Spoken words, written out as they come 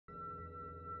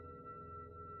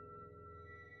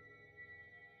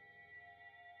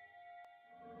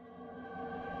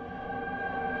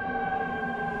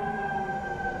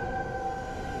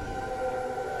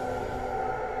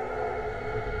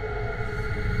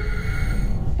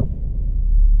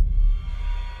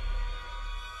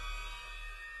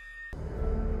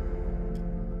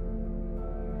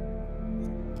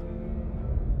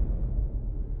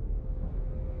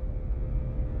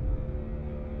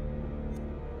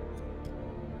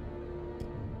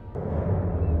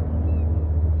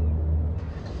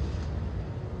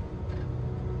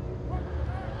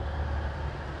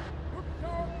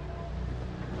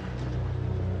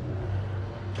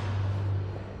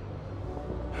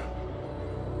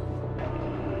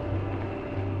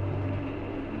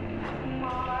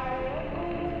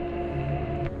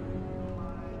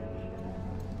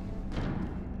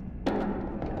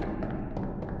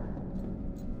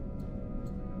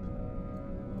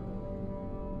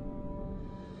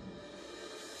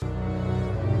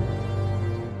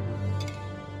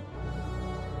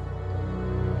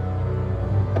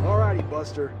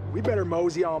Buster. We better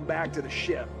mosey on back to the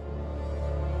ship.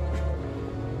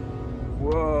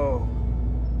 Whoa.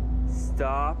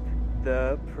 Stop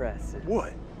the presses.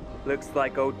 What? Looks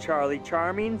like old Charlie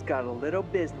Charming's got a little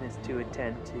business to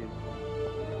attend to.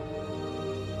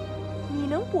 你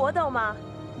能搏斗吗，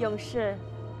勇士？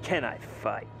 Can I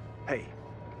fight? Hey,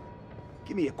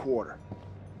 give me a quarter.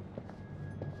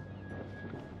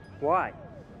 Why?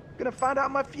 Gonna find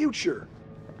out my future.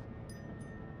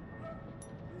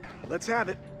 Let's have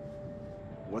it.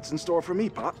 What's in store for me,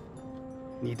 Pop?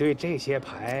 你对这些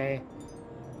牌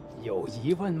有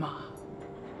疑问吗？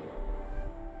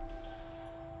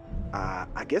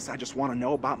 I guess I just want to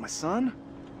know about my son.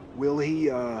 Will he,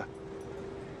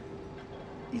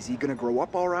 is he gonna grow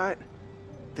up all right?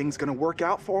 Things gonna work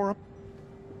out for him?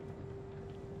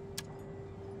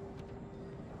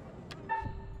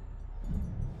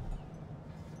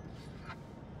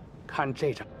 看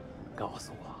这张，告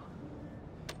诉我，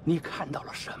你看到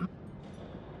了什么？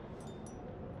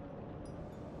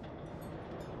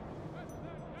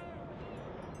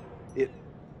 It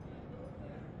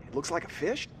looks like a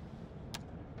fish?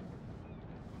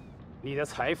 你的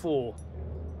财富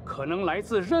可能来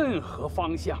自任何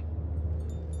方向，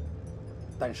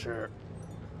但是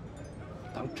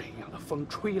当这样的风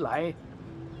吹来，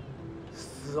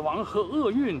死亡和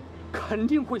厄运肯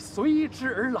定会随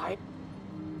之而来。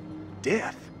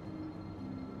 Death?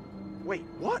 Wait,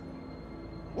 what?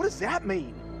 What does that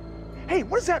mean? Hey,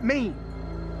 what does that mean?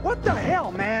 What the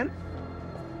hell, man?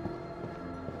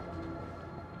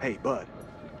 Hey, bud,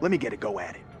 let me get a go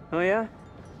at it. Oh yeah?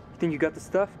 You think you got the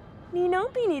stuff? 你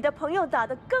能比你的朋友打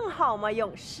得更好吗，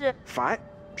勇士？ Fight?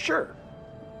 Sure.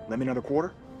 Let me another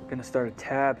quarter. Gonna start a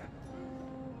tab.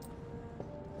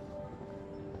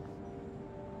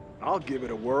 I'll give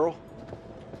it a whirl.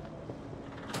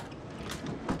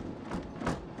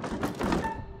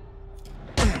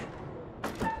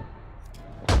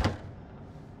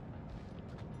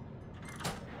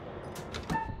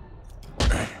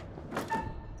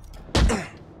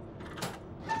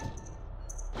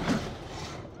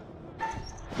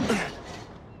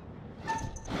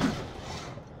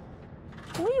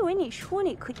我以为你说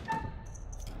你可以。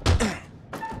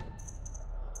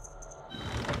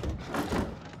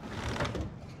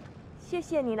谢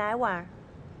谢你来玩。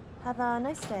Have a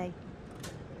nice day.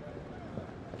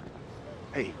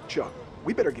 Hey, Chuck,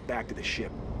 we better get back to the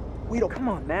ship. We don't. Come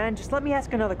on, man. Just let me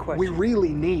ask another question. We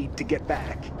really need to get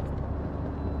back.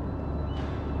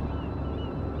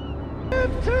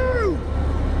 Two!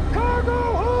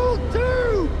 Cargo hold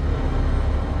two!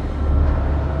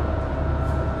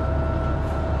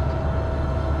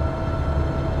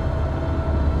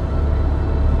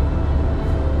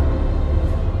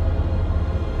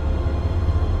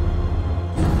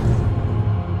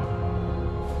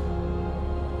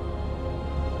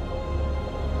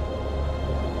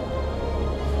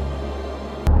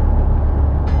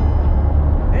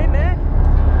 Hey, man.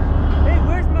 Hey,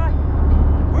 where's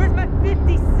my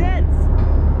 50 cents?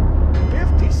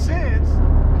 50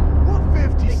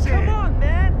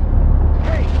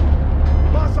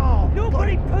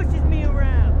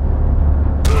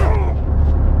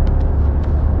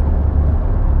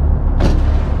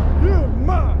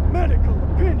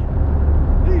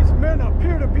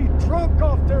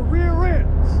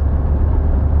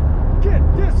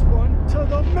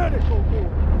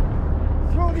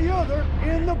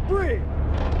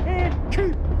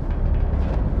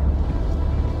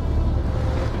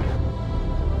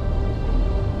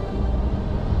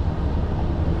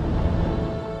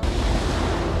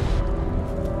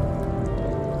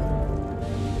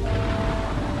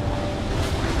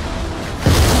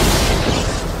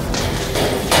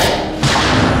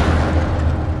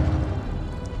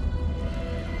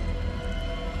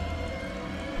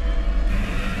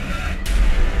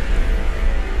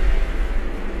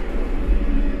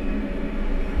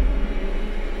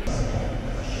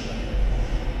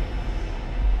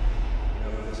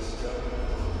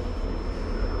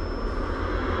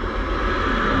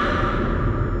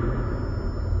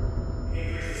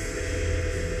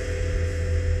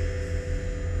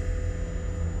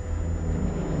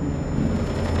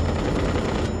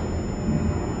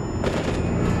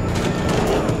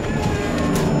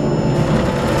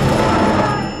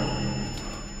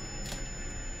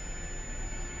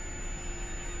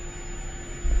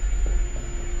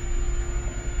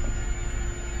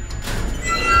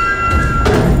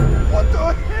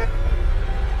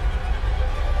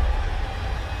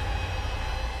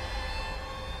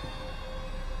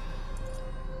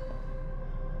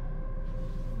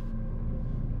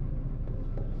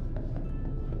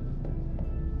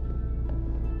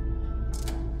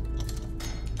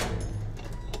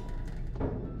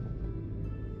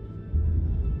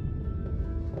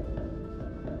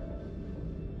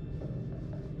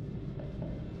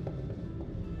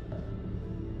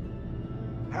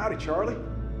 Howdy, Charlie.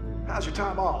 How's your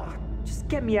time off? Just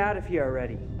get me out of here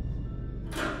already.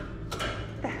 What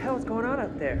the hell's going on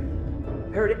out there?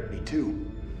 Heard it. Me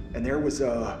too. And there was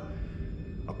a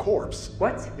corpse.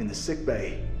 What? In the sick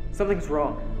bay. Something's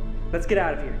wrong. Let's get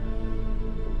out of here.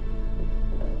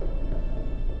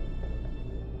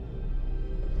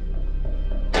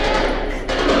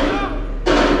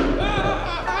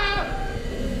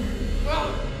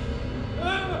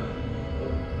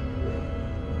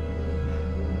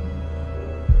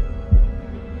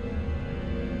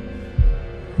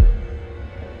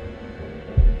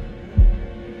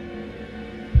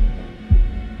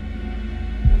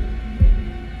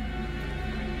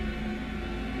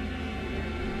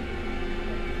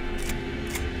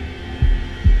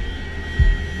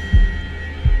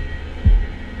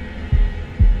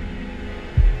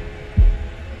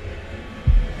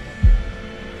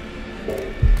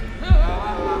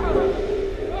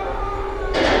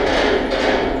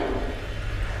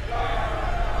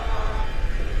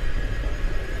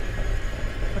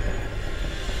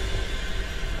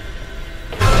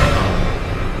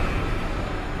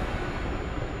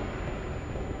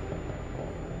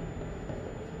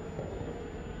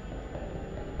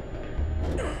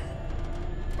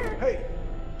 Hey,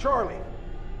 Charlie.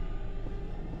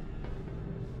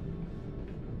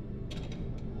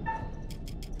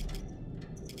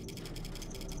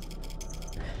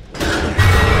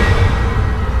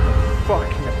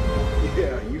 Fuck.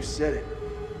 Yeah, you said it.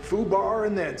 Foobar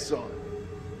and then some.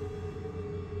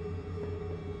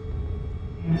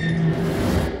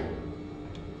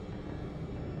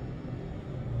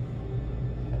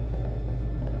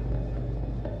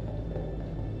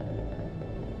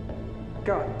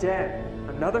 God damn.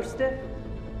 Another stiff?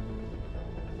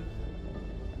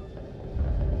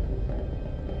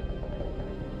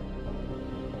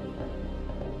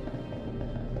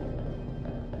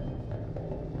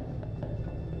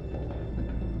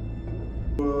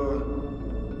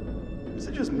 Is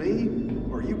it just me?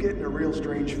 Or are you getting a real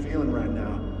strange feeling right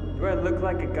now? Do I look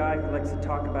like a guy who likes to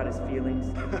talk about his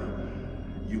feelings?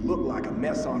 You look like a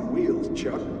mess on wheels,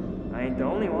 Chuck. I ain't the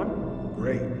only one.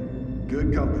 Great.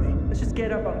 Good company. Let's just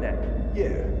get up on deck.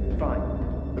 Yeah, Fine.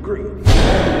 agreed.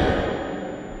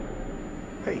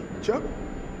 Hey, Chuck?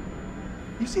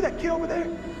 You see that kid over there?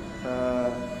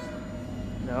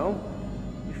 No?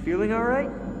 You feeling alright?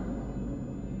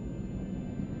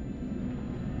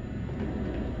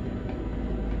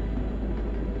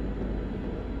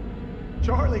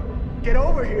 Charlie, get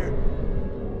over here.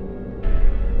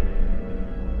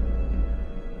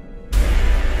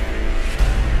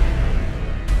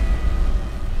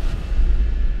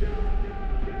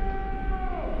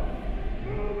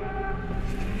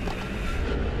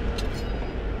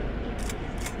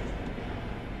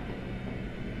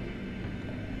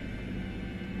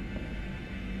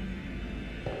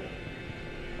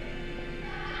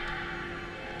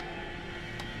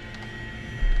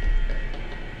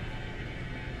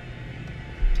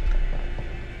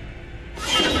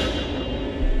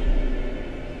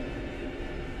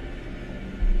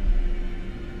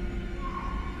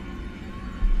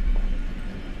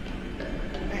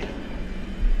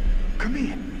 Come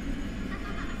in.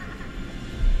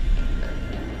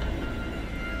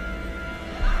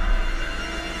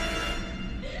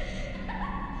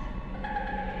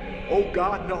 Oh,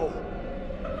 God, no.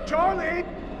 Charlie!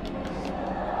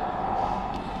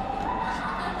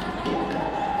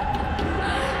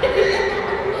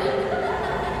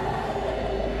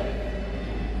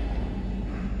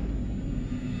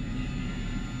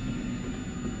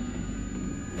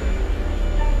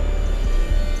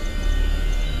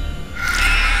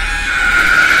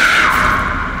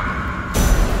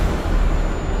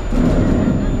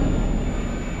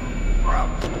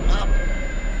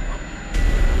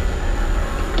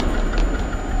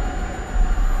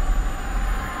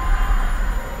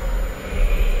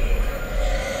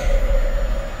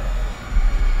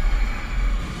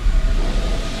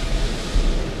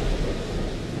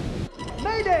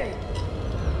 Mayday!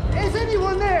 Is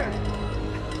anyone there?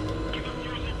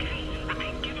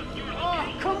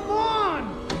 Oh, come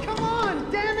on! Come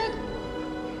on, damn it!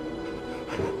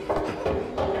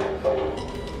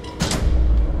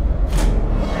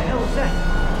 What the hell is that?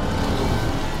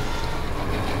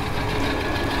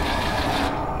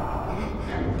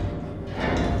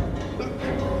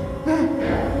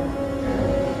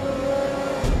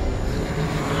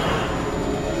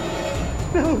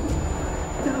 No!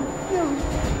 No, no!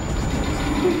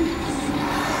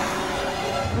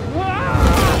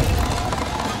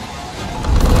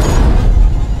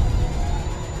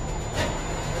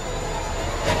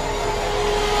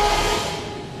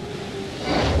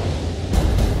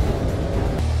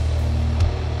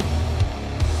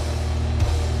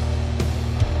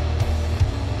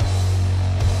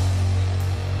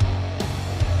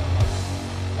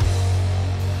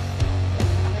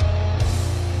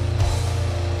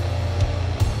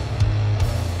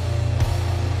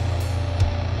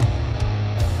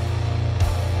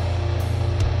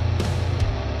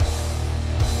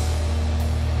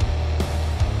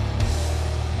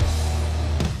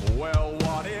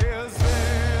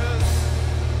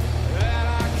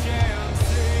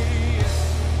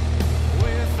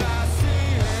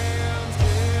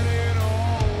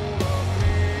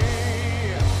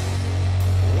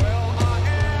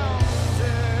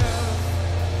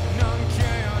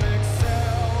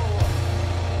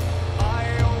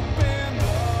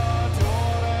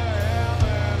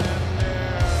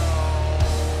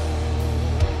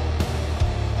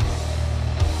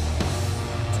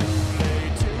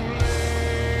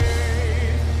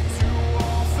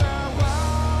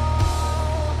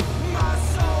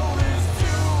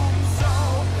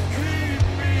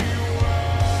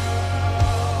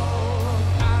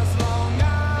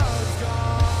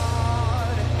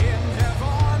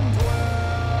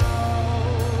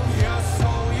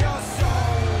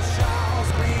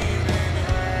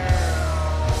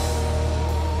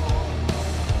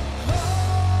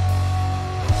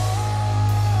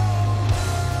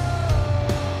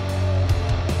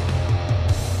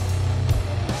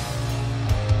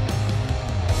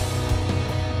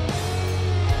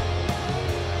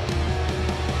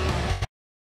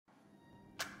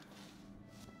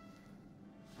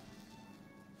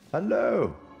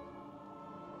 Hello,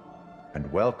 and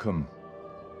welcome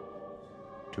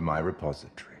to my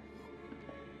repository.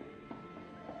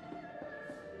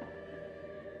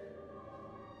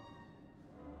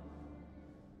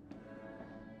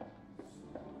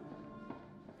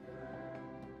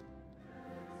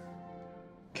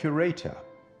 Curator,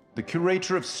 the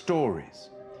curator of stories.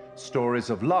 Stories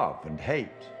of love and hate,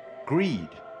 greed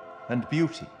and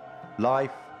beauty,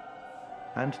 life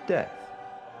and death.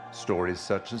 Stories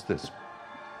such as this one.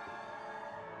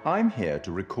 I'm here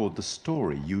to record the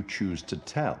story you choose to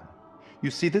tell. You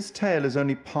see, this tale is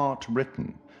only part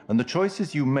written, and the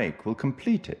choices you make will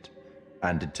complete it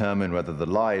and determine whether the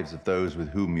lives of those with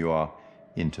whom you are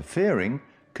interfering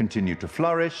continue to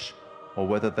flourish or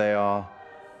whether they are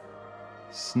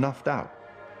snuffed out.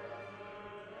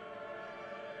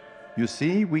 You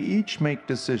see, we each make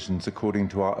decisions according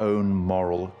to our own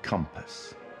moral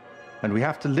compass. And we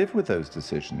have to live with those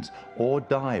decisions or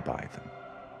die by them.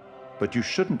 But you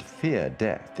shouldn't fear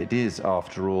death. It is,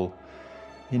 after all,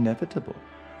 inevitable.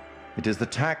 It is the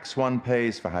tax one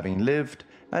pays for having lived,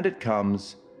 and it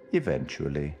comes,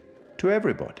 eventually, to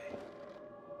everybody.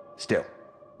 Still,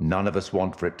 none of us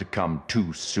want for it to come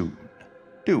too soon,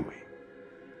 do we?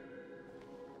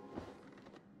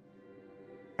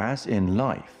 As in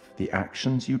life, the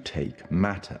actions you take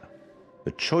matter.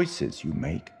 The choices you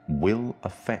make will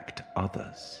affect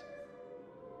others.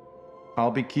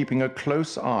 I'll be keeping a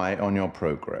close eye on your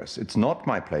progress. It's not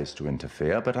my place to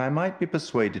interfere, but I might be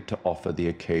persuaded to offer the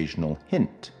occasional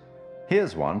hint.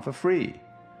 Here's one for free.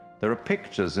 There are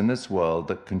pictures in this world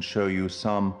that can show you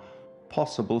some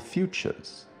possible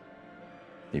futures.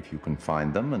 If you can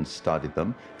find them and study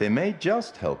them, they may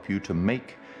just help you to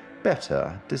make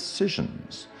better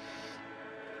decisions.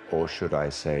 Or should I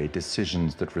say,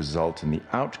 decisions that result in the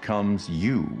outcomes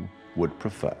you would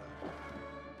prefer.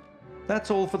 That's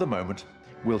all for the moment.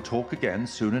 We'll talk again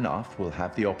soon enough. We'll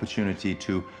have the opportunity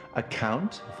to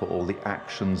account for all the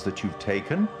actions that you've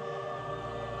taken,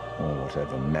 or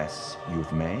whatever mess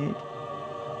you've made.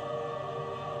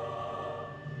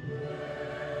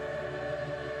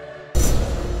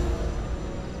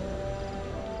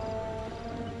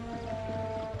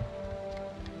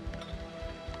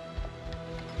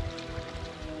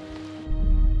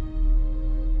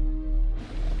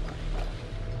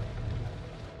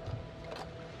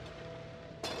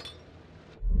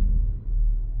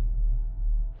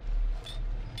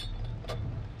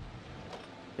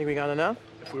 Think we got enough?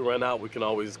 If we run out, we can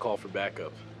always call for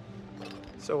backup.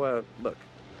 So, look.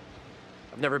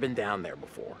 I've never been down there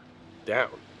before. Down?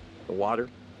 The water,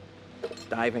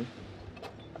 diving.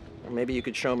 Or maybe you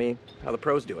could show me how the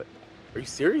pros do it. Are you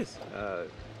serious?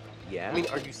 Yeah. I mean,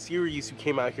 are you serious you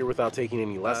came out here without taking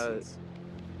any lessons?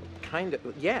 Kind of,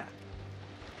 yeah.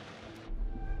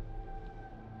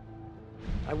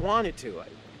 I wanted to. I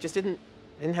just didn't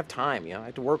have time, you know? I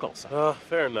had to work all summer.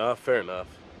 Fair enough, fair enough.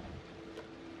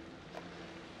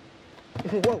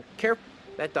 Whoa, careful.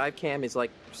 That dive cam is, like,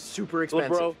 super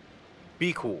expensive. Look, bro,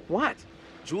 be cool. What?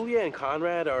 Julia and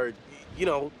Conrad are, you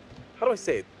know, how do I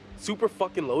say it? Super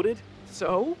fucking loaded.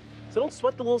 So? So don't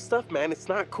sweat the little stuff, man. It's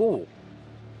not cool.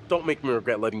 Don't make me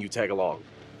regret letting you tag along.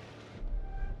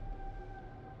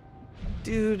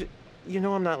 Dude, you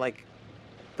know I'm not, like,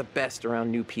 the best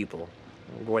around new people.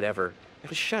 Or whatever.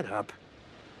 Just shut up.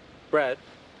 Brad,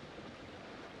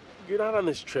 you're not on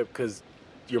this trip because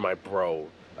you're my bro.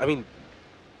 I mean,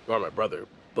 you are my brother,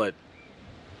 but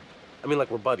I mean,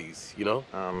 like, we're buddies, you know?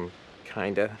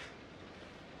 Kinda.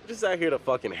 We're just out here to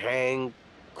fucking hang,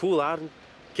 cool out, and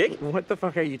kick it. What the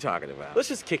fuck are you talking about? Let's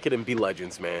just kick it and be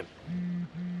legends, man.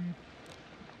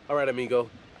 All right,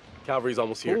 amigo. Calvary's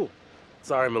almost here. Cool.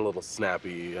 Sorry I'm a little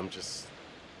snappy. I'm just...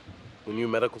 We knew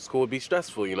medical school would be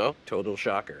stressful, you know? Total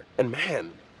shocker. And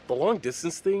man, the long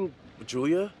distance thing with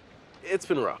Julia, it's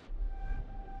been rough.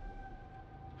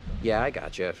 Yeah, I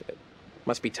gotcha. It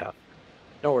must be tough.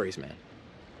 No worries, man.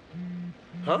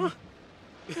 Huh?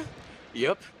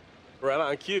 Yep. Right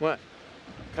on cue. What?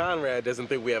 Conrad doesn't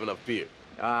think we have enough beer.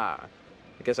 Ah,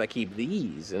 I guess I keep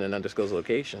these in an undisclosed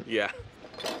location. Yeah.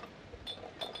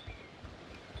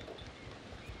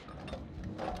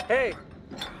 Hey.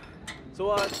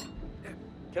 So,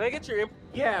 can I get your input?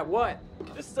 Yeah, what?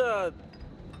 Just, kind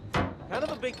of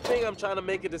a big thing I'm trying to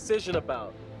make a decision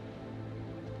about.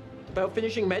 About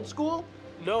finishing med school?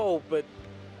 No, but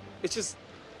it's just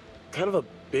kind of a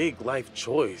big life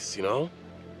choice, you know?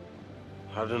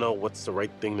 I don't know what's the right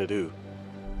thing to do.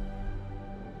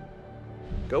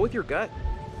 Go with your gut.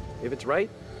 If it's right,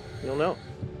 you'll know.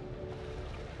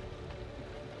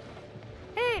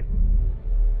 Hey,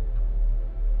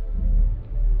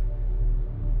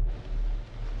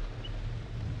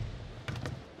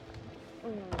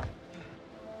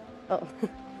 Oh,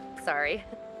 sorry.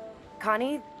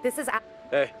 Connie, this is...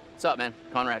 Hey. What's up, man?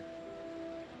 Conrad.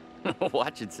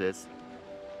 Watch it, sis.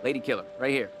 Lady killer,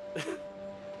 right here.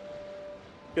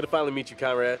 Good to finally meet you,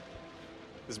 Conrad.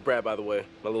 This is Brad, by the way,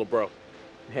 my little bro.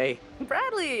 Hey.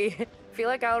 Bradley! Feel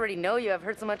like I already know you. I've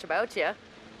heard so much about you.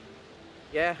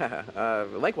 Yeah,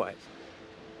 likewise.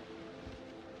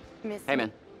 Hey,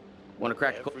 man. Want to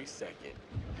crack a Every second.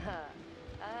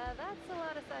 That's a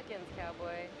lot of seconds,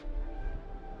 cowboy.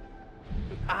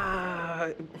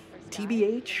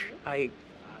 TBH, I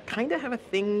kinda have a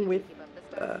thing with,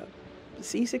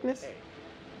 seasickness.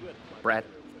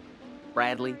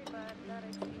 Bradley.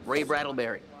 Ray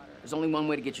Brattleberry. There's only one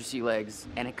way to get your sea legs,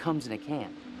 and it comes in a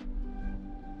can.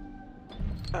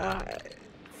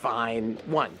 Fine.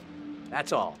 One.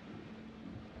 That's all.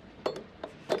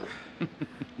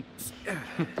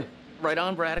 Right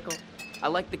on, Bradical. I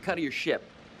like the cut of your ship.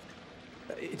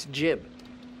 It's jib.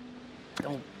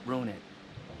 Don't ruin it.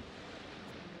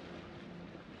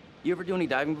 You ever do any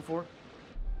diving before?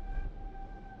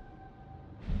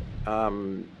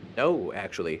 No,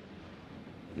 actually.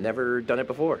 Never done it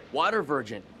before. Water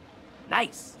virgin.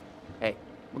 Nice. Hey,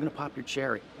 we're gonna pop your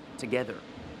cherry together.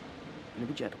 Gonna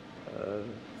be gentle.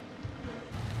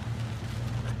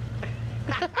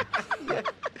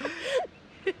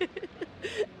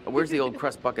 Where's the old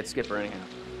crust bucket skipper anyhow?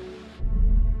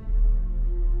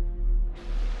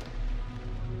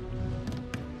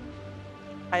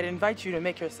 I'd invite you to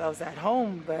make yourselves at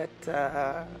home, but,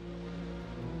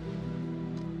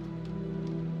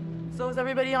 So is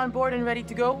everybody on board and ready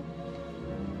to go?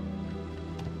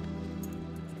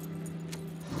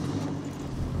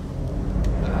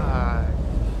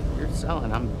 You're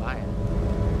selling, I'm buying.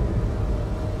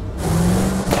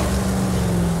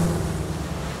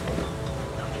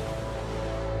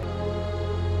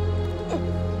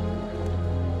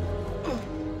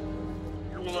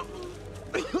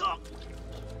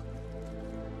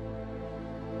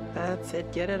 That's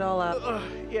it, get it all out.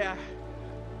 Yeah.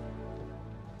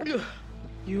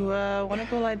 You, wanna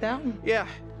go lie down? Yeah.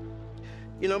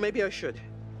 You know, maybe I should.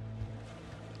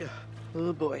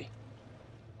 Oh boy.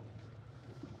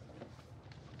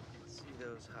 See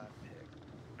those hot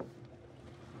pics.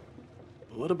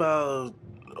 What about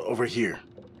over here?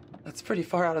 That's pretty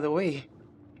far out of the way.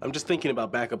 I'm just thinking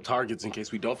about backup targets in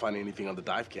case we don't find anything on the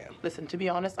dive cam. Listen, to be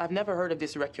honest, I've never heard of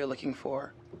this wreck you're looking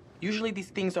for. Usually these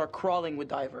things are crawling with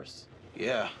divers.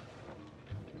 Yeah.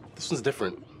 This one's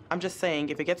different. I'm just saying,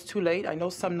 if it gets too late, I know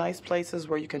some nice places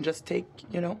where you can just take,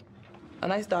 you know, a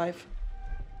nice dive.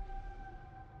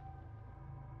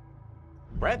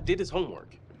 Brad did his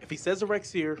homework. If he says the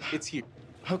wreck's here, it's here.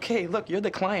 Okay, look, you're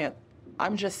the client.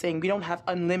 I'm just saying we don't have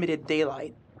unlimited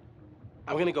daylight.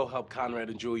 I'm gonna go help Conrad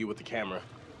and Julia with the camera.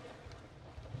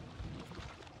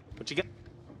 What you got?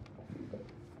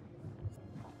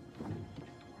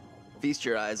 Feast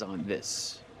your eyes on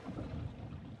this.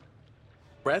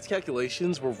 Brad's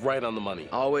calculations were right on the money.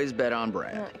 Always bet on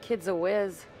Brad. Kid's a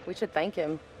whiz. We should thank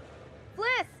him.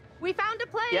 Fliss, we found a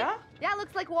plane. Yeah? Yeah,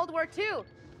 looks like World War II.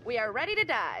 We are ready to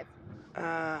dive.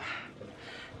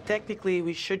 Technically,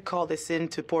 we should call this in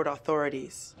to port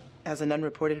authorities as an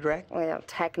unreported wreck. Well,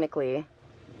 technically.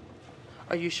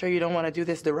 Are you sure you don't want to do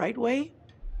this the right way?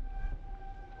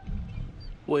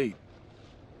 Wait,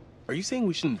 are you saying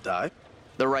we shouldn't dive?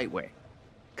 The right way.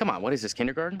 Come on, what is this,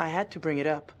 kindergarten? I had to bring it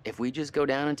up. If we just go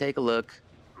down and take a look,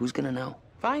 who's gonna know?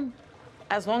 Fine,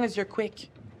 as long as you're quick.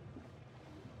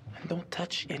 And don't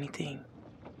touch anything.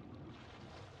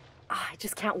 I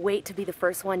just can't wait to be the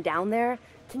first one down there.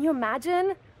 Can you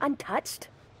imagine? Untouched?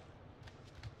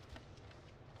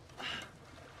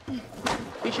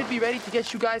 We should be ready to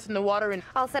get you guys in the water in...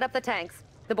 I'll set up the tanks.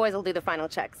 The boys will do the final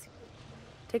checks.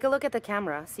 Take a look at the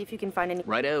camera, see if you can find any...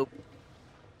 Righto.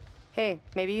 Hey,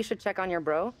 maybe you should check on your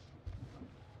bro?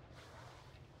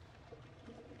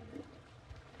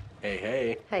 Hey,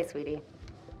 hey. Hi, sweetie.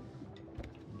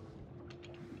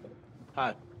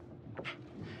 Hi.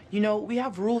 You know, we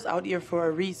have rules out here for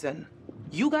a reason.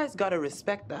 You guys gotta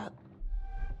respect that.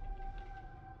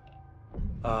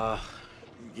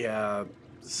 Yeah,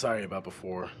 sorry about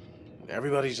before.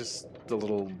 Everybody's just a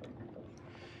little...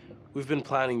 We've been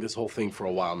planning this whole thing for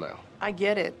a while now. I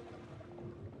get it.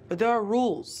 But there are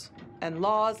rules, and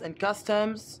laws, and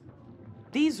customs.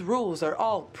 These rules are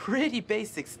all pretty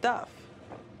basic stuff.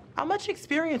 How much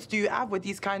experience do you have with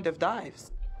these kind of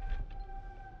dives?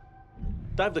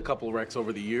 Dived a couple wrecks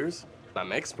over the years. Not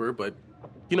an expert, but,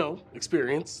 you know,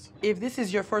 experienced. If this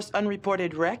is your first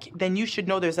unreported wreck, then you should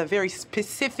know there's a very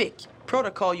specific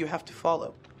protocol you have to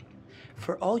follow.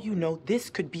 For all you know, this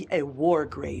could be a war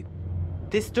grave.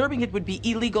 Disturbing it would be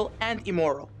illegal and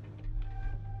immoral.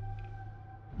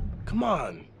 Come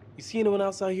on. You see anyone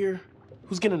else out here?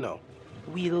 Who's gonna know?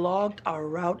 We logged our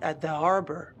route at the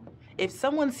harbor. If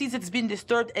someone sees it's been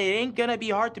disturbed, it ain't gonna be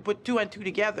hard to put two and two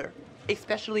together.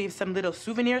 Especially if some little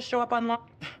souvenirs show up online.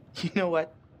 You know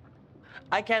what?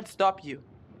 I can't stop you.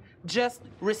 Just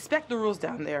respect the rules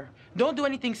down there. Don't do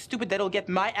anything stupid that'll get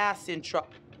my ass in trouble.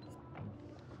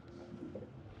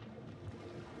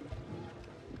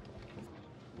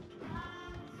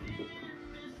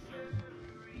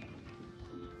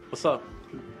 What's up?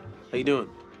 How you doing?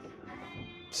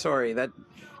 Sorry, that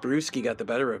brewski got the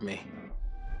better of me.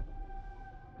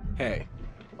 Hey,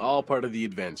 all part of the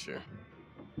adventure.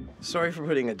 Sorry for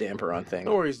putting a damper on things.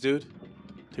 No worries, dude.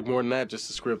 Take more than that just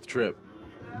to screw up the trip.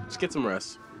 Just get some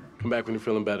rest. Come back when you're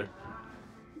feeling better.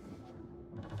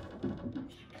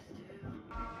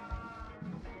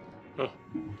 Huh.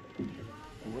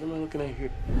 What am I looking at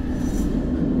here?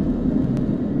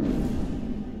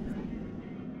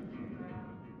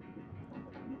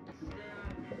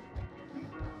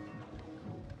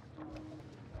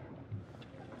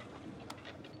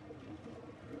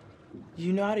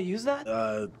 You know how to use that?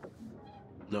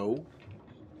 No.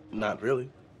 Not really.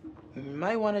 You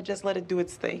might want to just let it do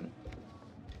its thing.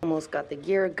 Almost got the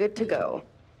gear good to go.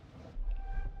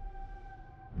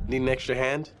 Need an extra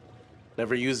hand?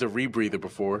 Never used a rebreather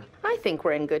before. I think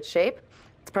we're in good shape.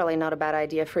 It's probably not a bad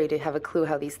idea for you to have a clue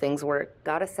how these things work.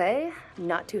 Gotta say,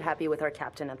 not too happy with our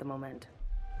captain at the moment.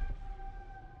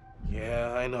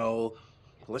 Yeah, I know.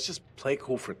 Let's just play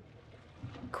cool for...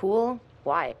 Cool?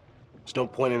 Why? There's no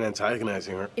point in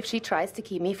antagonizing her. If she tries to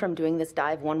keep me from doing this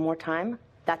dive one more time,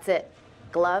 that's it.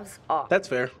 Gloves off. That's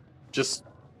fair. Just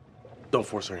don't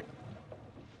force her.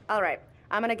 All right,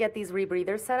 I'm gonna get these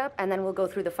rebreathers set up, and then we'll go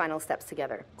through the final steps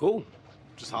together. Cool.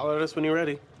 Just holler at us when you're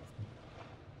ready.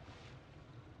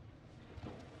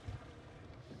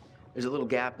 There's a little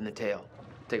gap in the tail.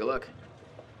 Take a look.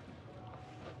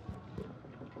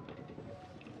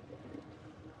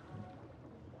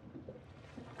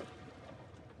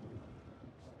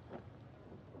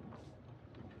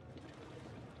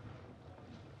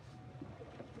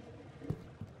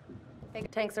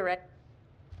 Tanks are ready.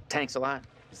 Tanks a lot.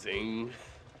 Zing.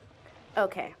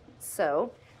 Okay,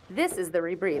 so this is the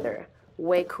rebreather.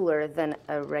 Way cooler than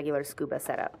a regular scuba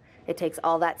setup. It takes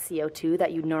all that CO2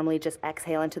 that you'd normally just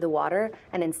exhale into the water,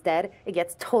 and instead, it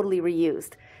gets totally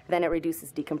reused. Then it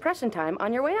reduces decompression time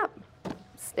on your way up.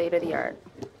 State of the art.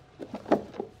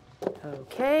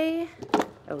 Okay,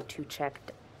 O2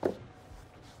 checked. Whoa,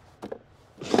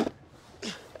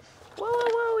 whoa,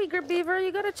 whoa, eager beaver,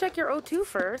 you gotta check your O2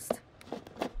 first.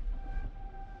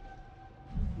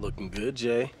 Looking good,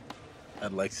 Jay.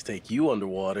 I'd like to take you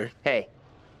underwater. Hey,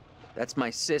 that's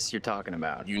my sis you're talking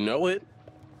about. You know it.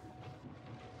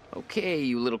 Okay,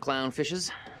 you little clownfishes.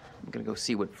 I'm gonna go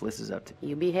see what Fliss is up to.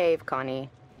 You behave, Connie.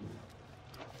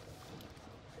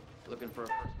 Looking for a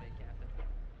first mate,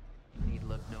 Captain. Need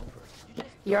look no first.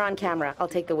 You're on camera. I'll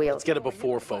take the wheel. Let's get a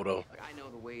before photo. Look, I know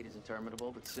the wait is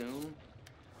interminable, but soon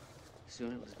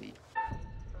it'll be.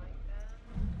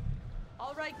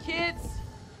 All right, kids.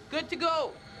 Good to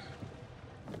go.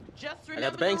 Just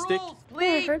remember bang the stick. rules, Oh, I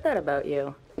please. heard that about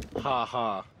you. Ha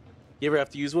ha. You ever have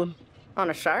to use one? On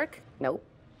a shark? Nope.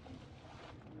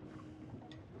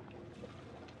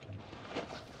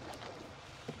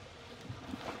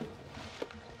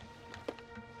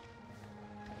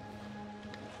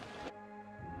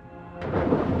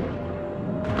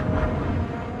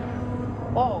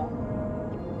 Whoa.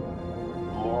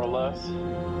 More or less.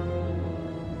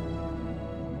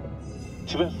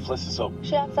 Too bad Fliss is so...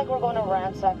 She acts like we're going to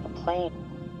ransack the plane.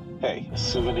 Hey, a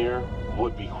souvenir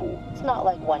would be cool. It's not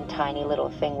like one tiny little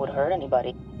thing would hurt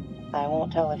anybody. I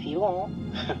won't tell if you won't.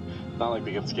 Not like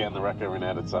they can scan the wreck every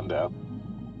night at sundown.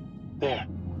 There.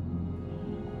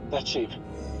 That shape.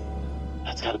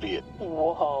 That's gotta be it.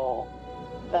 Whoa.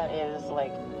 That is,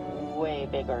 like, way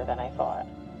bigger than I thought.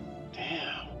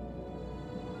 Damn.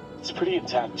 It's pretty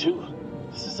intact, too.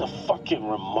 This is a fucking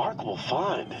remarkable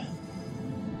find.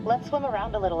 Let's swim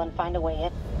around a little and find a way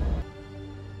in.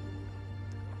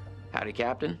 Howdy,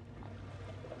 Captain.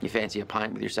 You fancy a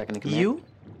pint with your second in command? You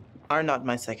are not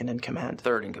my second in command.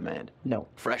 Third in command. No.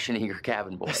 Fresh and eager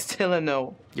cabin boy. Still a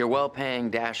no. Your well-paying,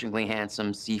 dashingly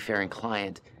handsome, seafaring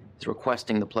client is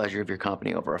requesting the pleasure of your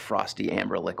company over a frosty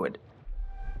amber liquid.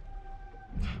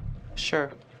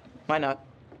 Sure. Why not?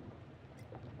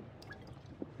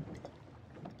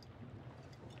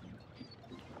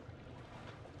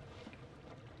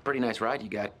 Pretty nice ride you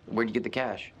got. Where'd you get the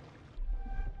cash?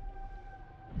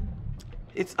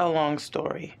 It's a long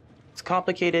story. It's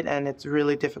complicated and it's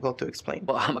really difficult to explain.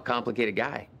 Well, I'm a complicated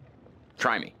guy.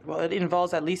 Try me. Well, it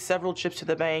involves at least several trips to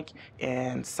the bank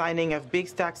and signing of big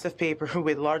stacks of paper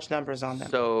with large numbers on them.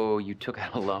 So you took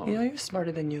out a loan. You know, you're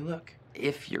smarter than you look.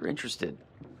 If you're interested,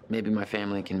 maybe my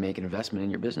family can make an investment in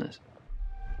your business.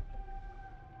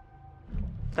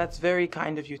 That's very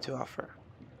kind of you to offer.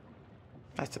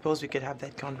 I suppose we could have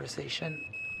that conversation.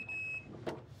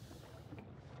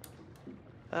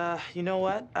 You know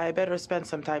what? I better spend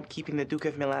some time keeping the Duke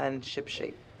of Milan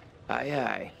shipshape. Aye,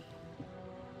 aye.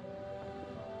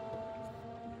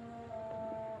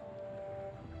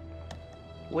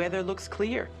 Weather looks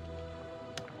clear.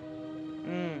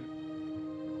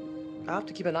 I'll have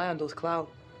to keep an eye on those clouds.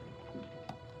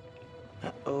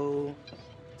 Uh-oh.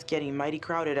 It's getting mighty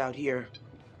crowded out here.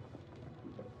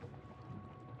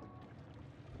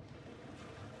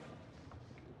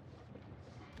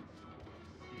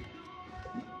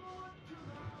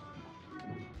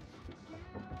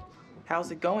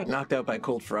 How's it going? Knocked out by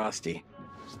cold frosty.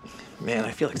 Man,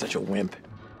 I feel like such a wimp.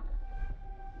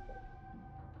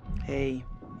 Hey,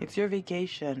 it's your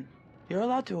vacation. You're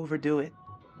allowed to overdo it.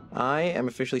 I am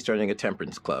officially starting a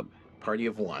temperance club. Party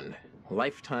of one.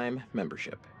 Lifetime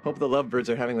membership. Hope the lovebirds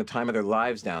are having the time of their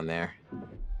lives down there.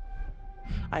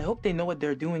 I hope they know what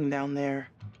they're doing down there.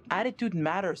 Attitude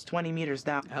matters 20 meters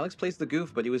down. Alex plays the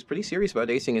goof, but he was pretty serious about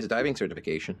acing his diving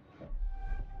certification.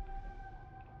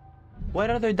 What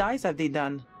other dives have they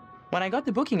done? When I got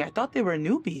the booking, I thought they were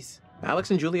newbies. Alex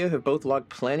and Julia have both logged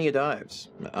plenty of dives.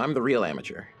 I'm the real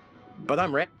amateur. But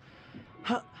I'm ready.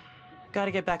 Huh.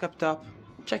 Gotta get back up top.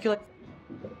 Check your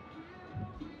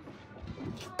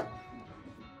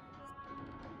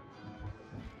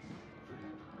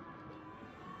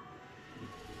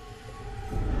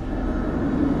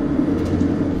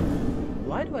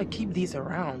Why do I keep these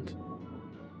around?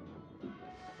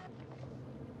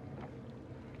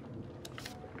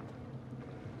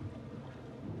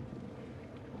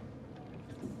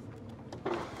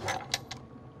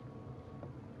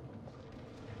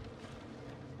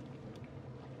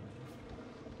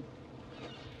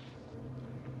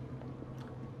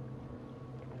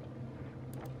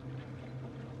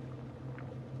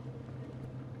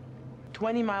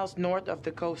 "20 miles north of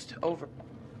the coast, over."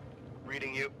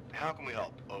 Reading you. How can we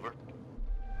help? Over.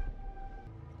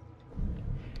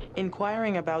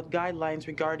 Inquiring about guidelines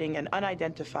regarding an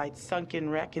unidentified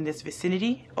sunken wreck in this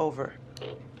vicinity, over.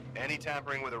 Any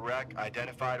tampering with a wreck,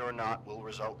 identified or not, will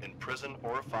result in prison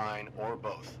or a fine or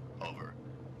both. Over.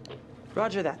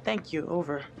 Roger that. Thank you.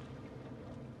 Over.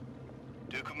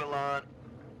 Duke of Milan.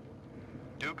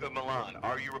 Duke of Milan,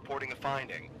 are you reporting a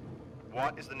finding?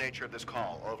 What is the nature of this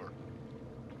call? Over.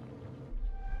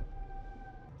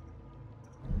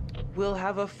 We'll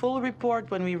have a full report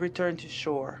when we return to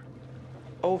shore.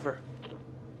 Over.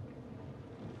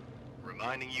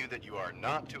 Reminding you that you are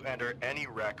not to enter any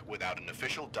wreck without an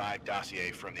official dive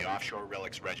dossier from the Offshore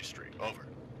Relics Registry. Over.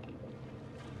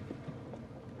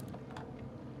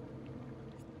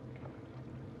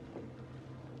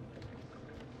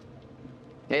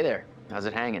 Hey there. How's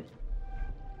it hanging?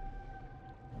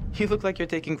 You look like you're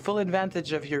taking full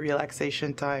advantage of your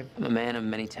relaxation time. I'm a man of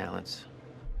many talents.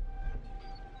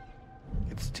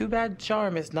 It's too bad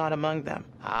charm is not among them.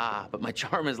 Ah, but my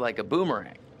charm is like a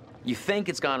boomerang. You think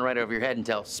it's gone right over your head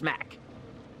until smack,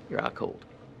 you're out cold.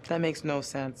 That makes no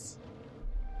sense.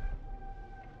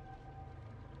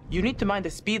 You need to mind the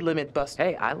speed limit, Buster.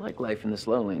 Hey, I like life in the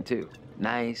slow lane too.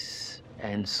 Nice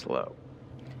and slow.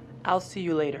 I'll see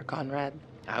you later, Conrad.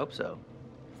 I hope so.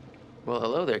 Well,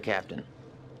 hello there, Captain.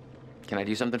 Can I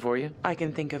do something for you? I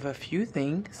can think of a few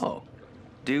things. Oh,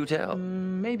 do tell.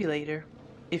 Maybe later,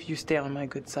 if you stay on my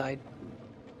good side.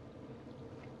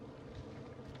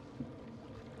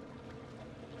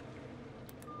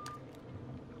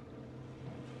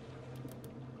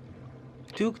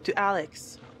 Duke to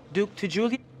Alex. Duke to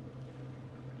Julia.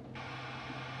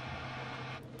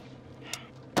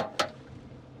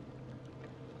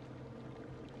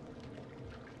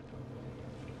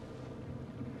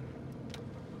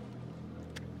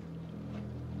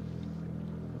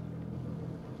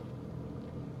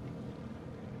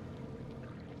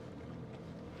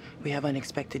 We have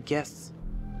unexpected guests.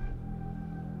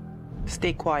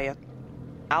 Stay quiet.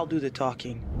 I'll do the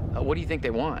talking. What do you think they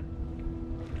want?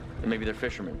 Maybe they're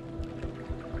fishermen.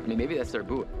 I mean, maybe that's their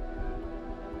boot.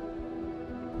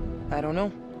 I don't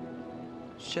know.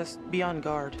 Just be on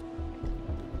guard.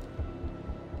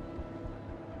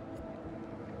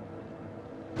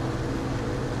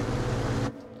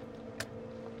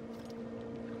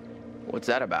 What's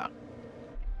that about?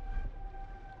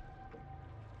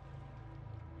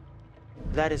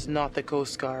 That is not the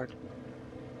Coast Guard.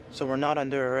 So we're not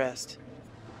under arrest.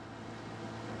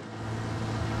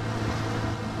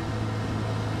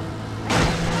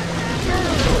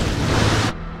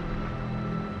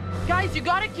 Guys, you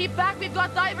gotta keep back. We've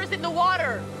got divers in the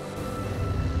water.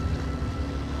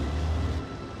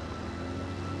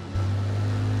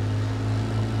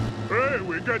 Hey,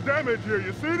 we got damage here.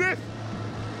 You see this?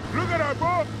 Look at our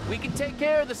boat. We can take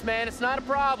care of this, man. It's not a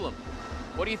problem.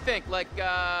 What do you think? Like,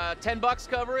 $10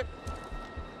 cover it?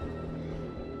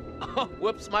 Oh,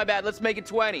 whoops, my bad. Let's make it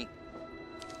 20.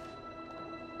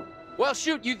 Well,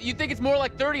 shoot, you think it's more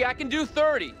like 30? I can do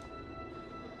 30.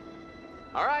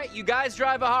 All right, you guys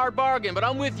drive a hard bargain, but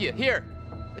I'm with you. Here,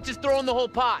 let's just throw in the whole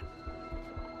pot.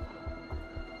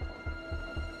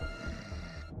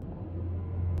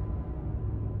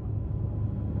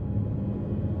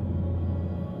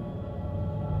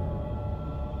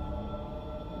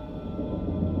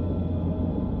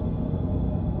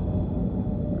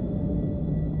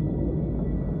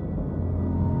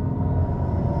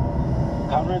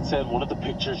 Conrad said one of the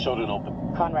pictures showed an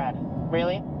open. Conrad,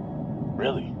 really?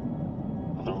 Really?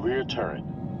 On the rear turret.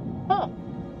 Huh.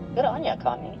 Good on ya,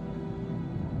 Connie.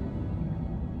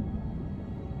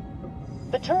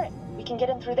 The turret. We can get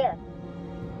in through there.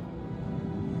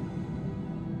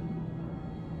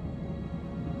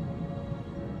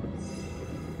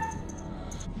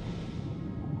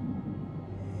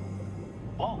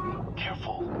 Whoa,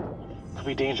 careful. Could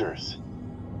be dangerous.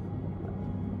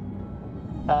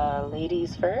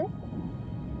 Ladies first?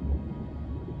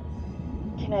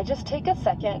 Can I just take a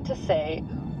second to say,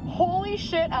 holy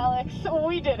shit, Alex,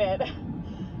 we did it.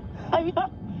 I mean,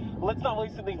 let's not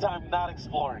waste any time not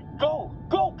exploring. Go,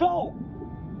 go, go!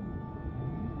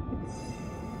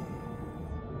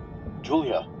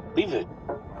 Julia, leave it.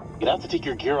 You'd have to take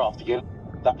your gear off to get...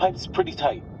 That pipe's pretty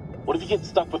tight. What if you get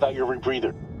stuck without your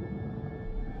rebreather?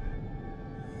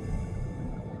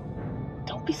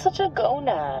 Don't be such a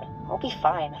gonad. I'll be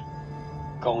fine.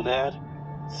 Gonad?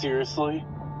 Seriously?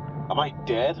 Am I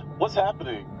dead? What's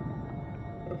happening?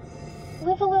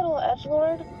 Live a little,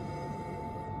 edgelord.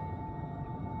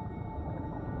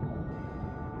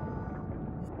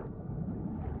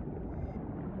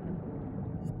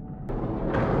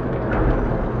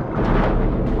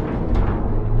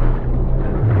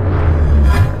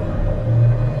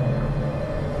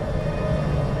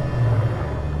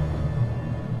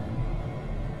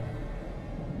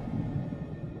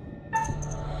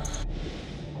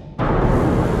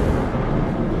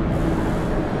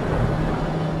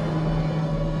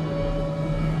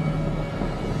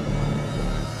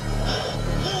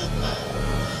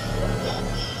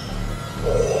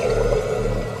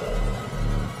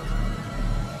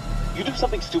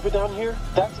 Something stupid down here?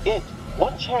 That's it.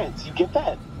 One chance. You get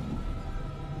that?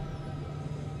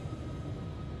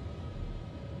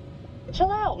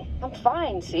 Chill out. I'm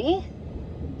fine, see?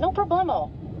 No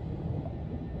problemo.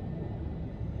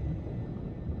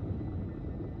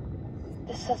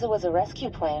 This says it was a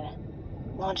rescue plane.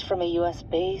 Launched from a US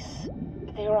base.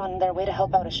 They were on their way to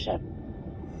help out a ship.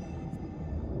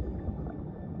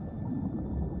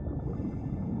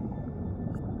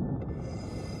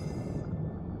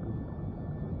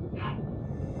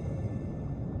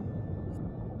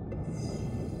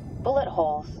 Bullet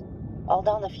holes, all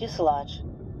down the fuselage.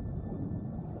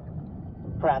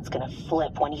 Brad's gonna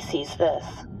flip when he sees this.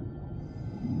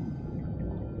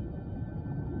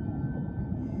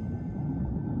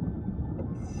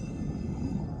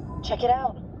 Check it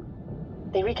out.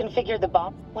 They reconfigured the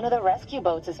bomb. One of the rescue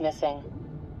boats is missing.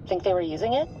 Think they were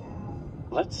using it?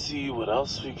 Let's see what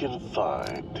else we can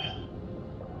find.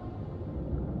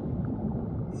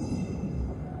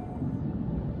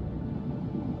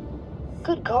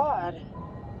 Good God.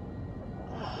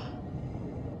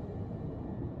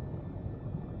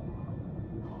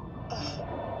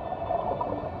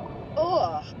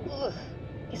 Ugh. Ugh.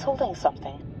 He's holding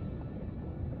something.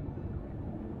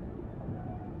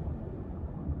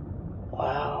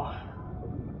 Wow.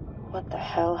 What the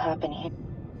hell happened here?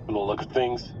 From the look of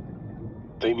things,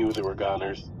 they knew they were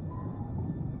goners.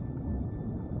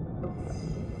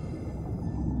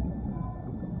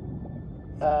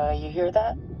 You hear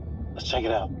that? Let's check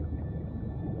it out.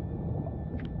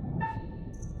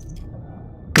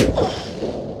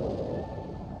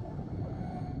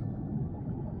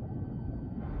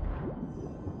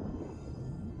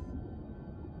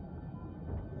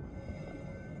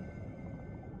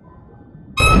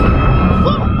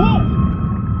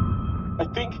 I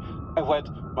think I wet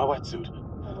my wetsuit.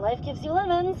 Life gives you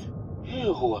lemons.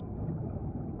 Ew.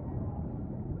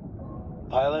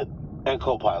 Pilot and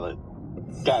co-pilot.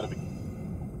 Gotta be.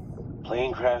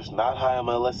 Plane crash not high on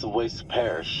my list of ways to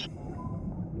perish.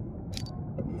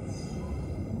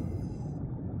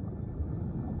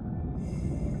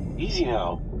 Easy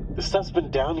now. This stuff's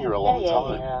been down here a long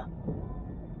time. Yeah.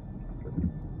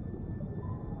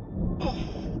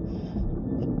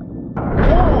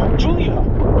 Julia!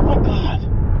 Oh my god!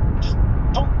 Just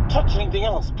don't touch anything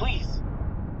else, please.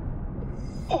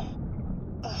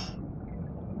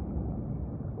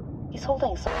 He's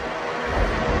holding some.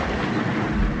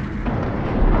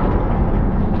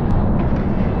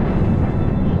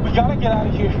 We gotta get out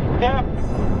of here now.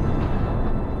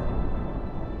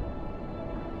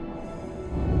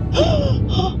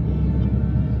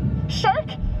 Shark?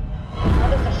 Oh,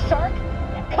 there's a shark?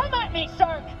 Come at me,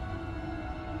 shark!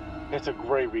 It's a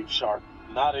gray reef shark.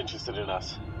 Not interested in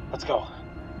us. Let's go.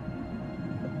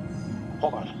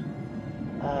 Hold on.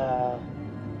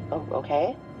 Oh,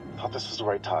 okay. Thought this was the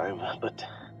right time, but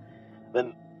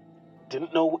then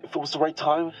didn't know if it was the right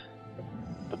time.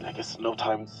 But I guess no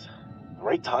time's the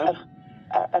right time.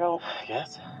 I don't... I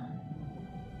guess.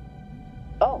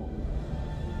 Oh.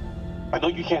 I know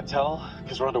you can't tell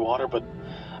because we're underwater, but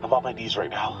I'm on my knees right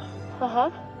now.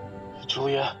 Uh-huh.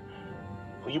 Julia,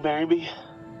 will you marry me?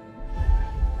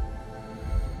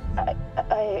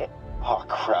 I... Oh,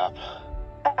 crap.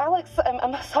 Alex,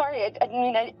 I'm sorry. I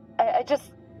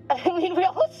mean, we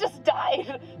almost just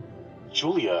died.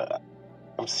 Julia,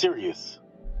 I'm serious.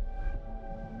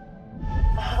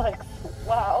 Alex,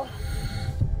 wow.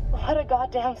 What a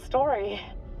goddamn story.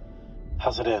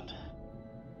 How's it end?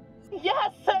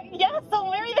 Yes, I'll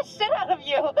marry the shit out of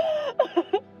you.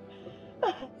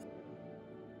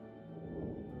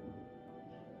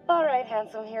 All right,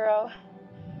 handsome hero.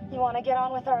 You want to get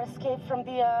on with our escape from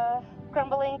the,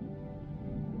 crumbling?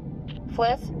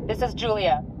 Fliss, this is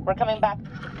Julia. We're coming back.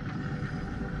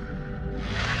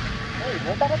 Hey,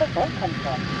 where'd that other boat come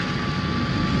from?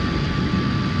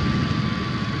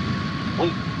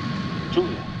 Wait,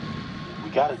 Julia, we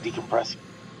gotta decompress.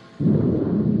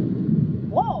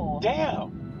 Whoa!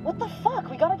 Damn! What the fuck?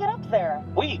 We gotta get up there.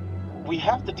 Wait, we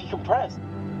have to decompress.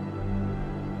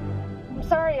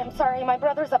 I'm sorry. My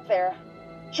brother's up there.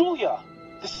 Julia,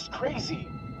 this is crazy.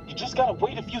 You just gotta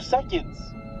wait a few seconds.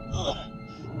 Oh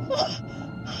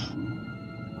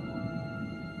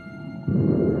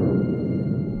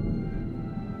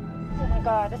my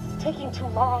god, this is taking too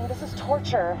long. This is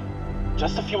torture.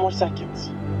 Just a few more seconds.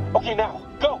 Okay, now,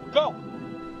 go!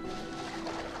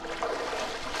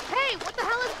 Hey, what the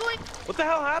hell is going... What the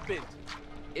hell happened?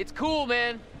 It's cool,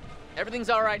 man. Everything's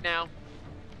all right now.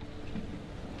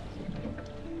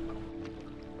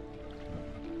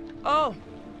 Oh,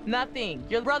 nothing.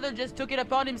 Your brother just took it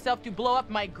upon himself to blow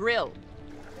up my grill.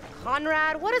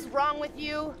 Conrad, what is wrong with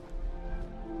you?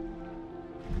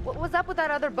 What was up with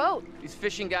that other boat? These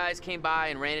fishing guys came by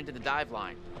and ran into the dive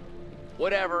line.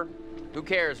 Whatever. Who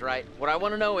cares, right? What I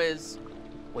want to know is,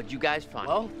 what'd you guys find?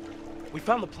 Well, we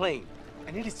found the plane,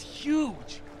 and it is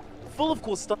huge. Full of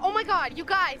cool stuff. Oh my god, you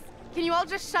guys! Can you all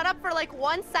just shut up for like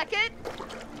 1 second?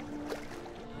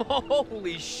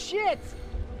 Holy shit!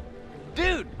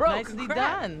 Dude, bro, Nicely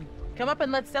congrats. done. Come up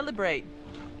and let's celebrate.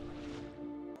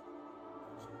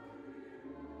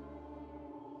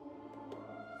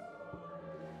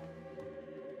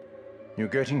 You're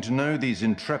getting to know these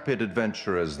intrepid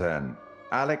adventurers then.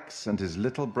 Alex and his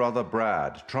little brother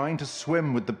Brad, trying to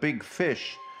swim with the big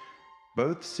fish.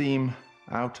 Both seem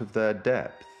out of their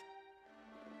depth.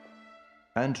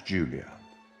 And Julia,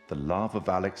 the love of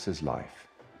Alex's life,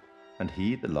 and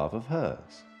he the love of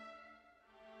hers.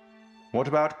 What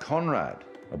about Conrad?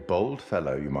 A bold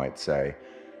fellow, you might say.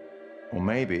 Or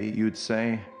maybe you'd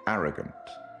say arrogant.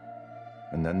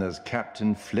 And then there's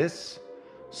Captain Fliss,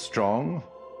 strong,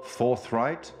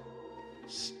 forthright,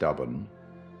 stubborn.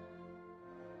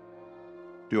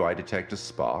 Do I detect a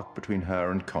spark between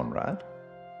her and Conrad?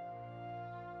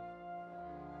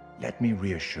 Let me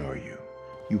reassure you,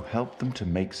 you help them to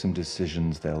make some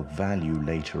decisions they'll value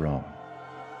later on.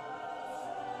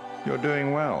 You're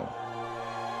doing well.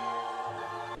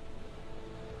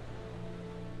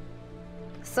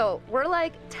 So, we're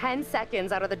like 10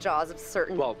 seconds out of the jaws of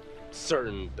certain... Well,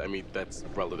 certain, I mean, that's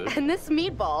relative. And this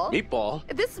meatball... Meatball?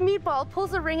 This meatball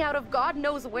pulls a ring out of God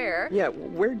knows where. Yeah,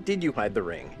 where did you hide the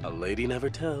ring? A lady never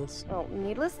tells. Well,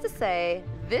 needless to say,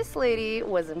 this lady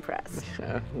was impressed.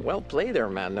 Well played there,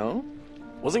 man, no?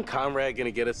 Wasn't Conrad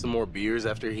gonna get us some more beers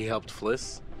after he helped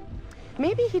Fliss?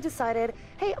 Maybe he decided,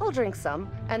 hey, I'll drink some,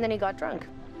 and then he got drunk.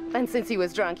 And since he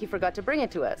was drunk, he forgot to bring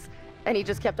it to us. And he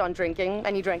just kept on drinking,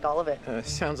 and he drank all of it.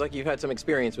 Sounds like you've had some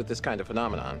experience with this kind of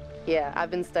phenomenon. Yeah, I've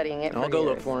been studying it for I'll go years.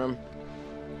 look for him.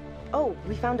 Oh,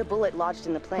 we found a bullet lodged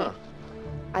in the plane. Huh.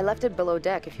 I left it below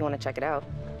deck if you want to check it out.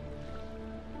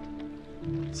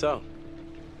 So,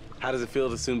 how does it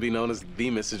feel to soon be known as the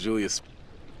Mrs. Julius?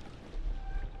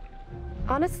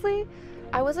 Honestly,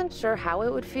 I wasn't sure how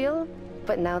it would feel,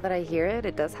 but now that I hear it,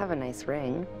 it does have a nice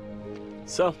ring.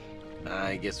 So,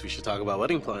 I guess we should talk about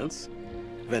wedding plans.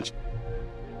 Eventually.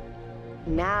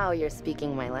 Now you're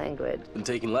speaking my language. Been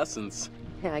taking lessons.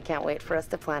 I can't wait for us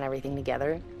to plan everything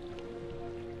together.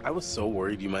 I was so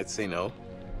worried you might say no.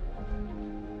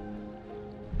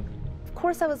 Of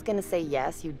course I was gonna say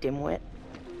yes, you dimwit.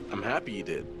 I'm happy you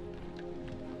did.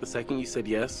 The second you said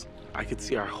yes, I could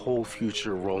see our whole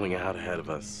future rolling out ahead of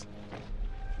us.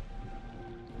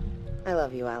 I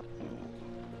love you, Al.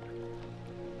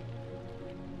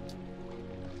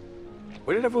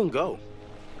 Where did everyone go?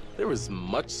 There was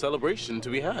much celebration to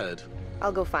be had.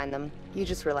 I'll go find them. You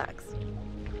just relax.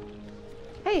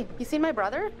 Hey, you seen my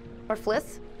brother? Or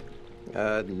Fliss?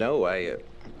 No, I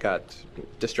got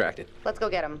distracted. Let's go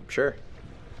get him. Sure.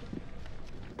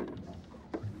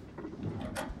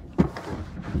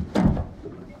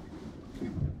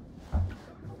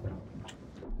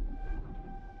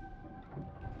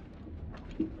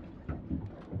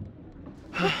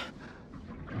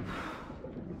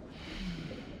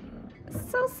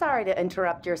 So sorry to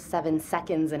interrupt your 7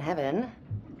 seconds in heaven.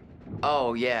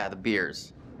 Oh, yeah, the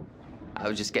beers. I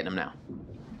was just getting them now.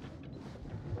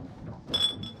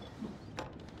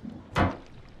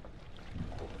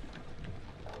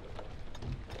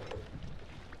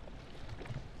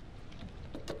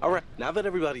 All right, now that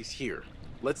everybody's here,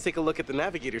 let's take a look at the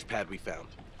navigator's pad we found.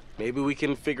 Maybe we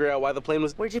can figure out why the plane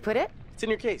was... Where'd you put it? It's in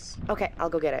your case. Okay, I'll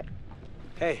go get it.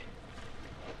 Hey.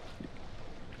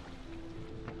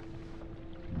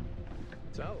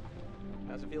 So,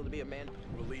 how's it feel to be a man?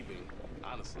 Relieving,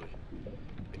 honestly.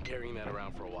 Been carrying that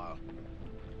around for a while.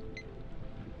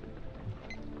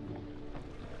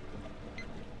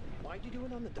 Why'd you do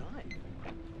it on the dime?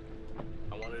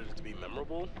 I wanted it to be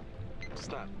memorable. It's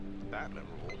not that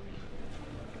memorable.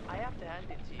 I have to hand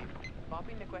it to you.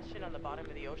 Popping the question on the bottom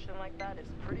of the ocean like that is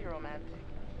pretty romantic.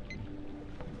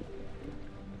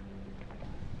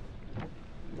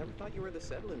 Never thought you were the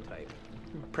settling type.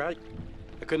 Proud.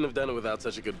 I couldn't have done it without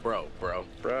such a good bro. Bro.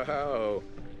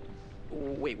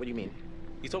 Wait, what do you mean?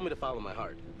 You told me to follow my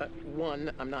heart.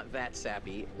 1, I'm not that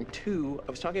sappy. And 2,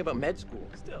 I was talking about med school.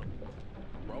 Still,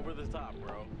 we're over the top,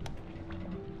 bro.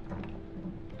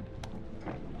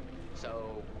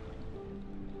 So,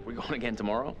 we going again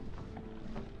tomorrow?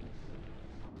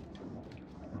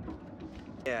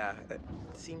 Yeah, it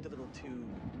seemed a little too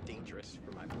dangerous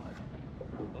for my blood.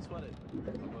 Don't sweat it.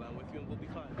 When I'm with you, we'll be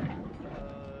fine.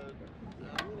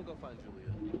 I'm gonna go find Julia.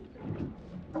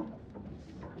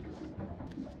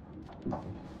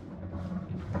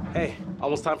 Hey,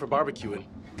 almost time for barbecuing.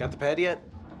 Got the pad yet?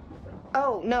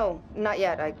 Oh, no, not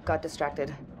yet. I got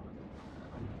distracted.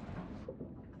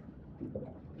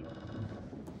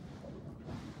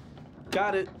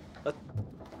 Got it.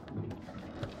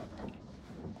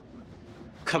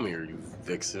 Come here, you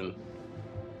vixen.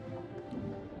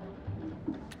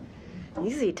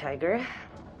 Easy, Tiger.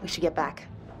 We should get back.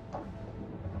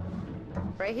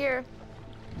 Right here.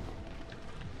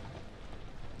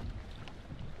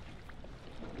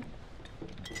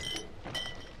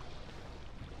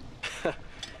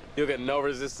 You'll get no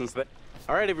resistance there.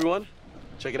 All right, everyone,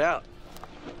 check it out.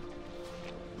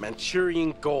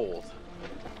 Manchurian gold.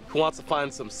 Who wants to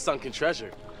find some sunken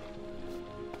treasure?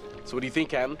 So what do you think,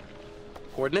 Captain?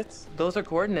 Coordinates? Those are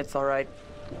coordinates, all right.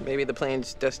 Maybe the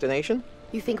plane's destination?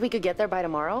 You think we could get there by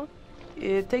tomorrow?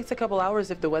 It takes a couple hours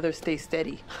if the weather stays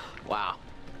steady. Wow.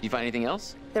 You find anything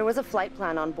else? There was a flight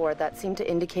plan on board that seemed to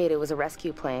indicate it was a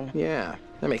rescue plane. Yeah,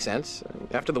 that makes sense.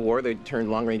 After the war, they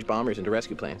turned long-range bombers into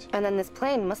rescue planes. And then this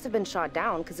plane must have been shot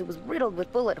down because it was riddled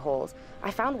with bullet holes. I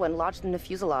found one lodged in the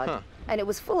fuselage. Huh. And it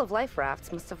was full of life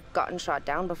rafts. Must have gotten shot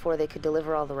down before they could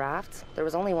deliver all the rafts. There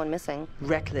was only one missing.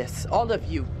 Reckless, all of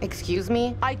you. Excuse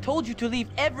me? I told you to leave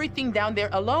everything down there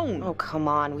alone. Oh, come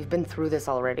on. We've been through this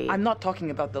already. I'm not talking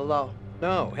about the law.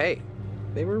 No, hey,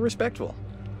 they were respectful.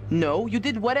 No, you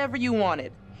did whatever you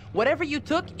wanted. Whatever you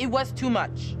took, it was too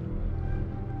much.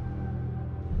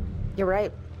 You're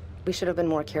right. We should have been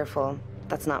more careful.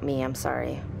 That's not me, I'm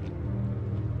sorry.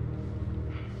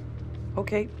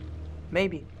 Okay,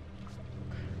 maybe.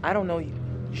 I don't know you.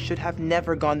 You should have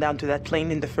never gone down to that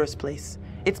plane in the first place.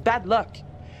 It's bad luck.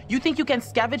 You think you can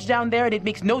scavenge down there and it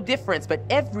makes no difference, but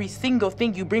every single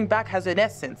thing you bring back has an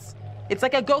essence. It's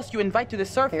like a ghost you invite to the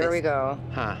surface. Here we go.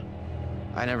 Huh.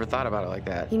 I never thought about it like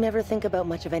that. You never think about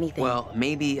much of anything. Well,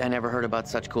 maybe I never heard about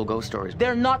such cool ghost stories.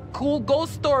 They're not cool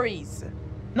ghost stories.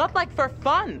 Not like for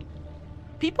fun.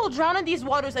 People drown in these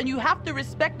waters and you have to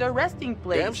respect their resting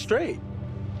place. Damn straight.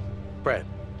 Brad,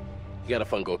 you got a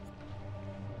fun ghost.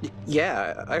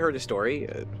 Yeah, I heard a story.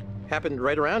 Happened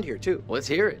right around here, too. Let's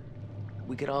hear it.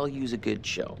 We could all use a good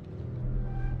show.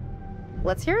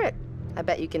 Let's hear it. I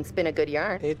bet you can spin a good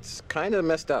yarn. It's kind of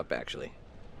messed up, actually.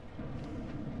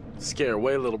 Scare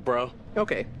away, little bro.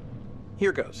 Okay,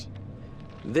 here goes.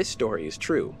 This story is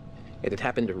true. It had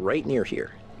happened right near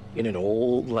here, in an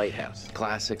old lighthouse.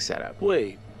 Classic setup.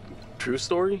 Wait, true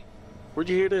story? Where'd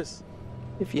you hear this?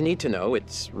 If you need to know,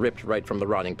 it's ripped right from the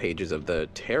rotting pages of the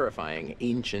terrifying,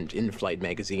 ancient in-flight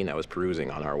magazine I was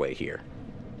perusing on our way here.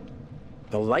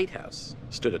 The lighthouse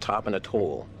stood atop an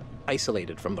atoll,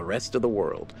 isolated from the rest of the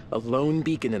world, a lone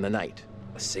beacon in the night,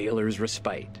 a sailor's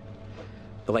respite.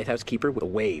 The lighthouse keeper with the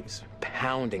waves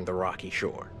pounding the rocky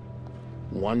shore.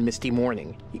 One misty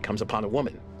morning, he comes upon a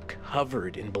woman,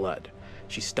 covered in blood.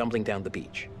 She's stumbling down the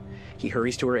beach. He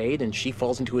hurries to her aid, and she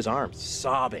falls into his arms,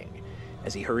 sobbing.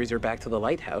 As he hurries her back to the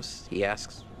lighthouse, he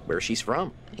asks where she's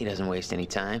from. He doesn't waste any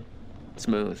time.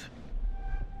 Smooth.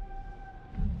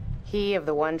 He of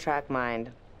the one-track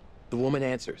mind. The woman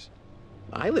answers,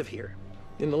 I live here,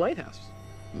 in the lighthouse.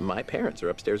 My parents are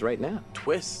upstairs right now.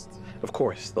 Twist. Of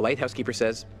course, the lighthouse keeper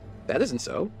says, that isn't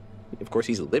so. Of course,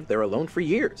 he's lived there alone for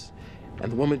years.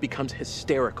 And the woman becomes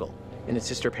hysterical and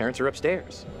insists her parents are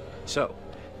upstairs. So,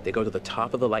 they go to the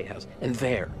top of the lighthouse, and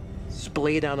there,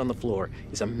 splayed out on the floor,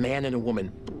 is a man and a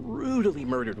woman brutally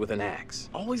murdered with an axe.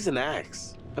 Always an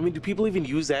axe. I mean, do people even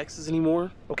use axes anymore?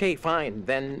 Okay, fine.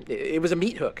 Then it was a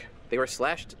meat hook. They were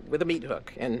slashed with a meat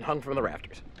hook and hung from the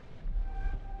rafters.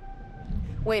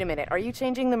 Wait a minute, are you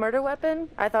changing the murder weapon?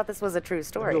 I thought this was a true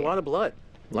story. There's a lot of blood,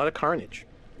 a lot of carnage.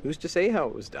 Who's to say how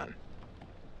it was done?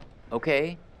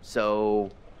 Okay, so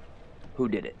who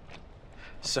did it?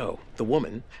 So, the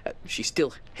woman, she's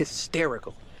still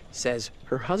hysterical, says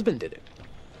her husband did it.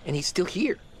 And he's still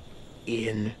here,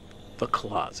 in the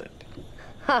closet.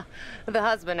 Huh, the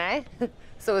husband, eh?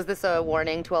 So is this a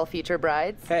warning to all future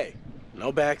brides? Hey,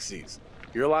 no backseats.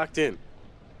 You're locked in.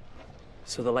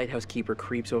 So the lighthouse keeper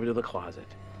creeps over to the closet,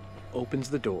 opens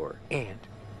the door, and,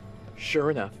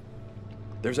 sure enough,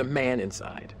 there's a man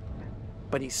inside.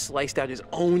 But he's sliced out his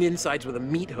own insides with a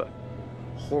meat hook.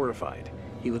 Horrified,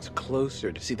 he looks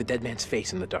closer to see the dead man's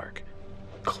face in the dark.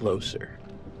 Closer.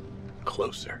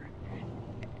 Closer.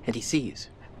 And he sees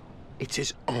it's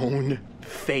his own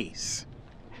face.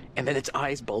 And then its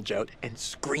eyes bulge out and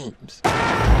screams.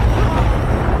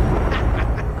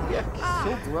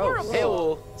 So gross. Hey,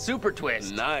 well, super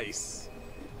twist. Nice.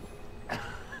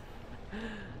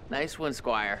 Nice one,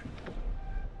 Squire.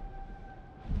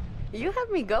 You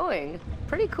have me going.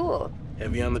 Pretty cool.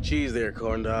 Heavy on the cheese there,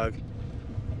 corn dog.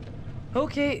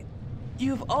 Okay,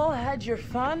 you've all had your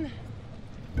fun.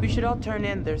 We should all turn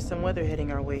in. There's some weather hitting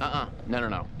our way.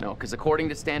 No, because according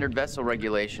to standard vessel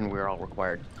regulation, we're all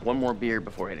required one more beer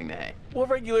before hitting the hay. What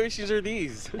regulations are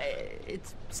these?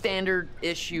 It's standard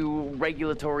issue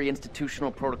regulatory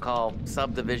institutional protocol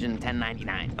subdivision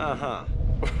 1099. Uh-huh.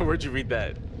 Where'd you read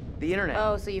that? The internet.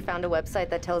 Oh, so you found a website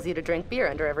that tells you to drink beer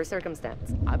under every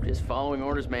circumstance. I'm just following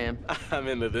orders, ma'am. I'm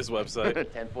into this website.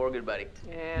 10-4, good buddy.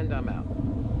 And I'm out.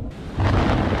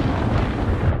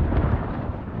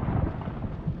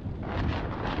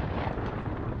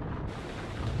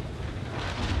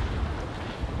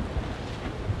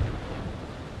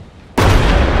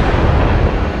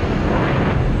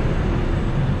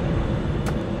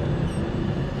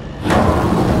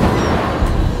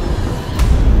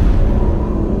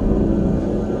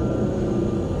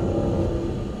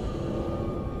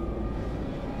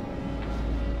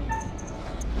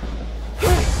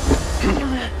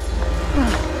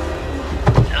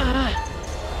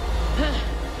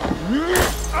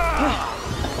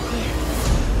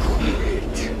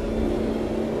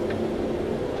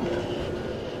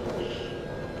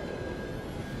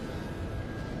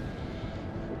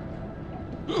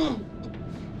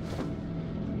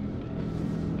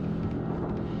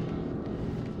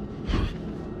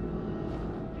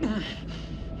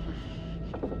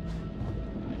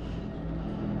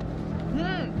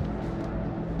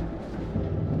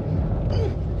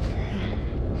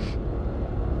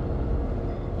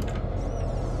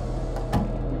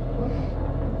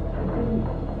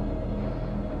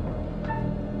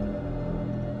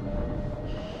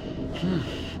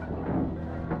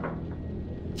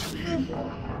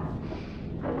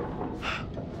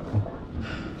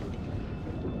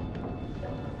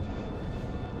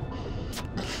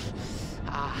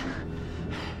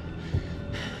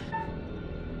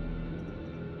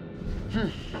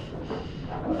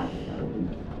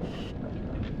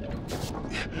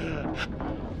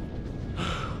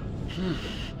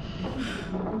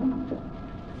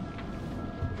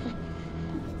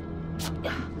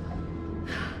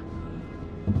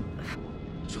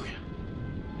 Julia,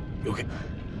 you okay?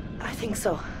 I think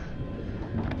so.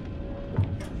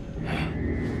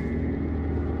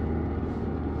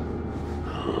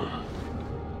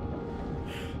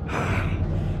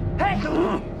 Hey!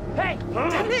 Hey!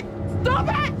 Damn it! Stop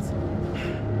it!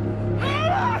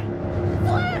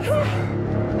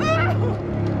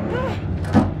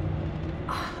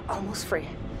 almost free.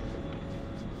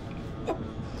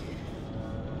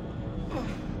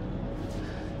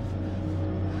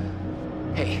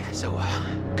 Hey, so,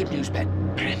 good news, bad.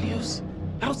 Bad news?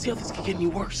 I don't see how this could get any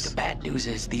worse. The bad news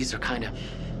is these are kind of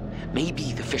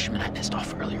maybe the fishermen I pissed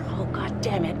off earlier. Oh, god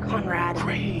damn it, Conrad.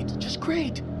 Great, just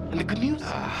great. And the good news?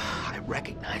 I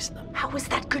recognize them. How is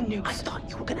that good news? I thought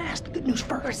you were gonna ask the good news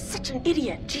first. You're such an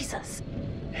idiot, Jesus.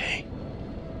 Hey.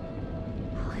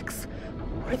 Alex,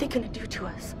 what are they gonna do to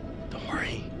us? Don't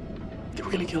worry. If they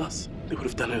were gonna kill us, they would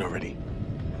have done it already.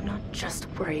 I'm not just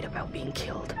worried about being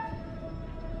killed.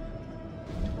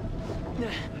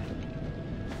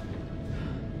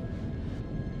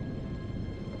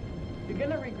 You're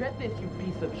gonna regret this, you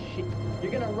piece of shit.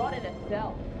 You're gonna rot in a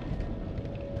cell.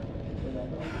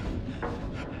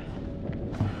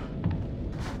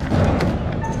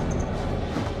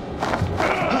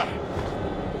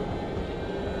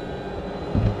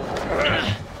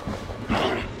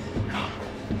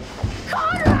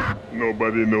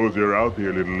 Nobody knows you're out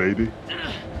here, little lady.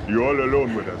 You're all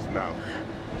alone with us now.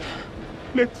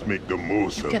 Let's make the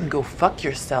most of it. You can go fuck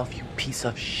yourself, you piece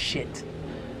of shit.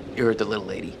 You're the little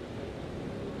lady.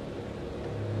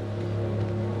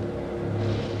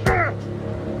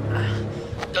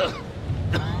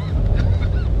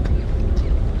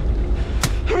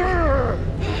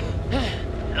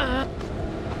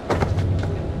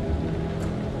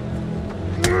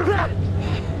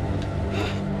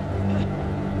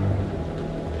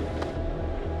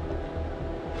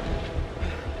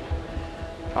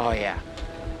 Oh, yeah.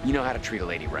 You know how to treat a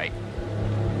lady right.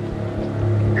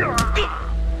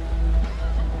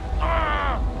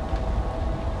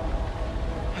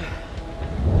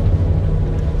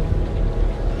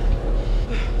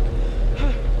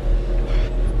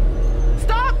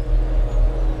 Stop!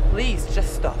 Please,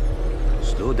 just stop.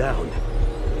 Slow down.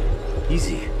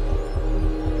 Easy.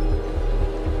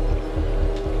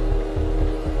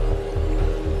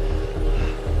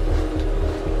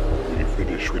 We'll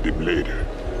finish with him later.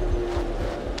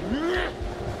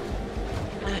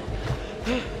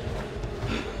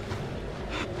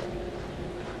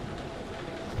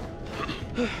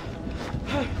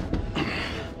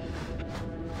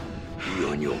 Be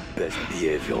on your best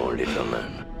behavior, little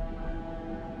man.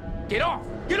 Get off!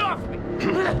 Get off me!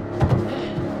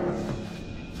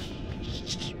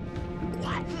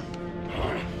 What?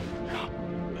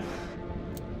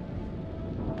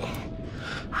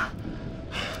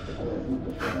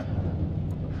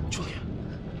 Julia,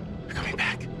 you're coming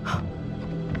back.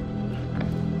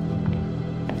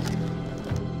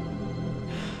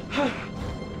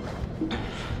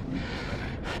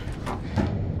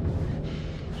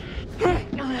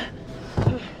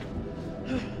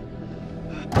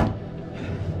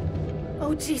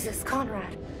 Oh, Jesus,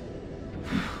 Conrad.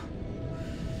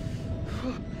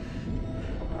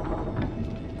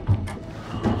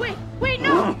 Wait,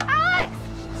 no! Alex!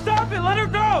 Stop it! Let her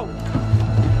go!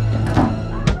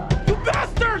 You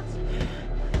bastards!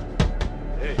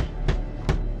 Hey.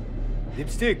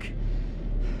 Lipstick.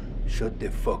 Shut the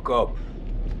fuck up.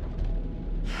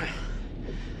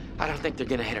 I don't think they're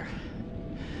gonna hit her.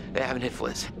 They haven't hit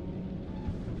Fliss.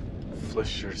 Fliss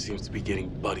sure seems to be getting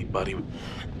buddy-buddy.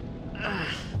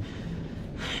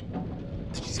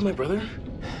 Did you see my brother?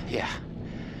 Yeah.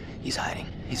 He's hiding.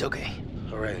 He's okay.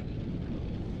 All right.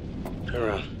 Turn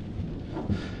around.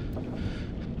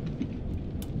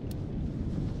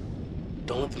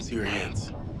 Don't let them see your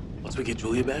hands. Once we get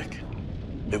Julia back,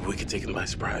 maybe we can take them by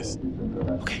surprise.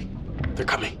 Okay, they're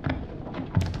coming.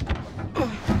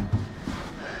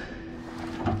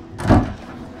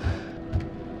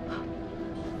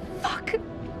 Fuck.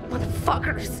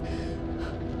 Motherfuckers.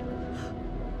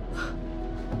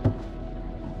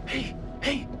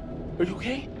 Hey, are you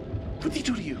okay? What did they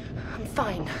do to you? I'm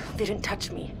fine. They didn't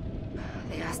touch me.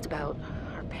 They asked about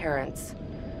our parents.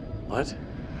 What?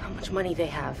 How much money they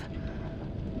have.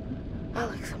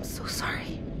 Alex, I'm so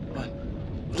sorry.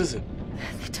 What is it?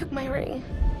 They took my ring.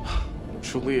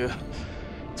 Julia,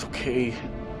 it's okay.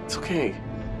 It's okay.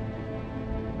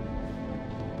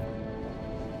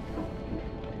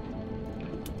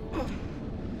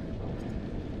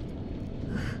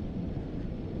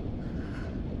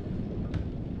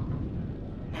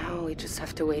 Now we just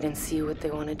have to wait and see what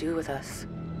they want to do with us.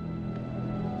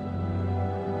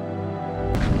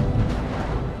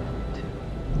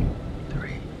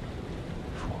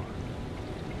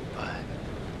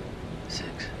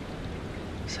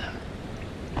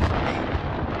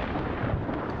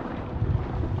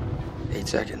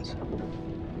 Seconds.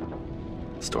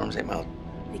 Storm's ain't out.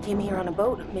 They came here on a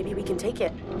boat. Maybe we can take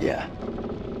it. Yeah.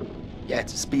 Yeah,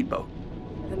 it's a speedboat.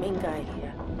 The main guy,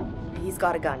 he's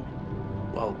got a gun.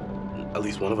 Well, At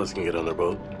least one of us can get on their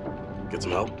boat. Get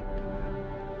some help.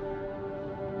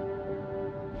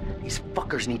 These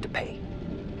fuckers need to pay.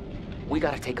 We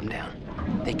gotta take them down.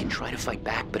 They can try to fight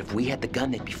back, but if we had the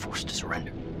gun, they'd be forced to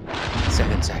surrender.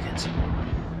 7 seconds.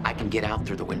 I can get out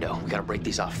through the window. We gotta break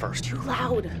these off first. Too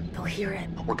loud. They'll hear it.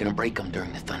 We're gonna break them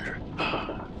during the thunder.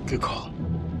 Good call.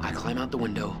 I climb out the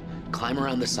window, climb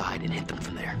around the side, and hit them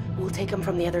from there. We'll take them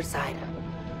from the other side.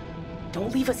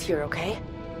 Don't leave us here, okay?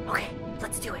 Okay,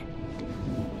 let's do it.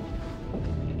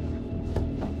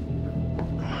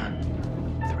 1,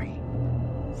 3,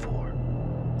 4,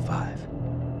 5,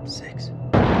 6.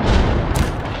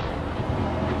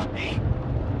 Hey,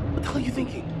 what the hell are you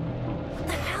thinking? What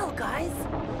the hell, guys?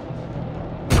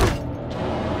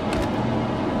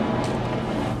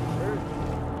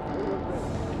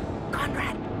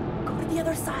 Conrad, go to the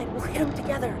other side. We'll hit them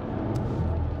together.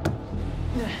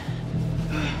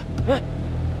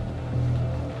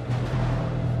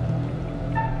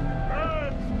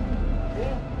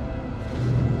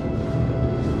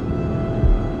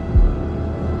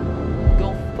 Go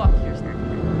fuck yourself.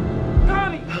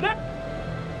 Tommy!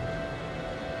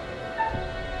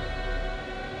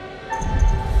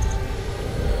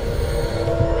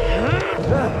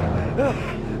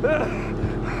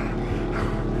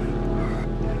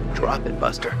 Drop it,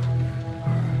 Buster.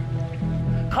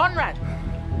 Conrad!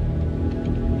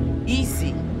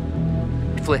 Easy.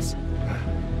 Fliss,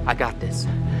 I got this.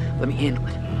 Let me handle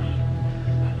it.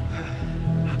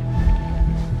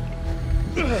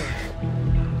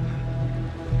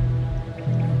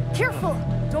 Careful!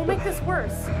 Don't make this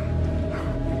worse.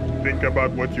 Think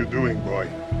about what you're doing, boy.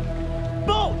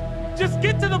 Boat! Just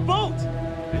get to the boat!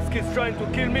 This kid's trying to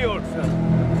kill me also.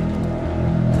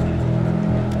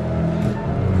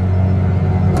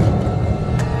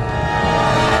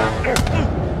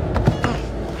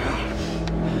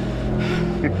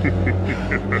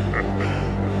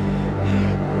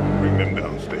 Bring them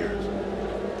downstairs.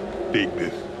 Take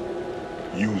this.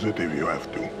 Use it if you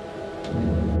have to.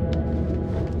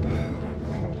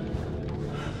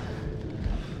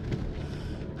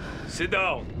 Sit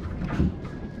down.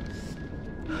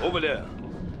 Over there.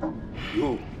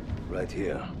 You, right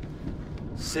here.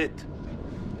 Sit.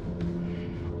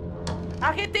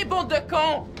 Arrêtez, bande de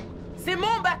cons! C'est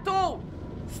mon bateau!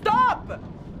 Stop!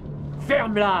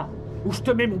 Ferme-la, ou je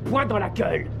te mets mon poing dans la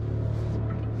gueule.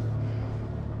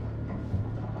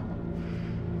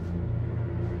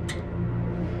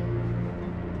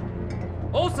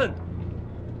 Olsen!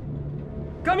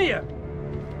 Come here!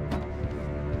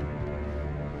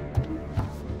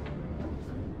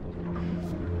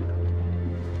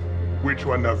 Which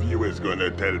one of you is gonna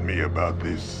tell me about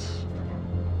this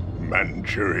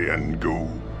Manchurian goo?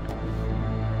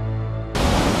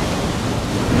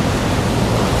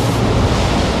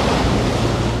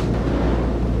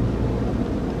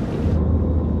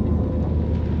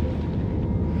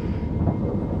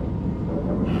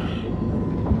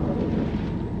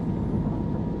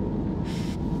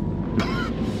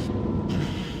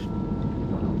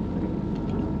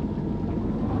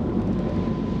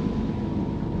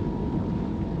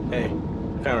 Hey,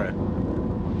 Conrad.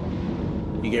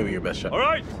 You gave me your best shot. All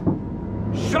right.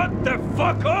 Shut the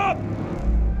fuck up!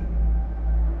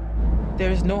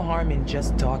 There's no harm in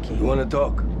just talking. You wanna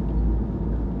talk?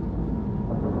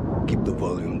 Keep the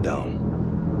volume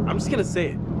down. I'm just gonna say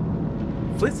it.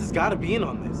 Fliss has gotta be in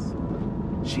on this.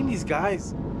 She and these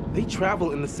guys, they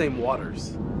travel in the same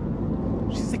waters.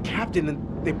 She's the captain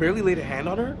and they barely laid a hand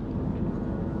on her?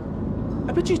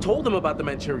 I bet you told them about the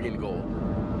Manchurian gold.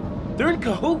 They're in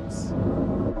cahoots.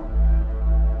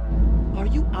 Are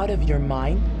you out of your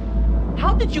mind?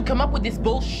 How did you come up with this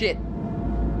bullshit?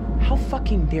 How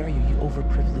fucking dare you, you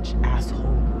overprivileged asshole?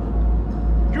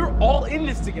 You're all in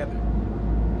this together.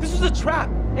 This was a trap,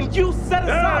 and you set us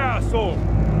Hey, up. asshole!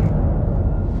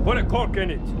 Put a cork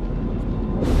in it.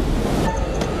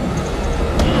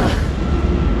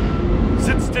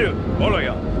 Sit still, all of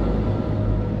ya.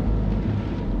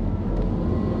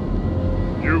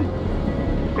 You,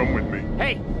 come with me.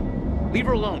 Hey, leave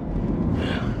her alone.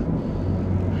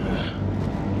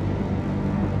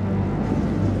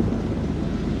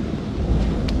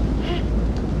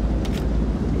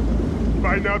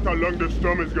 Find out how long the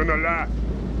storm is gonna last.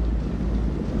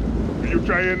 If you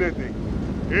try anything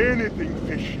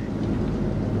fishy,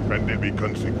 and there'll be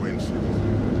consequences.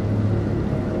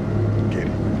 Get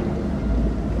it?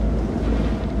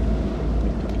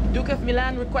 Duke of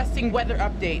Milan requesting weather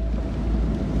update.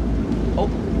 Oh.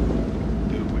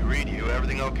 Duke, we read you.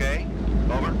 Everything okay?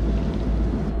 Over.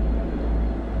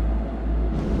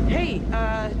 Hey,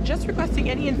 just requesting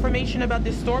any information about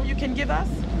this storm you can give us?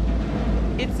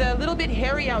 It's a little bit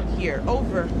hairy out here.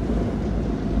 Over.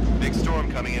 big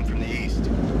storm coming in from the east.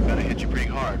 Gonna hit you pretty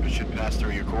hard, but should pass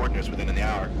through your coordinates within an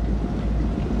hour.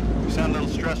 You sound a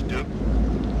little stressed, Duke.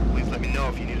 Please let me know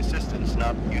if you need assistance.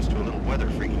 Not used to a little weather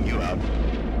freaking you out.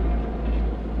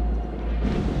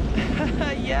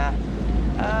 Yeah.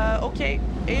 Okay.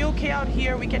 A-okay out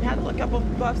here. We can handle a couple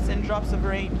of puffs and drops of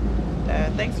rain.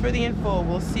 Thanks for the info.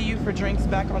 We'll see you for drinks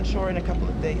back on shore in a couple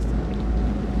of days.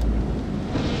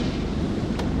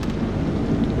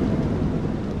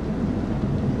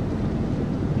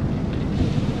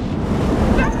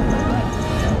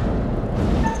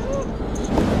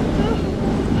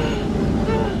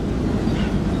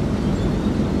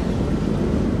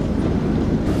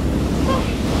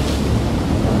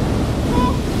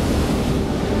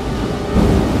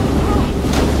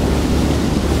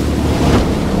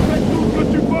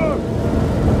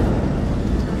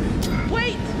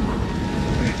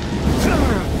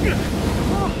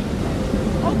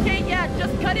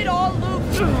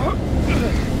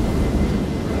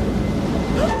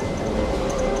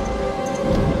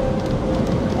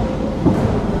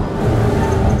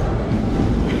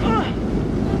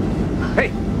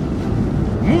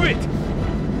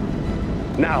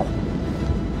 Now!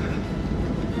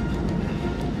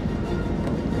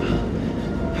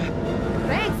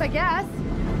 Thanks, I guess.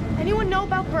 Anyone know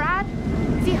about Brad?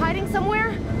 Is he hiding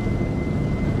somewhere?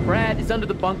 Brad is under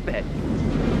the bunk bed.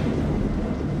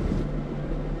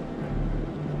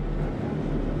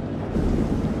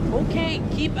 Okay,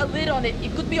 keep a lid on it.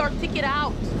 It could be our ticket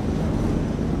out.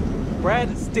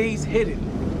 Brad stays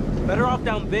hidden. Better off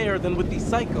down there than with these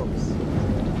psychos.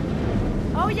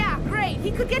 Oh yeah, great. He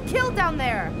could get killed down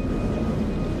there.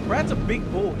 Brad's a big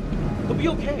boy. He'll be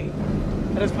okay.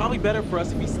 And it's probably better for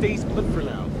us if he stays put for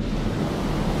now.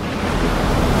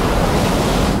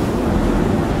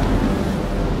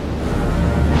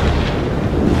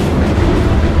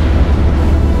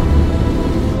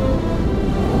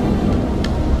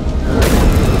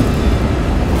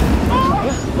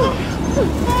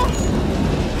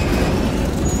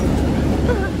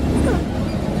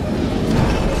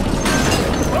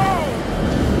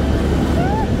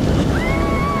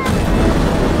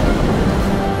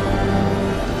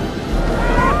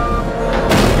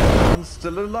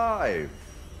 Still alive.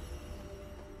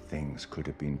 Things could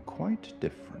have been quite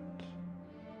different.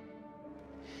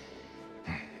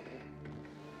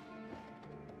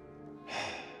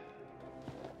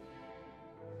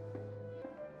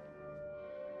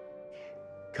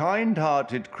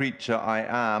 Kind-hearted creature I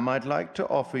am, I'd like to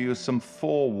offer you some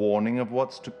forewarning of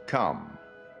what's to come.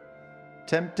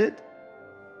 Tempted?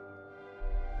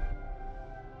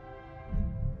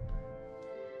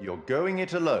 You're going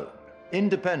it alone.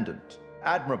 Independent,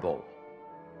 admirable,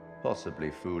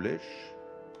 possibly foolish.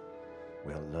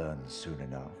 We'll learn soon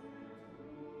enough.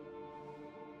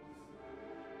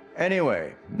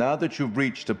 Anyway, now that you've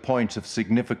reached a point of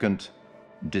significant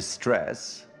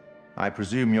distress, I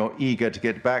presume you're eager to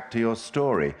get back to your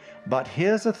story. But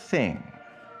here's the thing.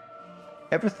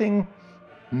 Everything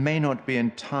may not be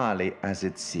entirely as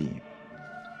it seems.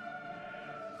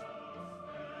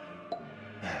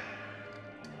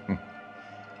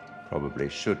 Probably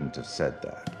shouldn't have said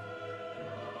that.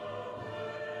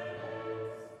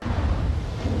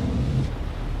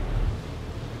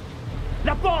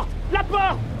 La porte! La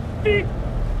porte! Vite!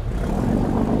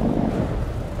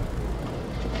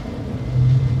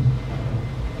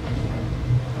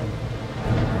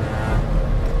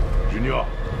 Junior,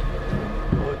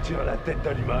 retire la tête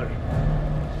d'animal.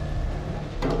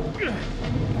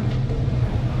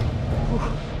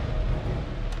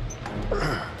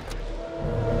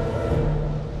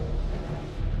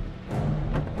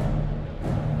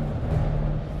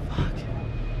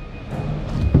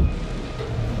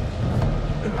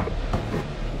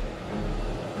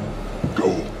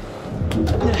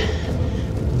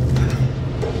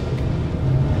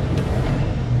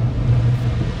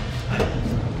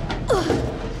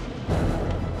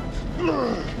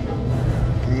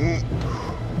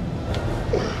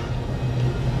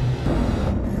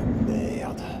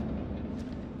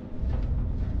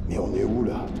 Mais on est où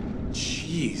là?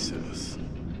 Jesus.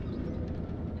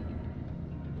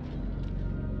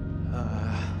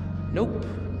 Nope.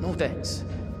 No thanks.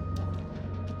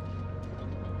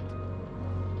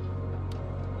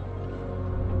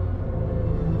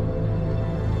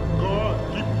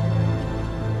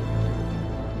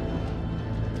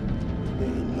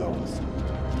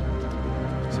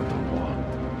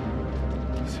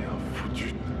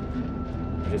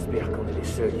 J'espère qu'on est les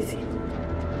seuls ici.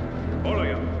 Oh là,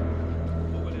 gars.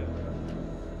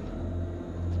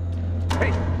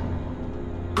 Hey!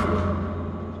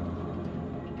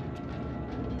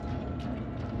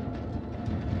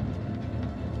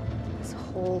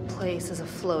 whole place is a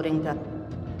floating gun.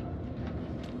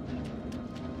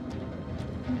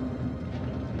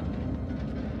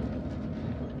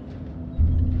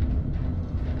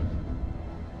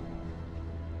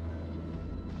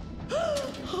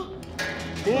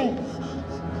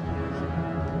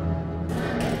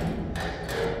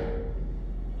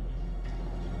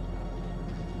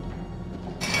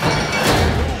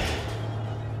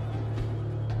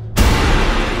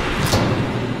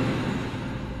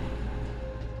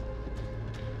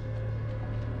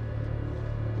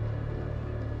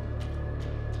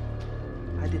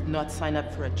 Not sign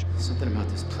up for a... Something about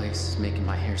this place is making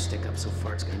my hair stick up so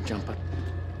far it's gonna jump up.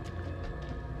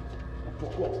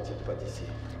 Pourquoi on se tire pas d'ici?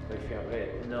 On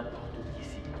fermerait n'importe où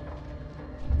d'ici.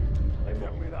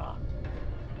 Fermez-la.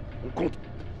 On compte.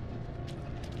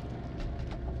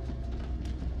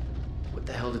 What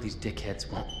the hell do these dickheads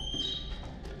want?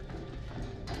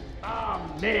 Ah,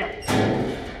 merde!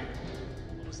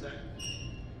 What was that?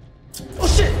 Oh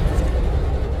shit!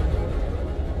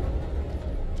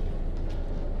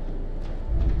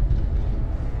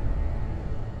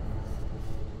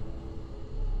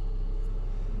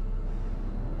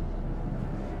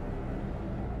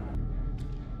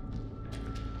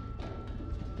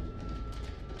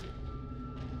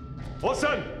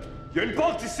 Watson, il y a une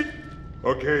porte ici.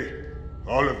 Okay,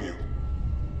 all of you,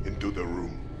 into the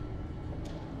room.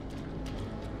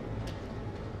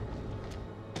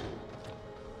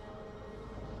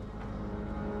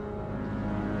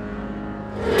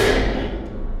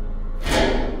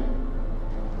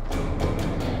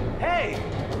 Hey!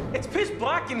 It's pitch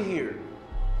black in here.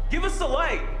 Give us the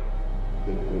light.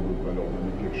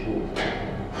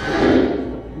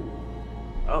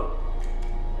 Oh.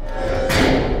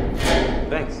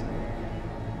 Thanks.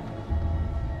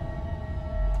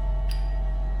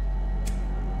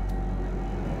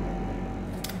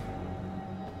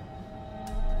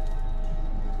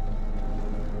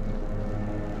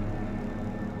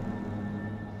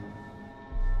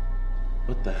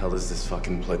 What the hell is this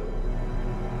fucking place?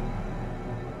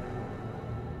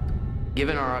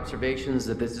 Given our observations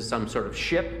that this is some sort of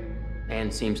ship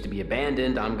and seems to be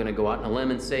abandoned, I'm gonna go out on a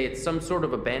limb and say it's some sort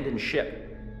of abandoned ship.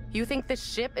 You think this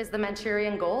ship is the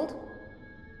Manchurian gold?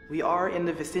 We are in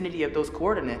the vicinity of those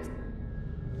coordinates.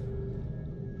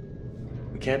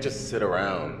 We can't just sit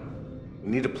around. We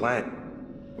need a plan.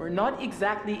 We're not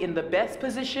exactly in the best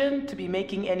position to be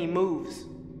making any moves.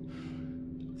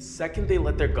 The second they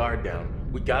let their guard down,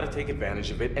 we gotta take advantage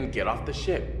of it and get off the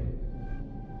ship.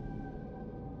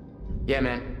 Yeah,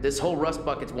 man, this whole rust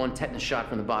bucket's one tetanus shot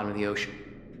from the bottom of the ocean.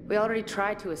 We already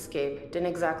tried to escape. Didn't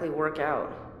exactly work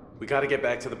out. We gotta get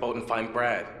back to the boat and find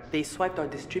Brad. They swiped our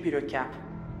distributor cap.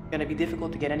 Gonna be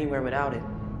difficult to get anywhere without it.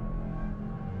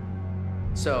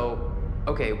 So,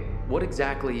 okay, what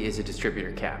exactly is a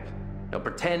distributor cap? Now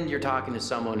pretend you're talking to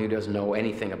someone who doesn't know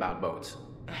anything about boats.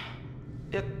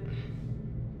 It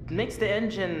makes the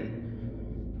engine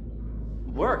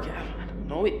work. I don't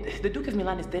know. The Duke of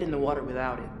Milan is dead in the water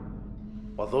without it.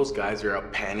 While those guys are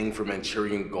out panning for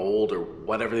Manchurian gold or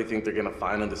whatever they think they're gonna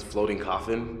find on this floating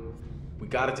coffin, we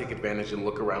gotta take advantage and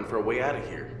look around for a way out of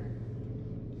here.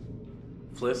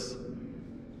 Fliss,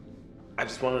 I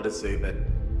just wanted to say that,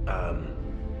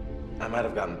 I might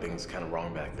have gotten things kind of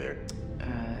wrong back there.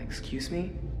 Excuse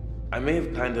me? I may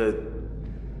have kind of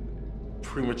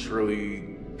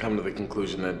prematurely come to the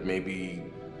conclusion that maybe,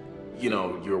 you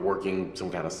know, you're working some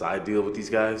kind of side deal with these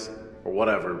guys, or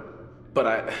whatever.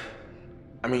 But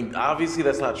I mean, obviously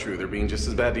that's not true. They're being just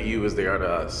as bad to you as they are to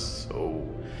us, so,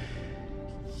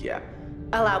 yeah.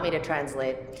 Allow me to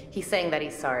translate. He's saying that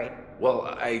he's sorry.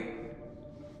 Well,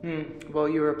 Well,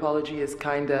 your apology is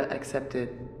kinda accepted.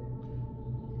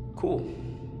 Cool.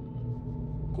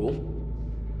 Cool.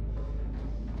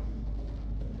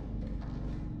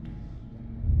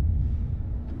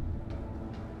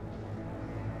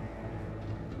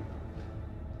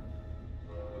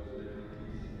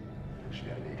 Je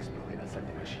vais aller explorer la salle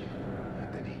des machines.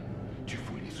 Danny, tu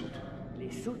fouilles les soutes.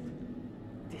 Les soutes?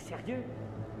 T'es sérieux?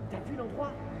 T'as vu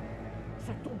l'endroit?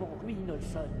 Ça tombe en ruine,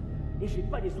 Olson. Et j'ai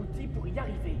pas les outils pour y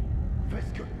arriver. Fais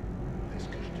ce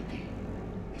que je te dis.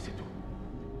 Et c'est tout.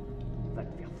 Va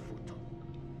te faire foutre.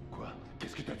 Quoi?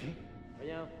 Qu'est-ce que t'as dit?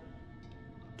 Rien.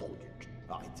 Trop du cul.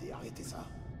 Arrêtez ça.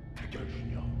 Ta gueule,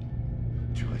 Junior.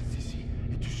 Tu restes ici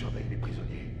et tu surveilles les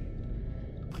prisonniers.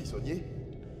 Prisonniers?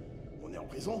 On est en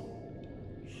prison?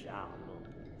 Charmant.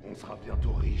 On sera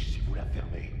bientôt riche si vous la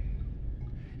fermez.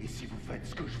 Et si vous faites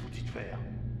ce que je vous dis de faire.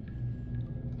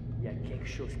 Il y a quelque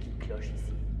chose qui cloche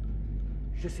ici.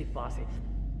 Je sais pas,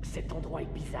 cet endroit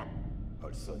est bizarre.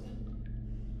 Olson,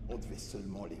 On devait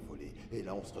seulement les voler. Et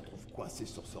là, on se retrouve coincé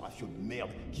sur ce rafio de merde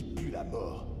qui pue la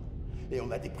mort. Et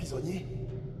on a des prisonniers.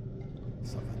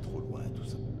 Ça va trop loin, tout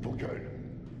ça. Vos gueules.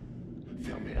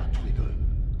 Fermez-la tous les deux.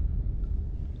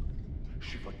 Je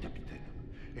suis votre capitaine.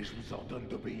 Et je vous ordonne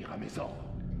d'obéir à mes ordres.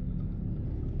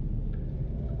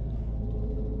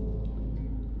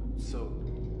 So,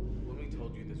 when we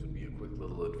told you this would be a quick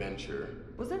little adventure,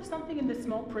 Was there something in the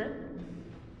small print?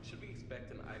 should we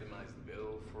expect an itemized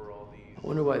bill for all these I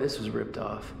wonder why this was ripped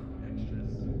off.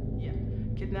 extras? Yeah.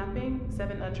 Kidnapping,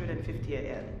 750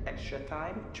 a.m. Extra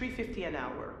time, 350 an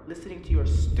hour. Listening to your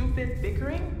stupid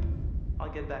bickering? I'll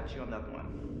get back to you on that one.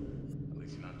 At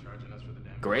least you're not charging us for the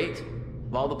damage. Great.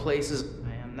 Of all the places.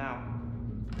 I am now.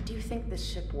 What do you think this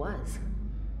ship was?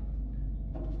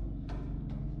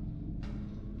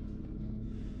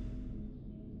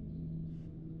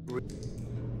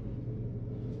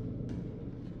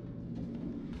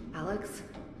 Alex?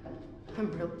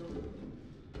 I'm real.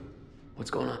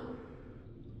 What's going on?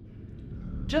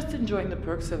 Just enjoying the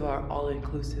perks of our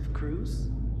all-inclusive cruise.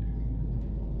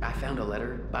 I found a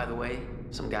letter, by the way.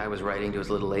 Some guy was writing to his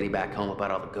little lady back home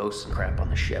about all the ghosts and crap on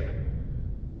the ship.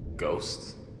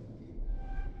 Ghosts?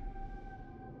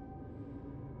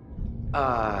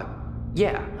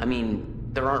 Yeah. I mean,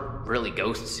 there aren't really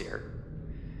ghosts here.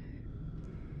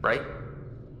 Right?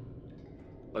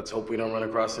 Let's hope we don't run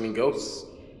across any ghosts.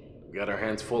 We got our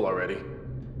hands full already.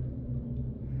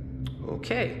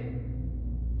 Okay.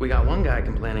 We got one guy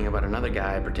complaining about another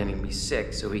guy pretending to be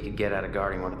sick so he could get out of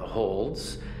guarding one of the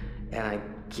holds. And I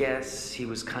guess he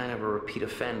was kind of a repeat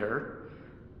offender.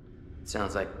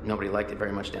 Sounds like nobody liked it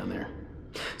very much down there.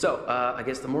 So, I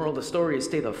guess the moral of the story is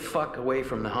stay the fuck away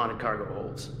from the haunted cargo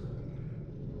holds.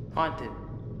 Haunted.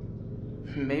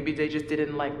 Maybe they just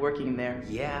didn't like working there.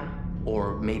 Yeah.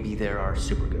 Or maybe there are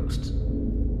super ghosts.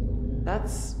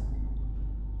 That's...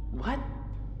 what?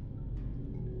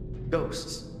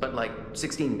 Ghosts, but like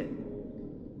 16-bit.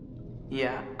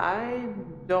 Yeah, I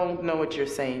don't know what you're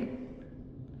saying.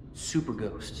 Super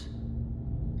ghosts.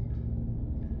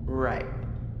 Right.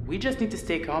 We just need to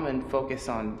stay calm and focus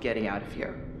on getting out of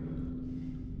here.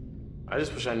 I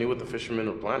just wish I knew what the fishermen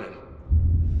were planning.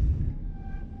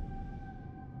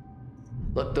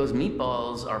 Look, those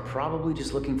meatballs are probably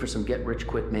just looking for some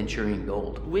get-rich-quick Manchurian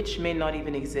gold. Which may not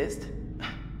even exist.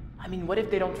 I mean, what if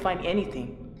they don't find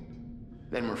anything?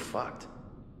 Then we're fucked.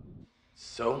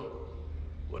 So,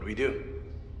 what do we do?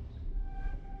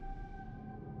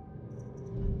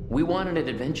 We wanted an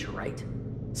adventure, right?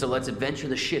 So let's adventure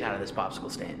the shit out of this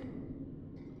popsicle stand.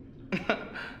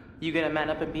 You gonna man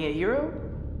up and be a hero?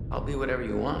 I'll be whatever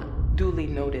you want. Duly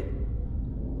noted.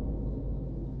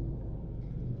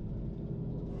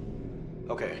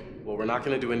 Okay, well, we're not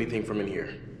gonna do anything from in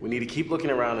here. We need to keep looking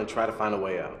around and try to find a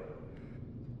way out.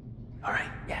 All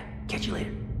right, yeah. Catch you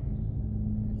later.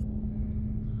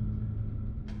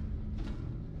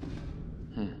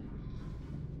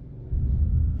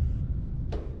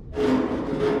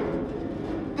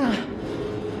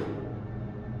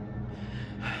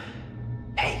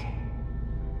 Hey,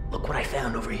 look what I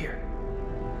found over here.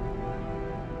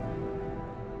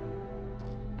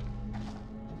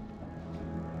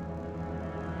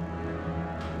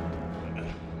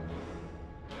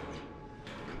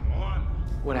 Come on.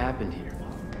 What happened here?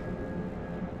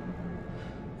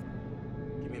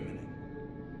 Give me a minute.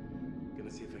 I'm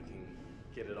gonna see if I can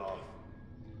get it off.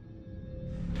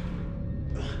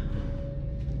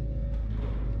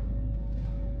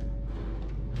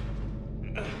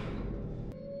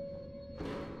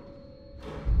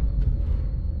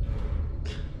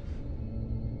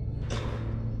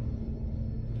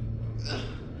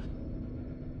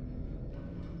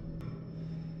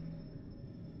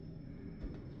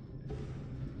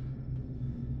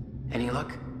 Any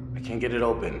luck? I can't get it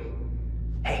open.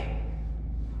 Hey,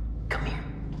 come here.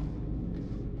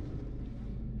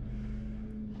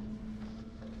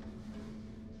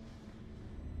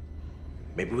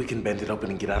 Maybe we can bend it open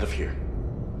and get out of here.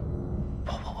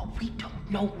 Whoa, we don't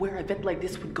know where an event like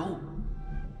this would go.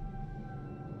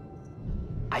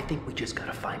 I think we just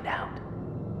gotta find out.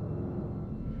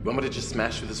 You want me to just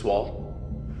smash through this wall?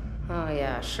 Oh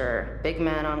yeah, sure. Big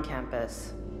man on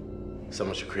campus.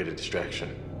 Someone should create a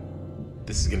distraction.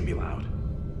 This is gonna be loud.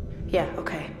 Yeah,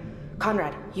 okay.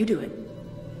 Conrad, you do it.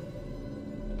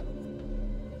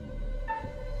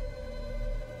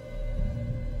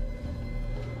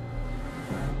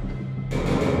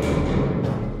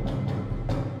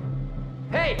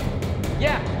 Hey!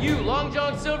 Yeah, you, Long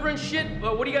John Silver and shit,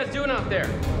 what are you guys doing out there?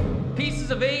 Pieces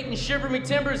of 8 and shiver me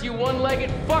timbers, you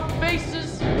one-legged fuck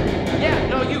faces? Yeah,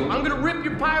 no, you, I'm gonna rip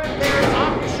your pirate parents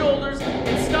off your shoulders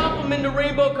and stomp them into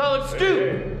rainbow-colored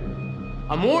stew!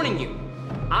 I'm warning you.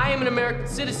 I am an American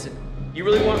citizen. You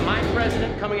really want my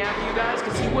president coming after you guys?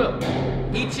 Because he will.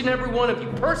 Each and every one of you,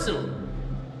 personally.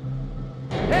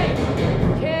 Hey,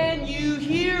 can you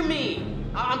hear me?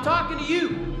 I'm talking to you.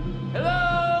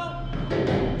 Hello?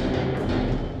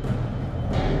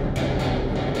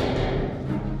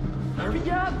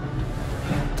 Hurry up!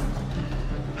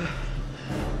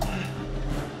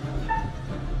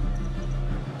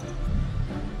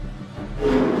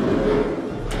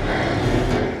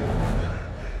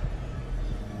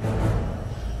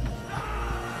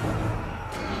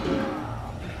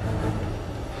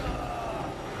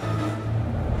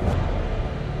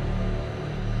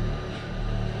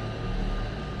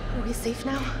 Are we safe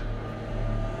now?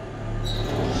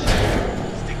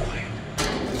 Stay quiet.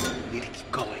 We need to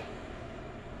keep going.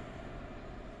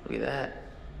 Look at that.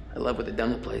 I love what they've done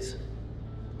to the place.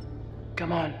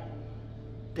 Come on.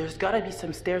 There's gotta be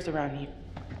some stairs around here.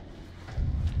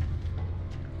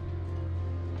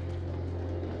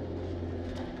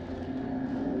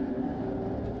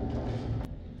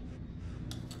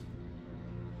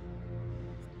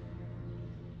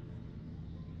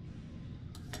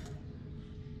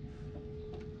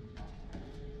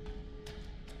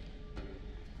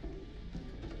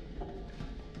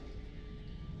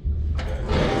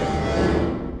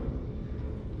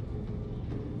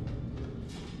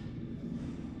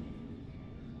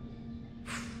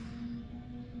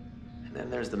 And then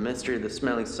there's the mystery of the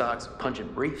smelly socks and punching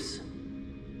briefs.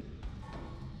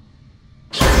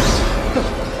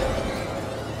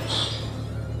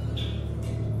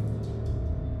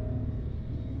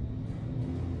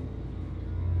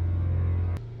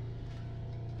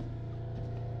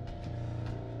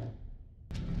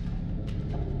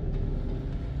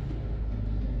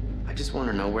 I just want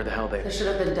to know where the hell they... There should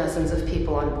have been dozens of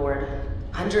people on board.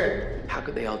 100. How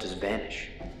could they all just vanish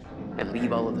and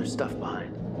leave all of their stuff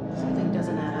behind? Something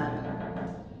doesn't add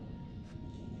up.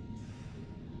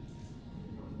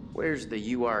 Where's the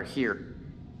 "you are here"?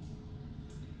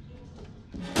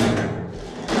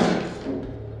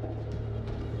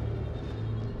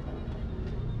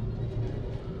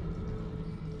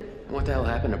 What the hell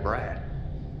happened to Brad?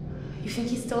 You think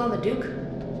he's still on the Duke?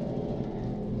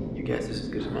 Your guess is as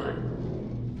good as mine.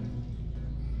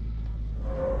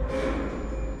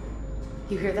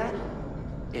 You hear that?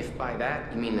 If by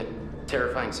that you mean the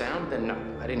terrifying sound, then no,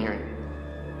 I didn't hear anything.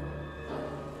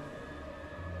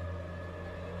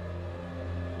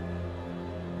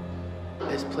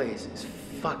 This place is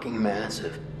fucking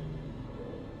massive.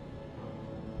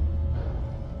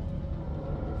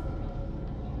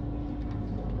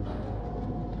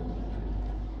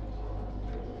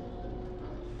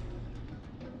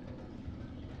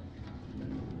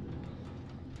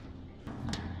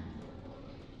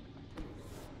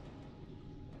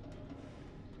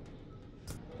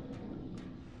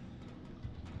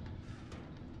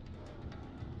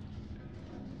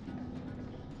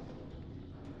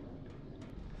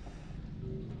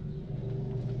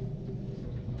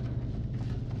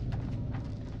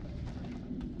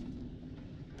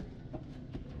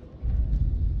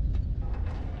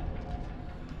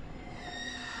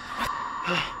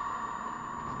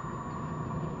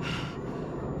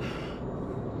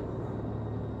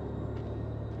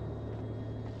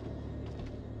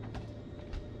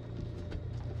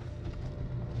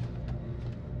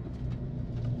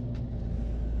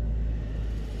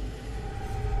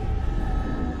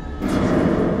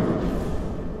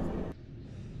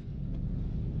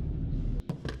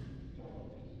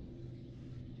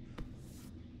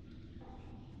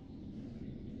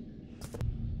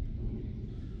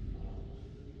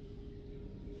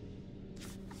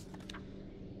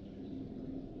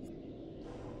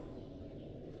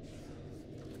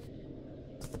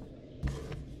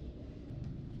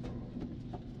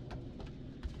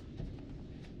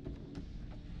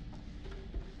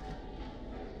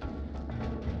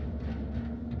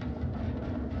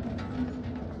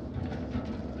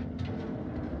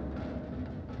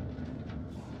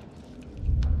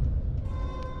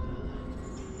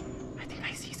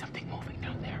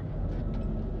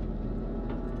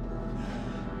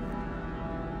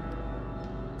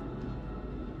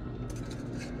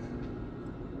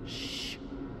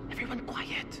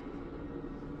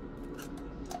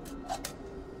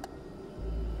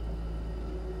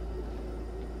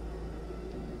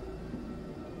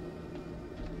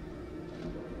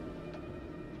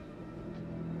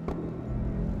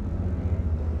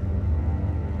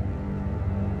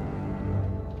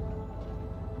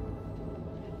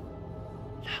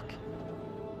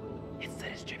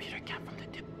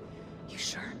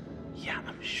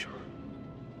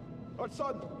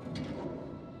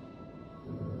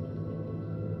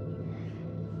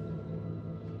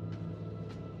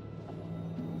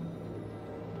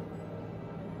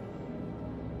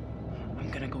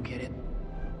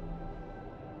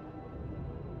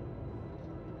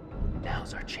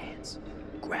 Now's our chance.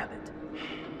 Grab it.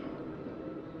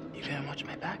 You didn't watch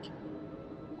my back?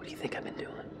 What do you think I've been doing?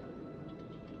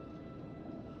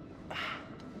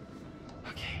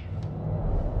 Okay.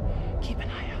 Keep an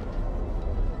eye out.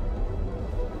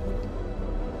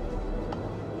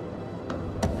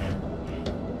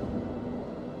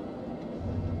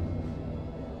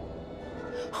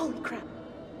 Holy crap.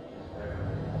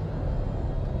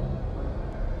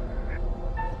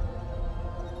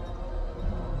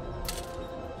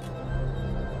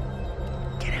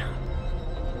 Get out.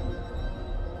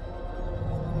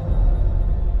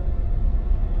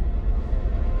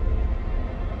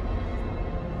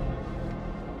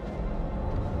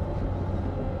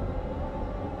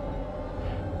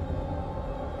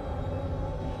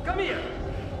 Come here.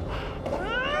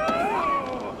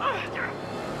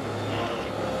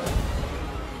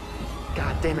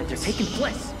 God damn it, they're taking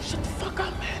Bliss. Shut the fuck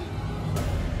up, man.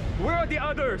 Where are the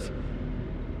others?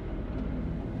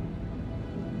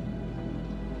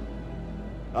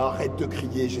 Arrête de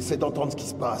crier, j'essaie d'entendre ce qui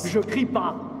se passe. Je crie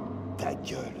pas. Ta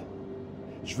gueule.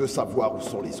 Je veux savoir où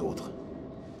sont les autres.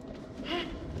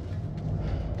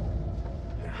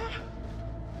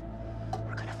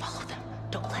 We're gonna follow them.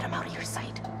 Don't let them out of your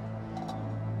sight.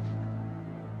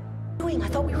 I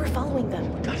thought we were following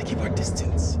them. We gotta keep our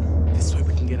distance. This way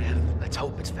we can get ahead of them. Let's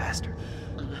hope it's faster.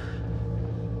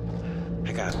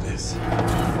 I got this.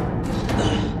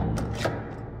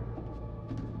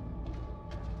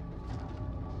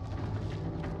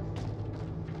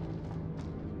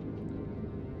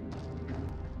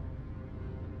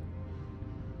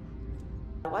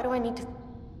 Why do I need to...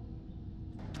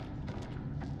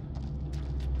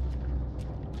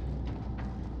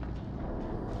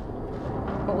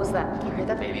 What was that? You heard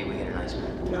that? Maybe we get a nice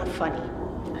one. Not funny.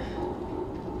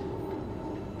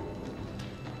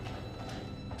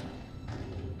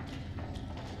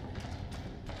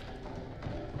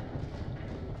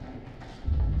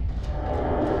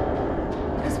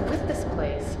 What is with this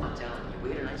place? I'm telling you, we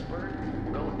get an iceberg,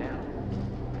 we're going down.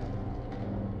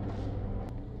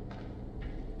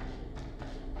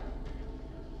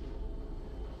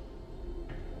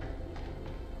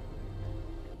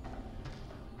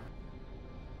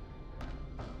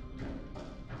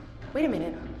 Wait a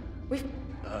minute. We've...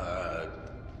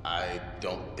 I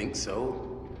don't think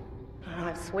so.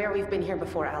 I swear we've been here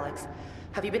before, Alex.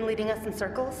 Have you been leading us in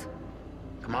circles?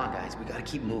 Come on, guys, we gotta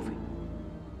keep moving.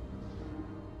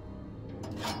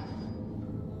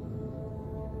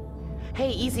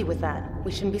 Hey, easy with that.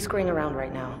 We shouldn't be screwing around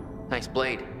right now. Nice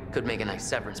blade. Could make a nice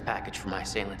severance package for my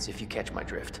assailants if you catch my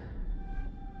drift.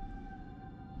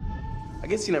 I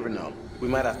guess you never know. We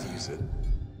might have to use it.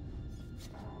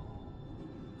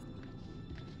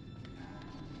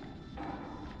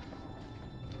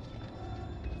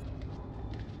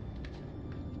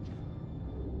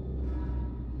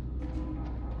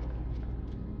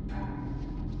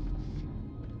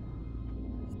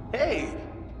 Hey!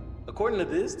 According to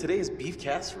this, today is beef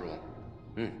casserole.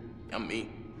 Yummy.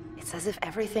 It's as if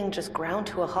everything just ground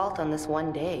to a halt on this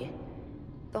one day.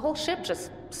 The whole ship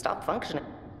just stopped functioning.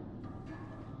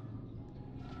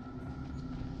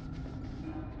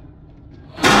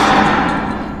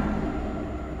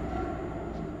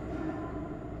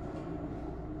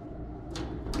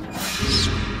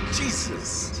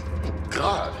 Jesus!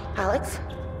 God! Alex?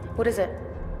 What is it?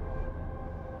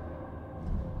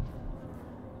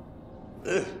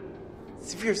 Ugh.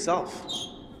 See for yourself.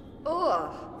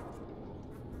 Ugh.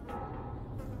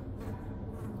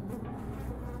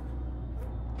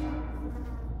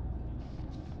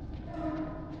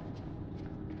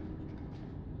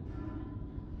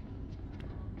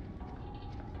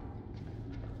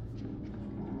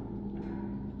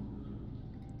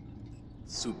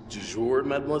 Soup du jour,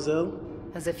 mademoiselle?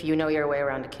 As if you know your way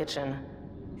around a kitchen.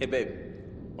 Hey, babe.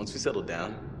 Once we settle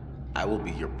down, I will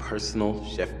be your personal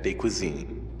chef de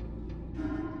cuisine.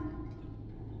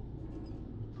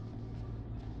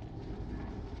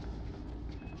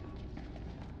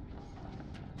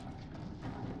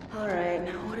 All right,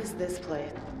 now what is this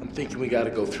place? I'm thinking we gotta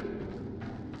go through.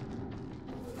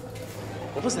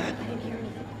 What was that? I didn't hear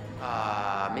anything.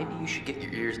 Maybe you should get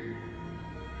your ears...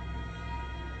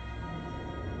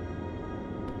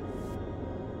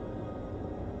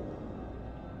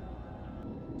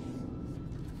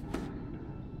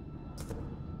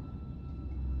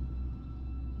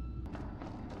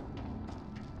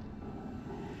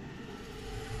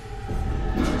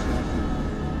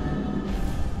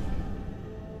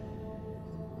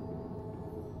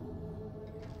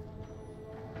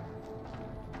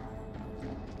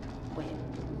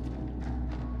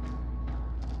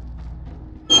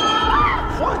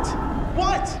 What?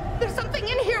 What? There's something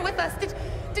in here with us.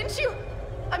 Didn't you?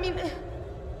 I mean,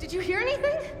 did you hear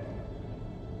anything?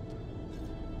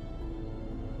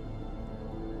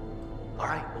 All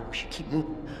right, well, we should keep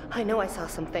moving. I know I saw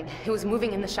something. It was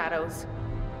moving in the shadows.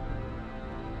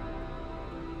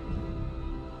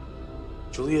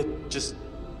 Julia, just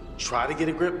try to get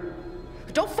a grip.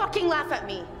 Don't fucking laugh at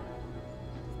me!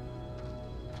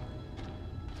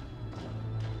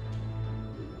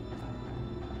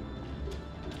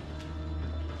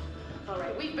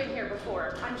 Alright, we've been here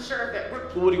before. I'm sure of it.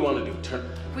 What do you want to do? Turn.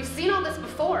 We've seen all this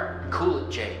before. Cool it,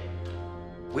 Jay.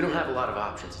 We don't have a lot of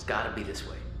options. It's gotta be this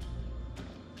way.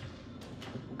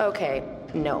 Okay,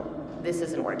 no. This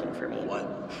isn't working for me.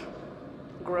 What?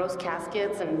 Gross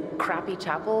caskets and crappy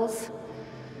chapels.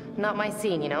 Not my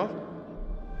scene, you know?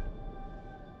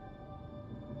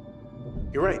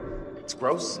 You're right. It's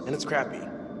gross and it's crappy.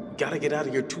 Gotta get out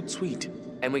of here toot sweet.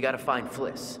 And we gotta find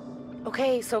Fliss.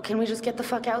 Okay, so can we just get the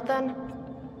fuck out then?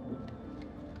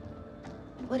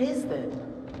 What is this?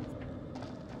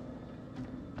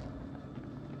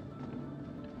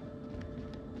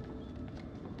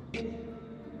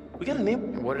 We got a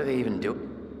name? What do they even do?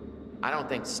 I don't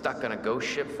think stuck on a ghost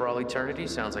ship for all eternity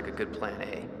sounds like a good plan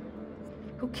A.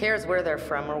 Who cares where they're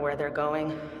from or where they're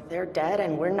going? They're dead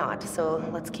and we're not, so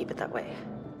let's keep it that way.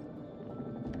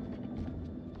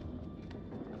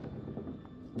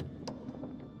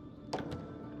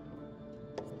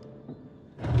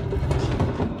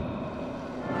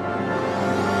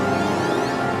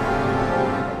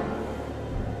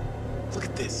 Look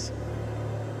at this.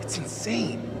 It's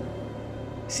insane.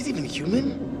 Is it even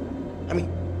human? I mean,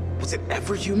 was it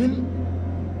ever human?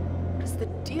 What's the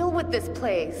deal with this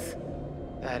place?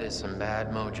 That is some bad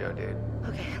mojo, dude.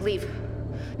 Okay, leave.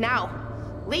 Now!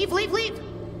 Leave, leave, leave!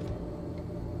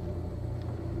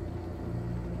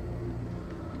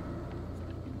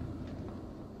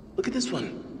 Look at this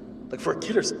one. Like for a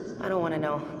kid or something. I don't want to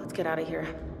know. Let's get out of here.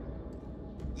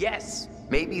 Yes!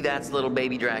 Maybe that's little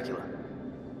baby Dracula.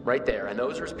 Right there, and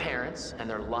those are his parents, and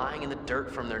they're lying in the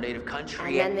dirt from their native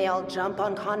country. And then they all jump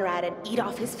on Conrad and eat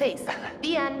off his face.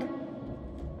 The end.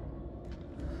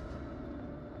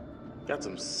 Got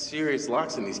some serious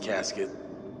locks in these caskets.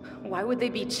 Why would they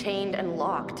be chained and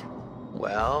locked?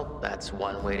 Well, that's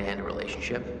one way to end a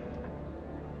relationship.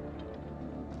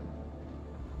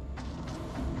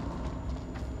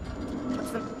 What's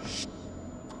the...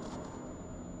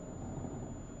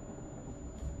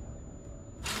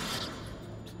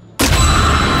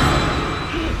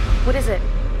 What is it?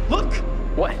 Look!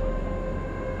 What?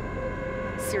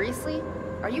 Seriously?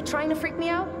 Are you trying to freak me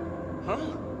out? Huh?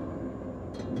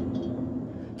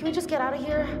 Can we just get out of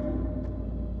here?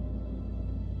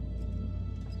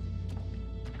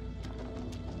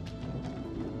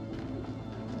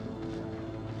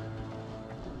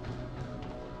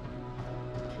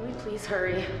 Can we please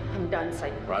hurry? I'm done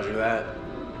sighting. Roger that.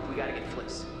 We gotta get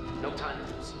Fliss. No time to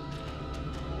lose.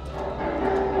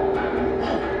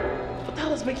 What the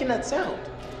hell is making that sound?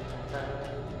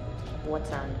 What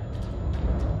sound?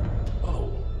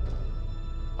 Oh.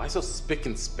 Why so spick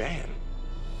and span?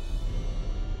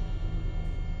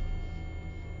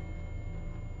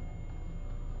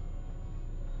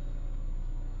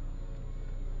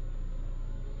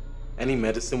 Any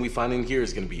medicine we find in here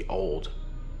is gonna be old.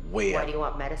 Way Why out. do you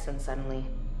want medicine suddenly?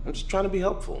 I'm just trying to be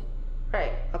helpful.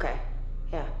 Right, okay.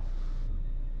 Yeah.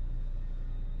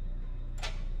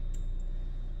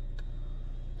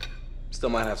 Still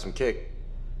might have some kick.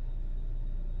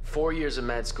 4 years of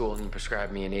med school and you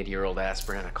prescribed me an 80-year-old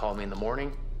aspirin and call me in the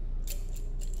morning?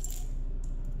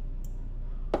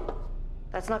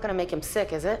 That's not gonna make him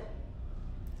sick, is it?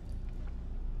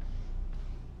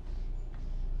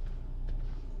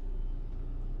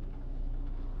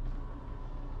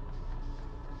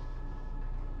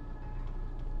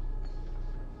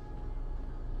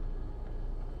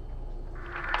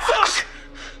 Fuck!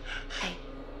 Hey,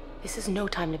 this is no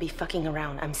time to be fucking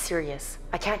around. I'm serious.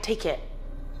 I can't take it.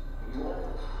 Oh,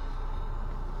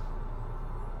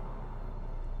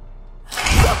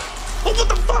 what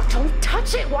the fuck? Don't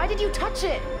touch it! Why did you touch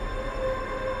it?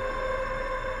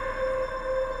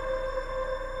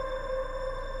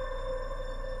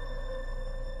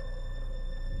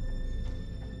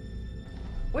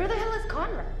 Where the hell is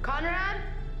Conrad? Conrad?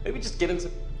 Maybe just get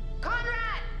into...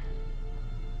 Conrad!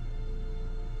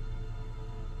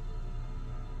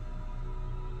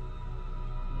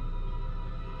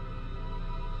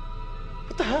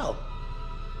 What the hell?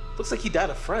 Looks like he died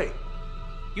of fright.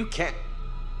 You can't...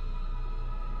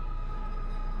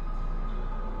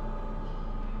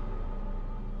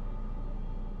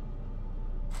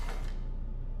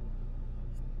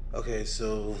 Okay,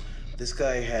 so This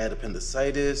guy had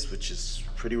appendicitis, which is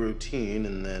pretty routine,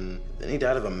 and then he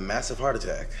died of a massive heart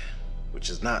attack,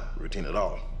 which is not routine at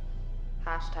all.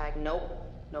 Hashtag nope,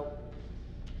 nope.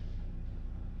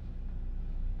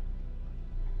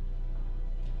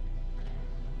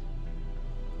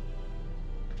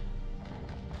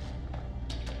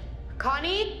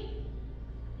 Connie?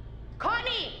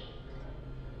 Connie!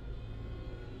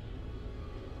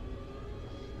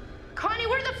 Connie,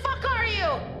 where the fuck are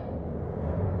you?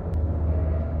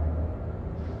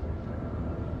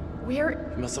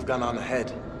 Where? He must have gone on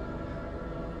ahead.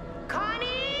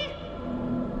 Connie?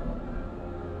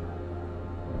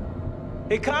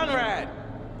 Hey, Conrad!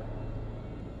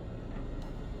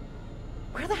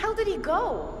 Where the hell did he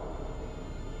go?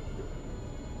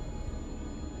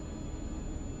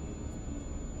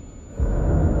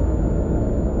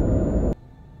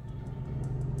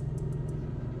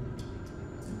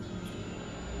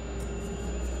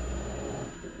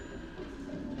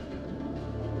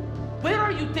 Where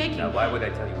are you taking? Now, why would I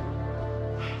tell you?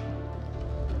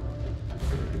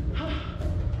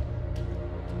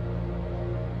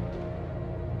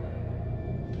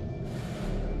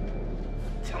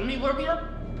 Tell me where we are?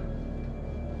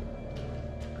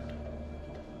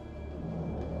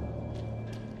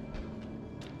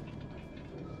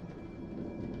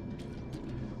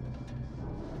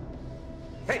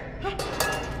 Hey!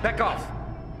 Back off!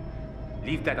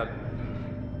 Leave that on.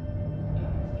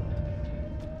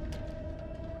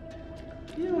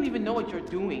 You don't even know what you're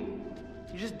doing.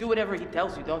 You just do whatever he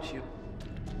tells you, don't you?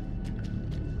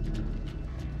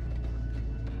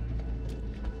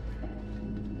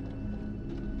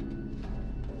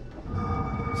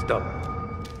 Stop.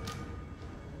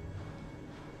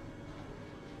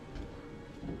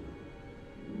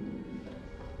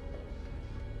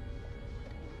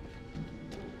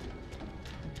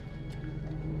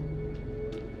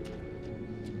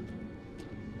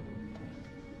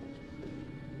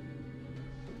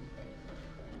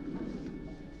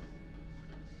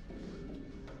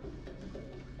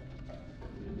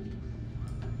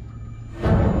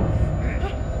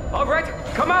 All right,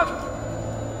 come out!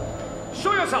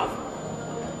 Show yourself!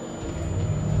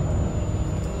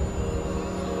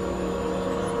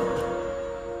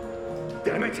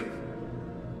 Damn it!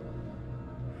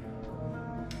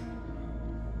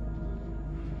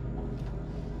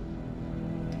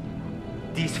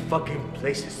 These fucking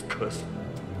places curse.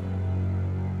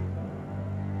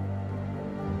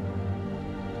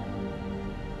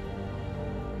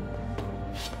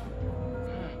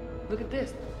 Look at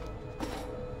this.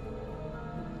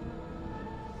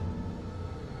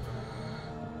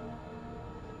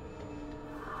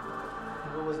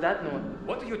 What was that noise?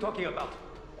 What are you talking about?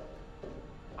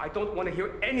 I don't want to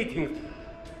hear anything.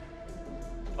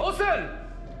 Olsen!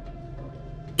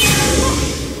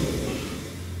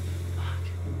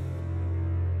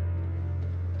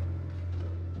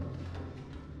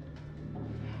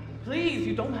 Please,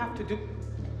 you don't have to do...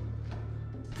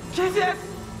 Jesus!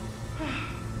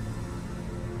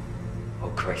 Oh,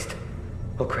 Christ.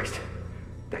 Oh, Christ.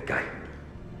 That guy.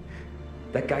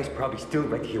 That guy's probably still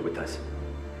right here with us.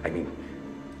 I mean,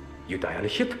 you die on a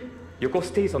ship, your ghost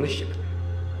stays on the ship.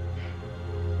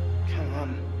 Come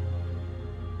on.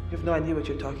 You have no idea what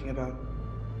you're talking about.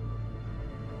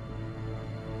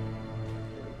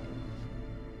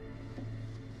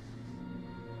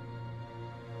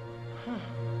 Huh.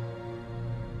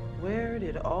 Where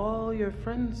did all your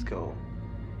friends go?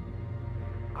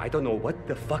 I don't know what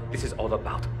the fuck this is all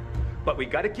about, but we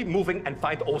gotta keep moving and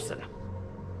find Olsen.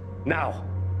 Now.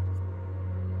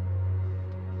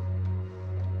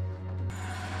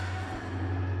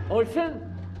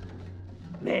 Olsen?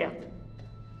 Merde.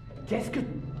 Qu'est-ce que...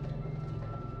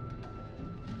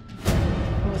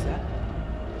 What was that?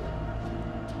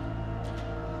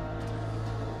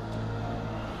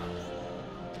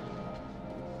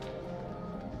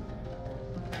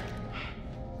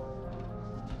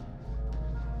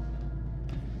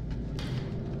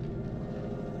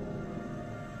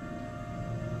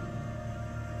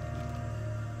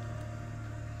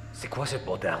 C'est quoi ce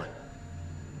bordel?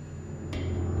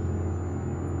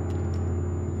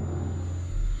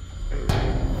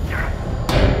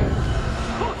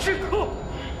 Oh shit! Oh!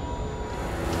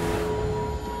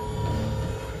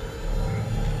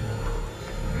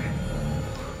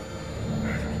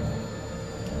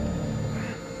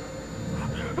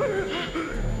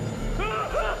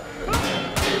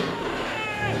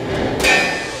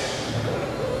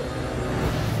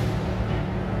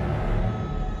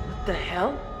 What the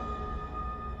hell?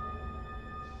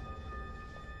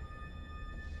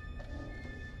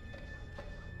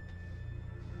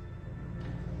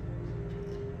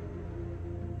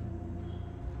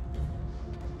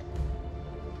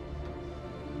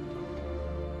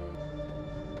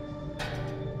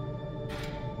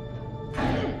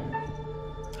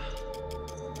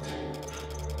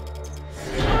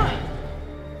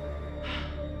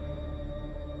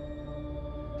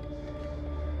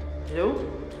 Hello?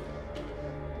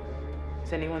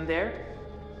 Is anyone there?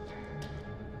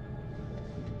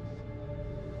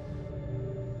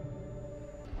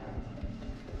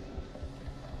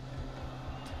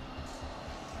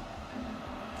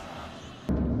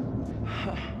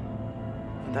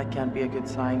 That can't be a good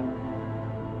sign.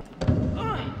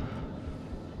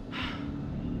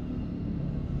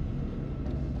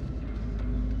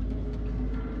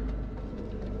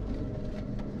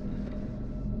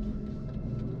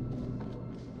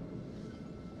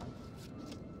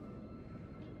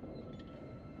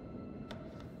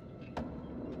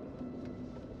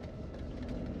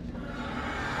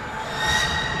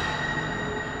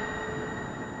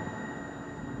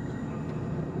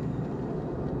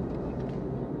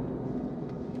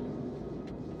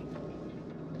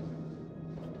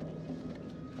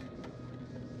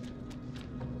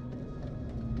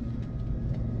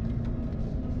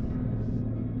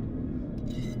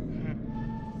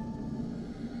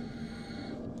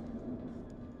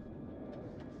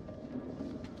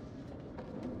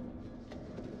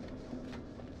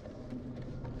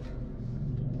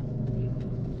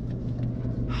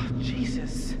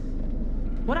 Jesus.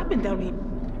 What happened down here?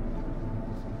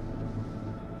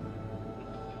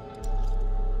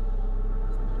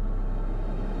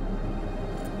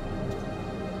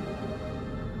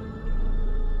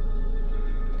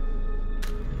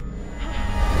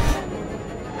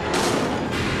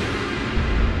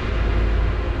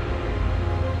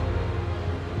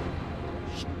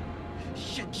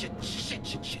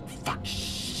 Shit, fuck,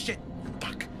 shit,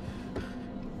 fuck.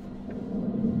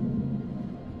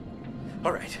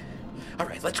 All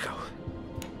right, let's go.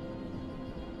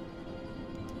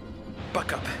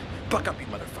 Buck up, you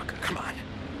motherfucker, come on.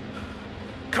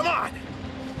 Come on!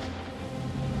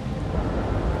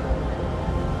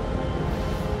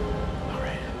 All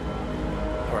right,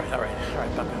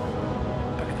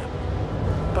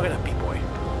 buck up, B-boy.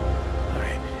 All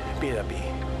right, beat it up, B.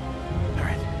 All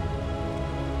right,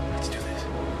 let's do this.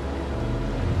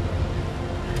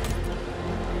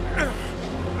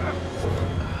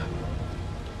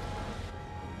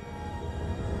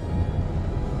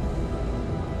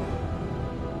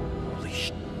 Holy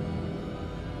shit.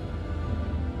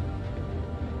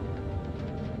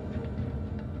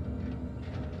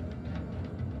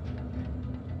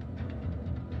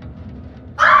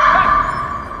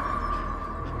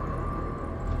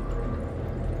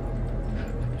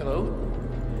 Hello?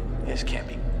 This can't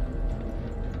be.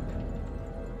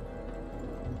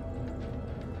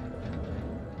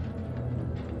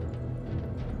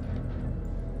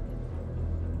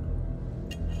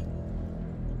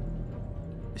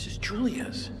 This is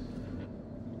Julia's.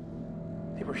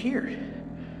 They were here.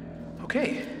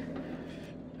 Okay.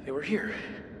 They were here.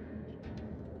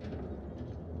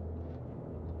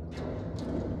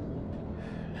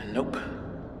 Nope.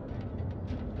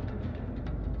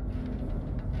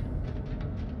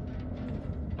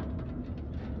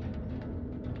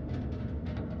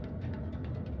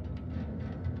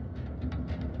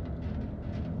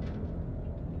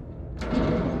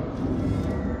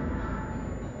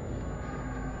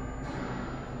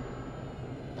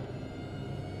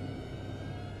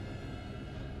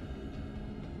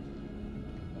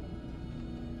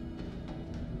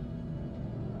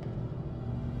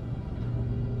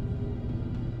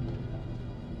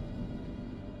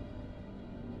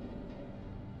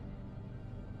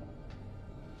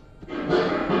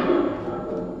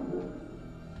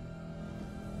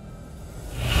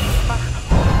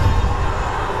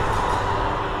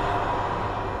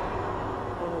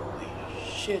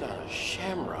 Shit on a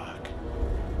shamrock.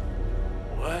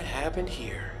 What happened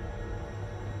here?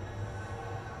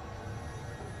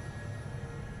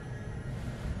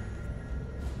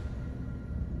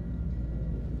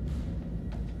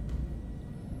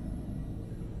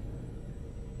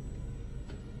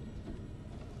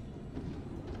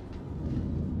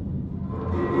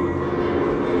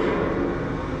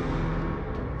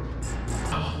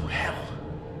 Oh, hell.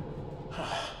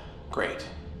 Great.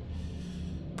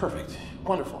 Perfect.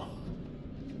 Wonderful.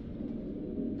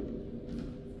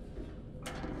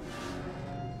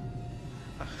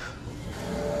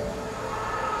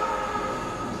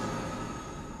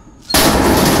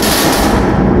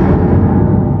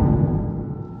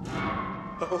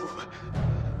 Oh.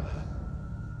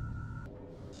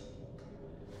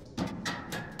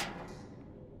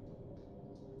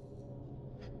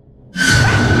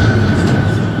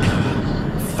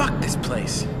 Fuck this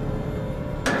place.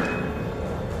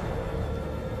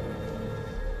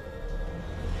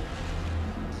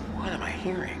 What am I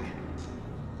hearing?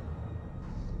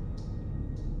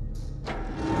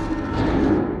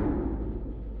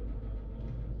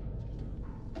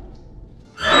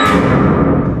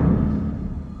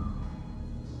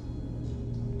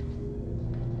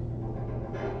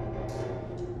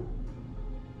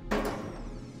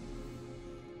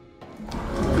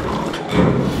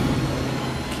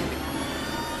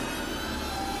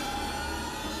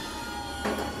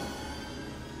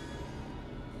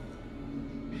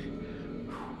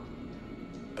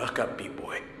 Buck up,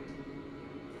 B-boy.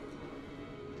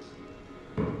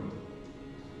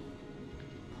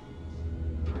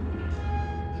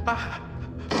 Ah!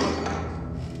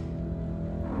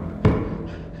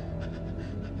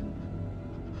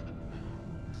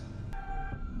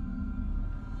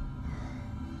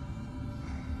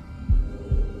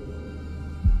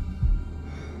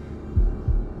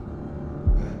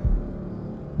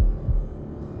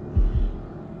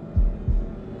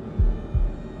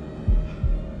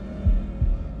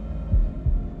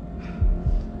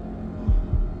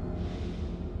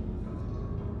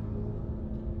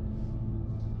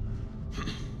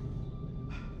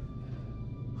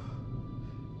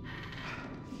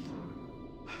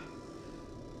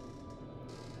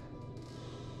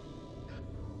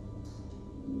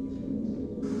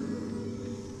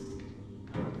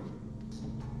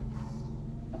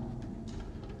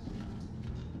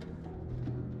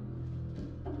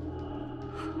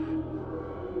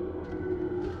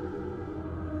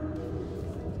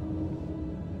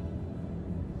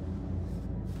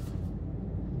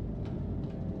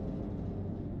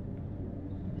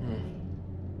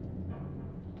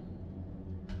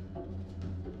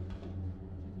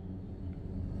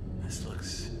 This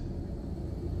looks...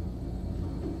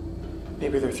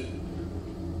 Maybe they're...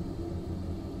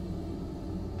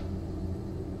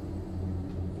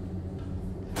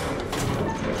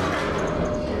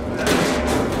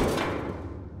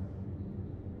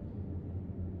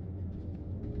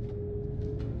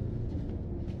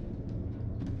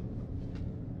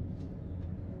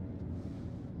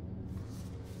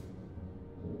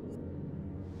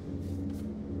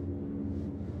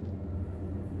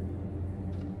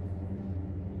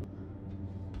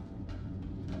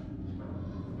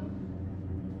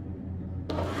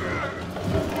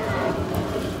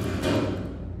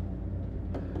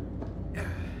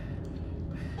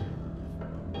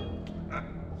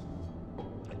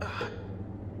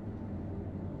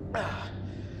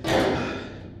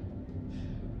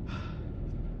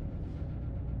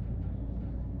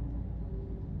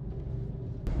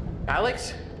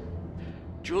 Alex?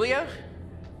 Julia?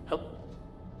 Help.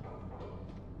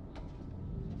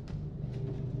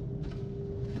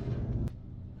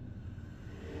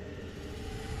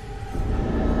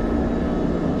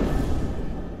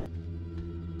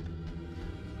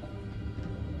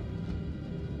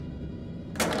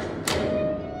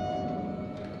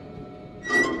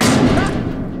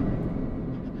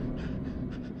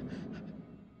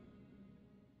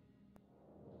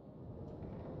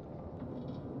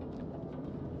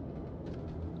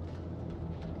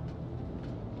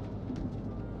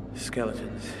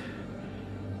 Skeletons.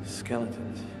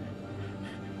 Skeletons.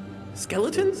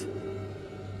 Skeletons?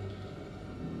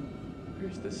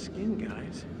 Where's the skin,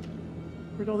 guys?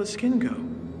 Where'd all the skin go?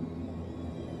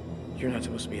 You're not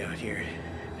supposed to be out here.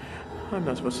 I'm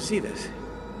not supposed to see this.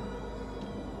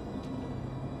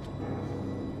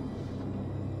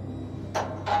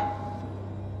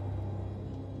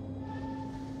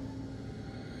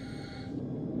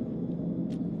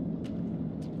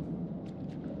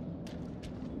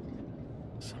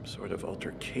 Some sort of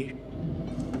altercation.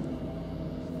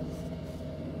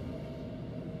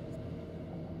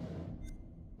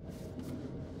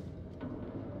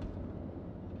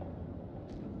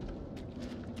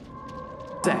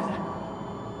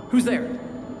 Who's there?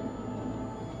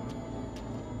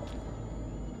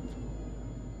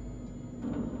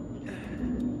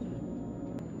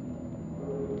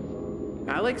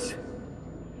 Alex?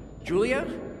 Julia?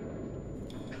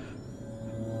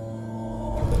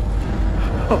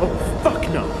 Oh, fuck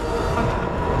no.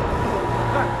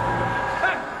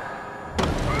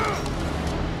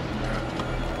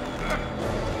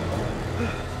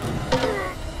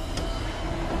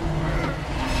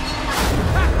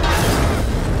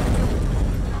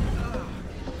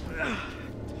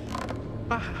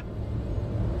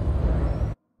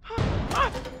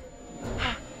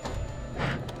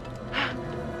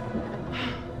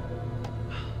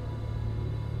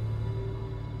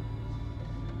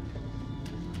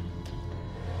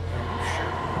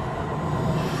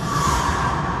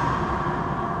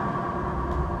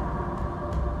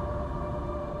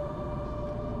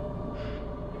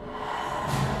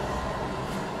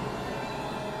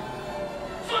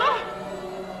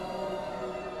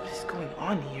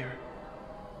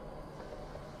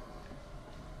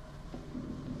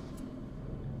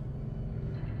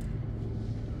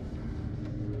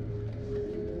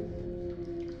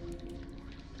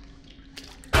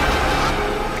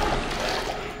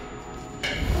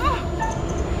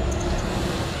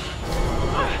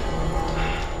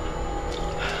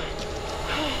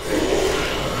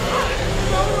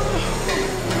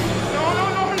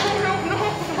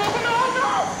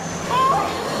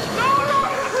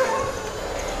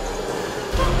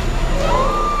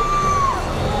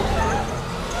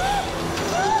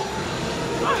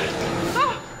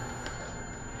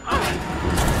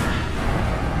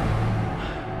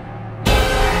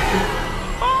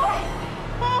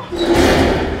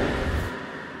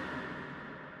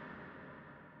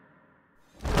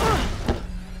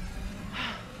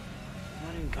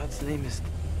 God's name is...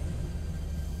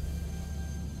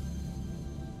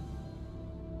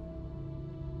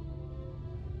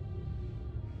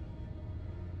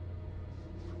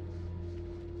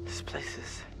 This place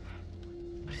is...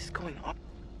 What is going on?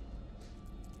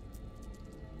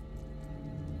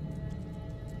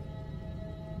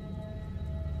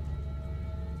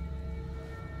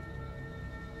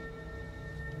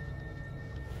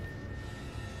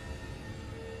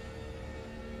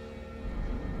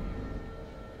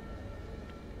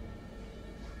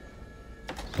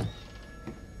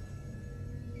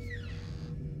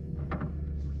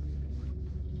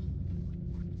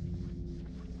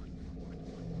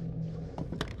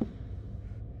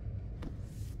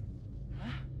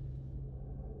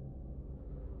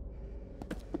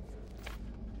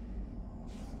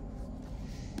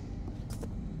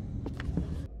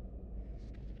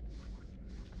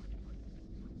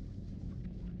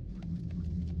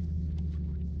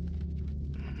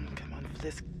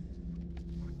 This...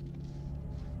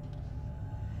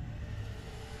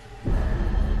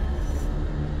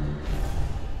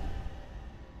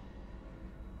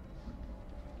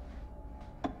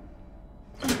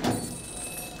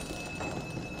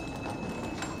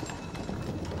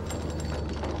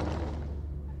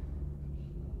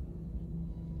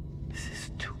 This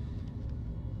is too...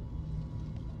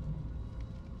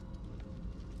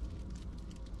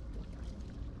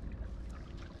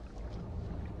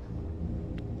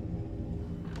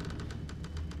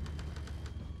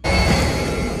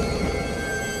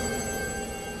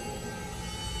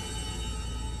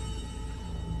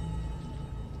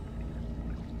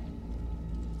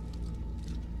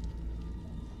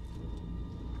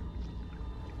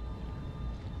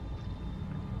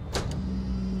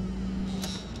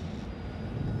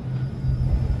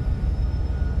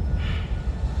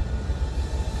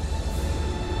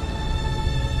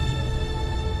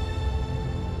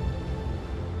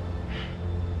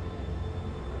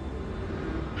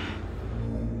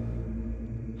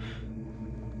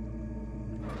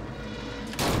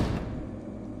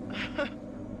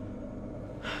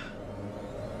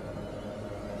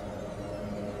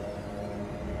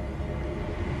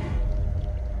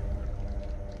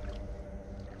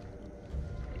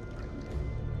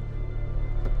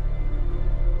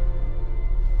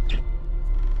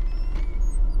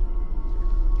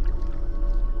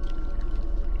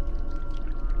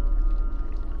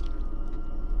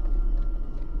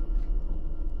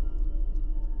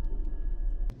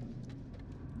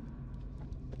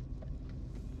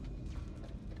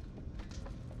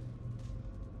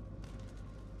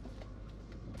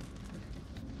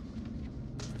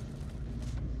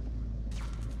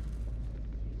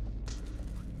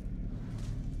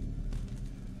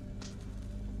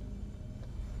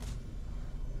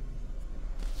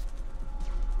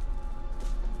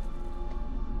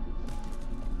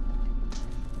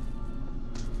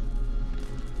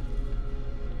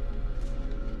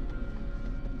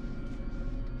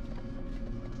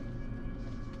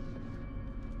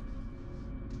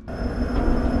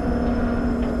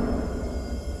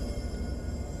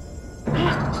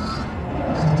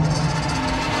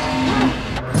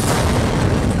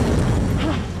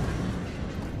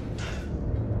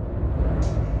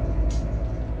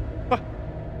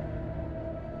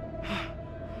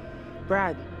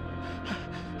 Brad.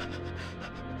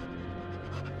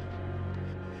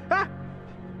 Ah!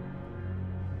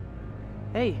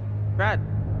 Hey, Brad.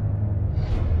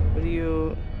 What are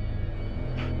you...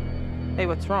 Hey,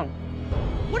 what's wrong?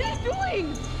 What are you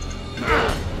doing?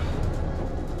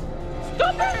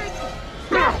 Stop it!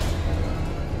 Stop!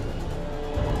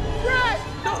 Brad,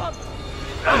 stop!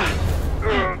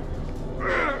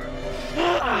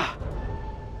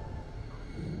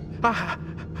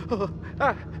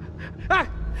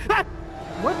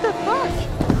 What the fuck?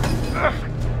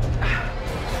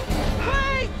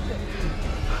 Wait!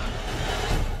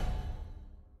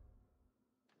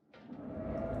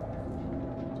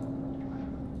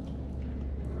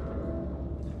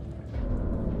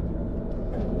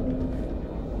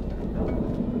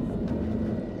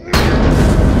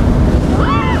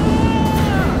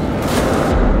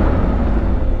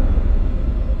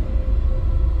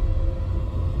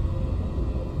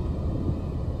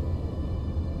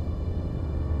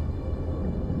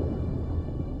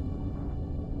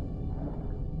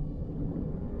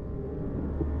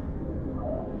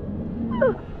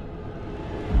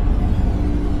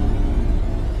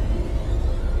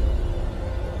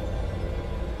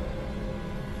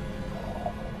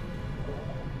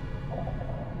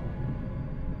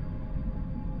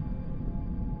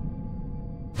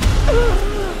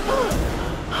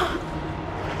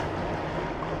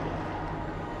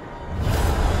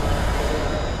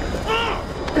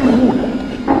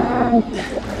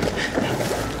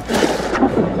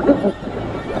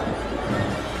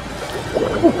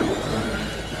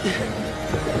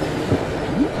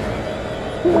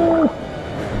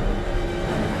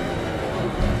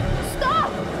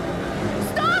 Stop!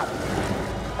 Stop!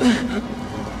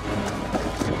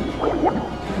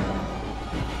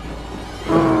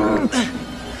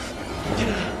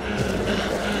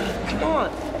 Come on.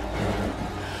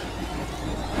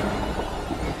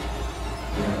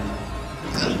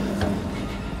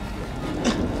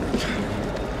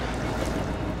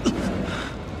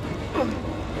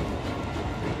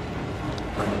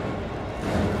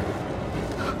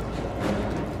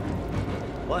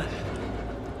 What?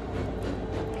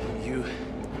 You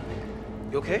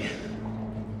okay?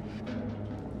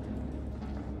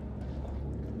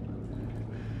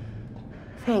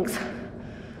 Thanks.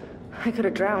 I could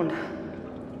have drowned.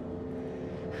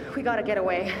 We gotta get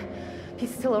away.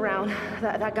 He's still around.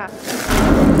 That guy.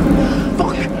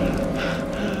 Fuck!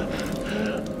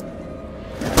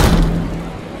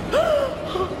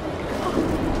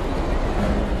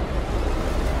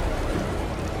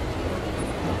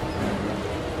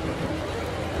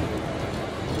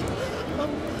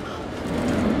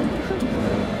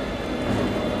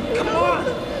 Come on!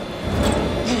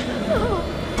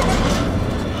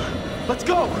 Let's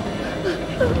go!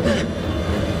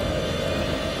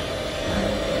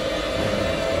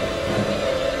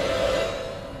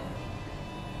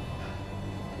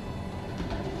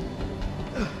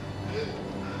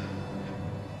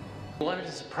 Wanted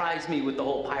to surprise me with the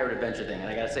whole pirate adventure thing, and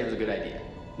I gotta say it was a good idea.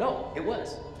 No, it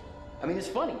was. I mean, it's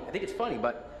funny. I think it's funny,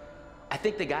 but I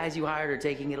think the guys you hired are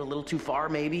taking it a little too far,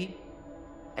 maybe.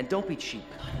 And don't be cheap.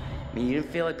 I mean, you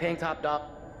didn't feel like paying top dollar.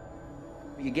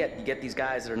 You get these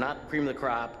guys that are not cream of the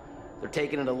crop. They're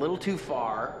taking it a little too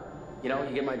far. You know,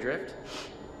 you get my drift?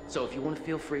 So if you want to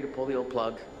feel free to pull the old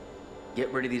plug,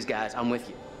 get rid of these guys, I'm with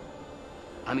you.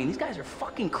 I mean, these guys are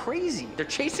fucking crazy. They're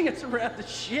chasing us around the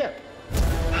ship.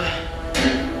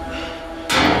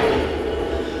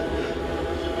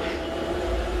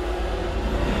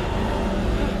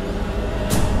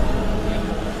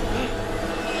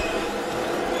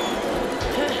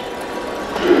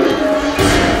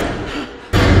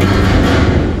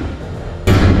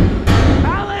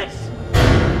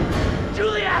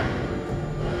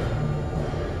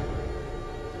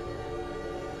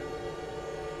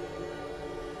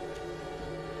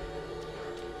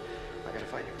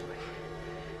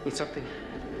 Need something.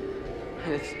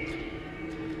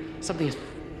 Something is.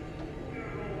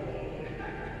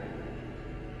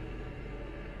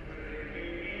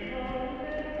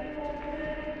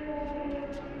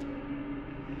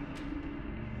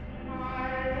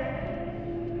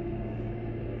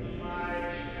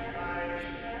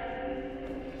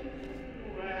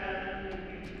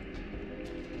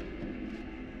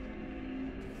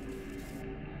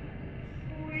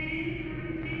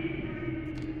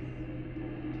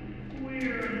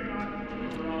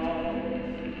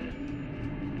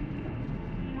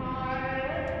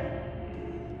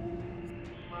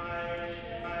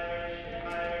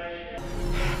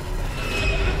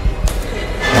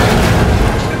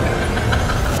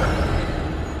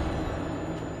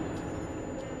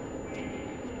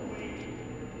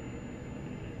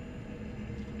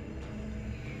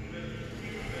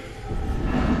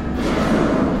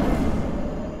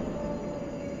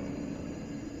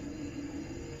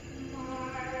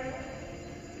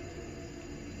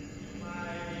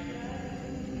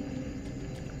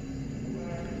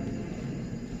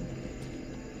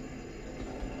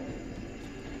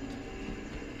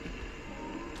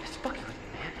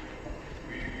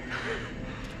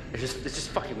 It's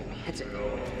just fucking with me. That's it.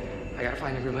 I gotta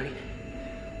find everybody.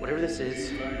 Whatever this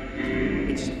is,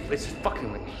 it's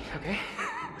fucking with me, okay?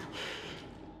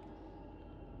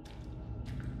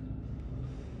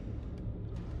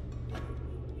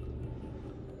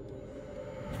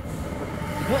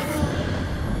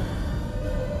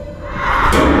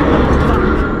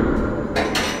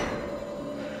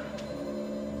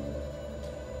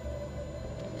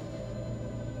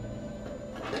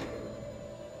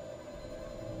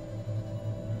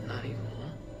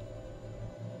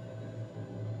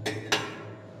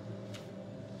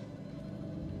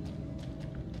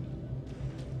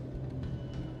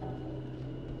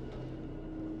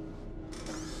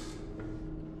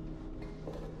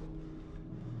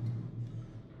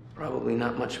 Probably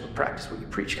not much of a practice what you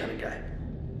preach kind of guy.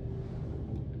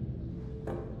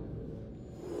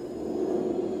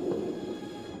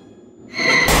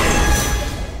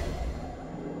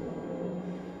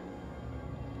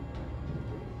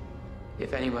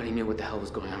 If anybody knew what the hell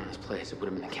was going on in this place, it would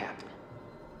have been the captain.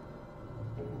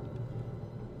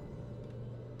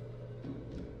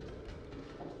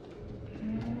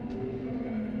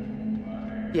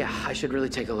 Yeah, I should really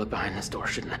take a look behind this door,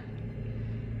 shouldn't I?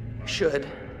 Should.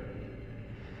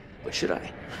 But should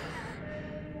I?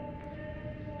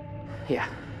 Yeah,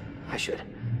 I should.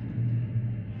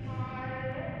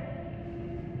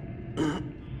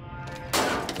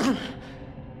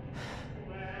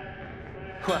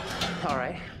 Well, all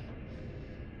right.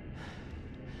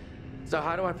 So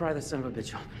how do I pry this son of a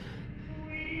bitch open?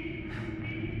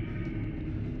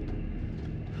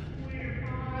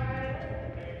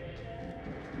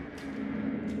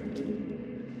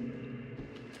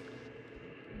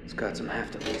 It's got some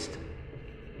heft at least.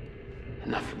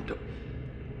 Enough for the door.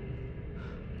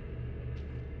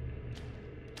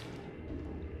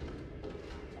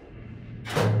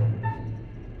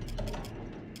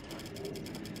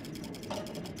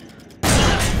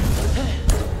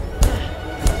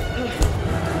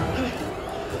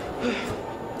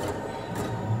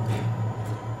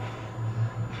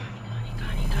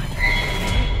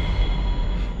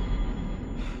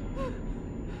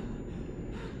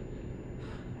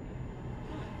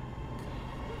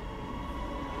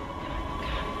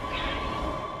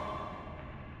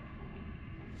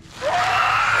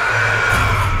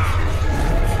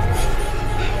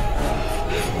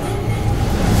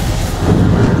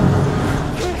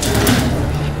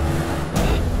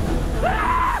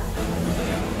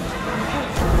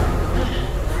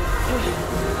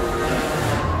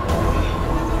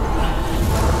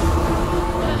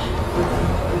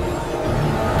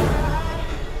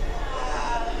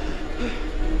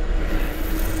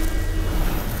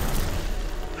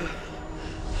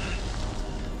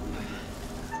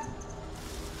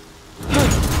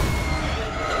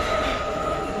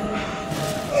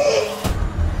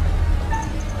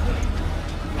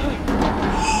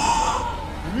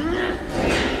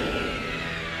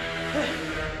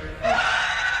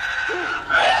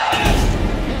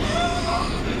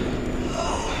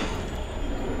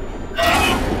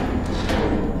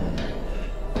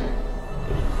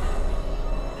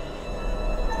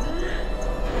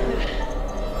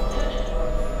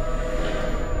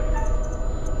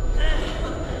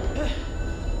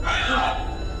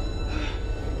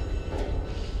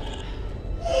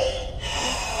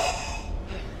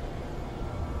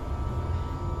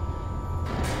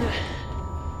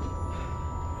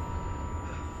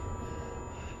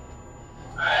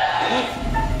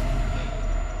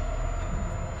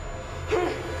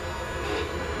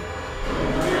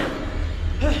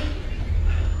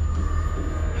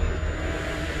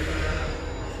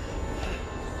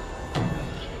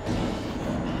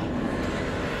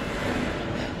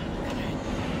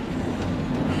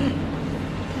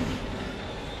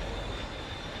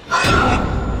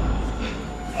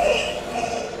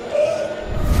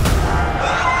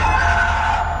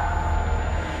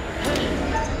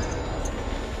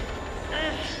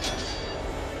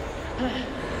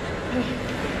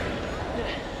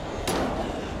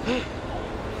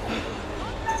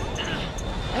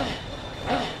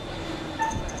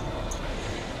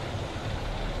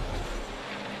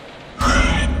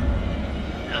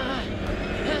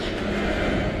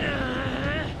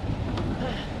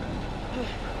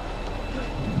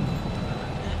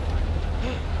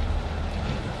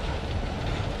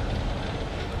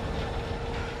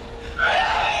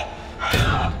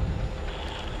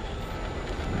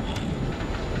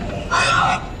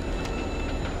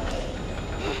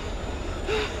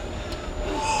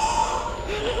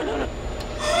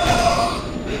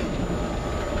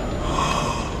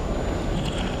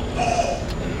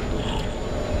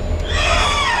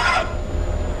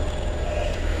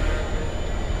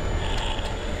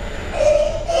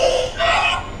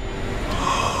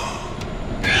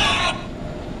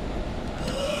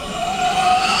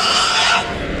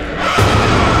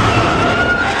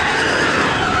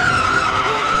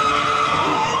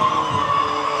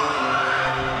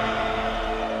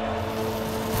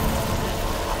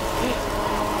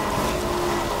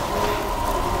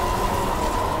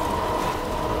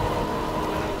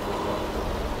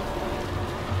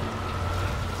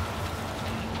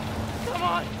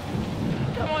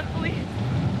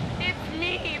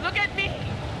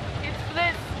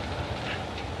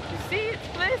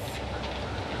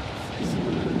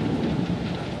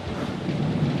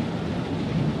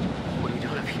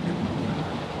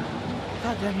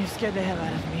 Damn, you scared the hell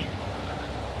out of me.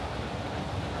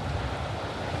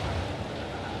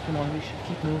 Come on, we should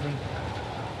keep moving.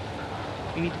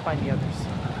 We need to find the others.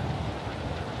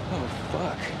 Oh,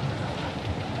 fuck.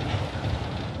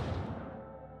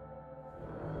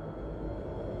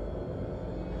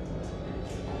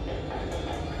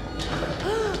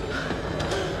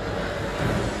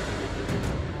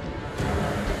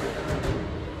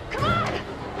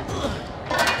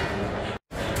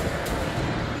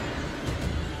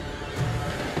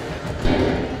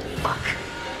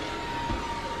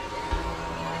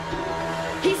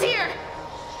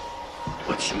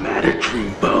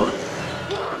 dreamboat.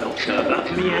 Don't care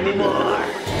about me anymore.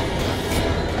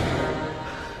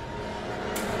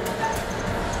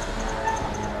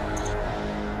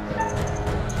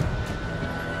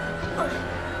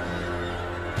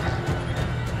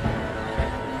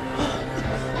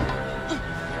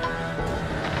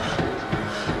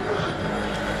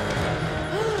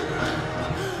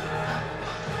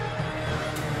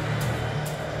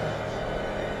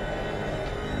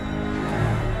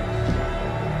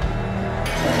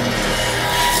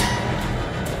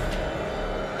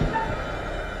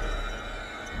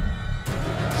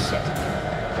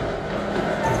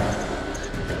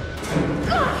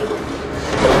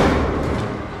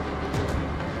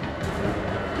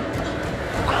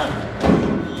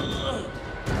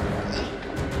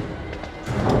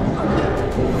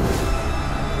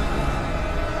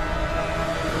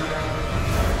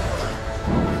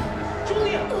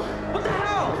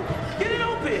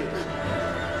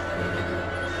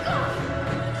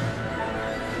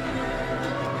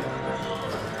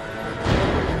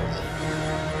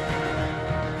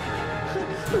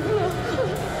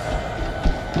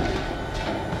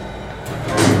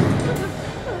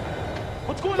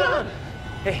 What's going on?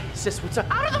 Hey, sis, what's up?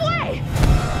 Out of the way!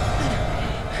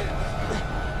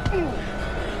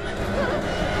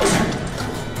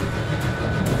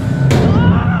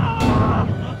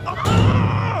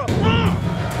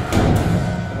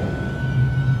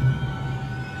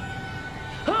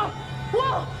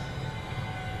 Whoa!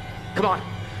 Come on,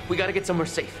 we gotta get somewhere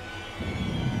safe.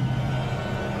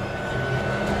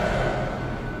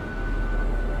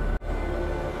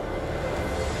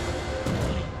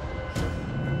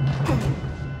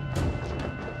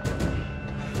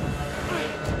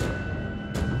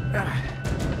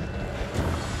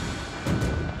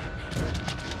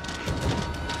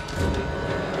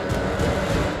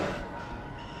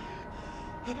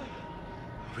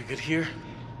 Are we good here?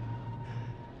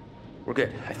 We're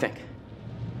good, I think.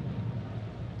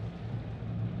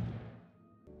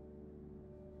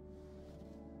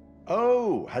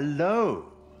 Oh, hello.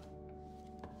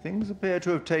 Things appear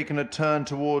to have taken a turn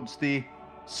towards the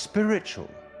spiritual,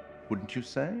 wouldn't you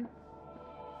say?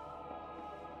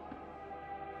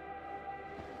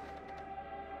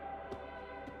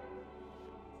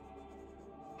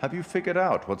 Have you figured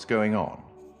out what's going on?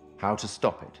 How to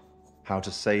stop it? How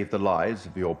to save the lives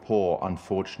of your poor,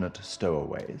 unfortunate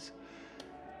stowaways?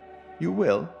 You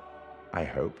will, I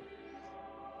hope.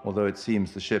 Although it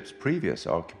seems the ship's previous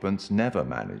occupants never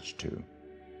managed to.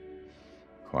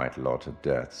 Quite a lot of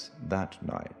deaths that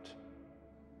night.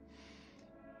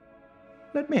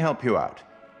 Let me help you out,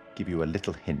 give you a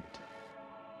little hint.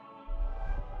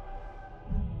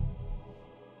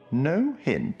 No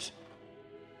hint?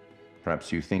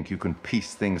 Perhaps you think you can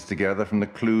piece things together from the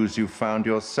clues you found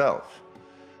yourself.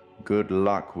 Good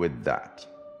luck with that.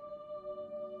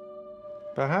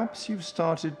 Perhaps you've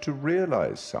started to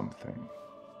realize something.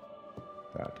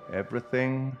 That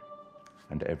everything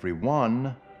and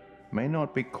everyone may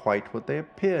not be quite what they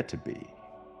appear to be.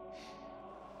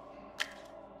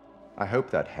 I hope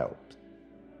that helped.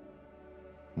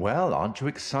 Well, aren't you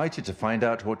excited to find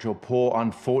out what your poor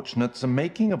unfortunates are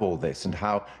making of all this and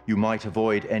how you might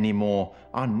avoid any more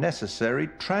unnecessary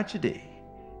tragedy?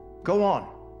 Go on,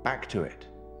 back to it.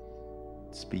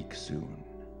 Speak soon.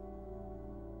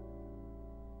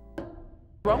 What's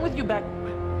wrong with you back?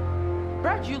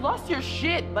 Brad, you lost your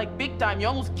shit, like big time. You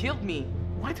almost killed me.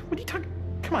 What? What are you talking?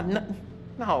 Come on,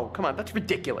 no, come on, that's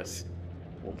ridiculous.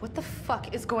 What the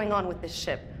fuck is going on with this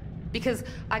ship? Because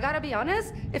I gotta be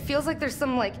honest, it feels like there's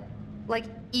some like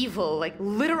evil, like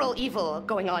literal evil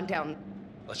going on down.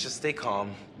 Let's just stay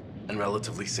calm and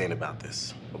relatively sane about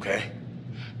this, okay?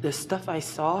 The stuff I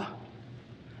saw,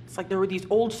 it's like there were these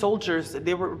old soldiers.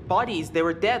 They were bodies. They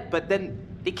were dead, but then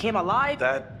they came alive.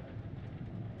 That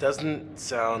doesn't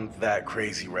sound that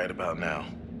crazy right about now.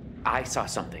 I saw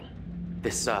something.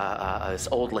 This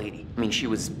old lady. I mean, she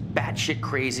was batshit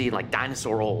crazy, like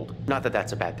dinosaur old. Not that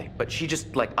that's a bad thing, but she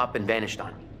just like up and vanished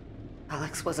on me.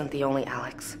 Alex wasn't the only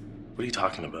Alex. What are you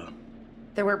talking about?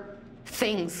 There were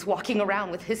things walking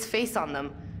around with his face on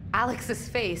them. Alex's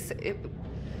face. It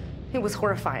was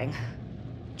horrifying.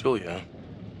 Julia,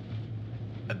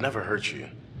 I'd never hurt you.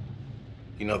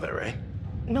 You know that, right?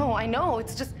 No, I know.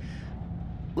 It's just...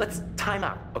 Let's time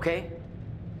out, okay?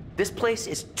 This place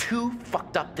is too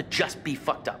fucked up to just be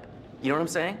fucked up. You know what I'm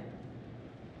saying?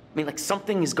 I mean, like,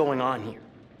 something is going on here.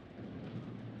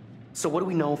 So what do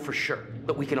we know for sure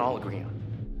that we can all agree on?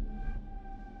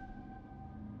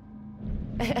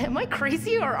 Am I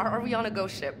crazy, or are we on a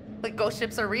ghost ship? Like, ghost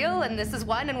ships are real, and this is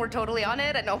one, and we're totally on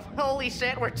it, and oh, holy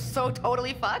shit, we're so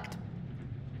totally fucked?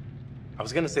 I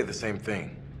was gonna say the same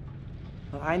thing.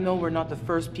 Well, I know we're not the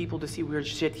first people to see weird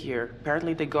shit here.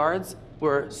 Apparently the guards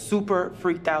were super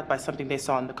freaked out by something they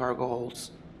saw in the cargo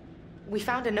holds. We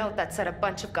found a note that said a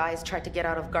bunch of guys tried to get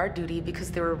out of guard duty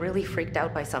because they were really freaked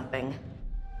out by something.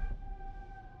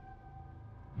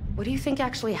 What do you think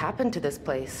actually happened to this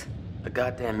place? A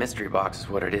goddamn mystery box is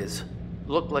what it is.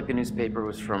 Looked like the newspaper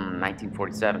was from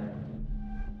 1947.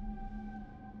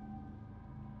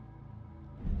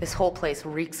 This whole place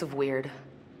reeks of weird.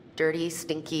 Dirty,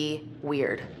 stinky,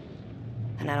 weird.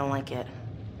 And I don't like it.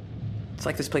 It's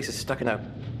like this place is stuck in a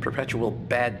perpetual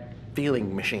bad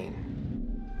feeling machine.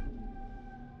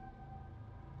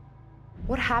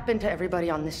 What happened to everybody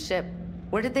on this ship?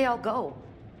 Where did they all go?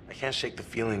 I can't shake the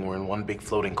feeling we're in one big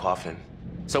floating coffin.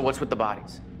 So what's with the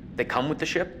bodies? They come with the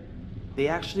ship? They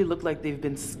actually look like they've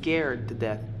been scared to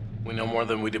death. We know more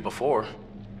than we did before.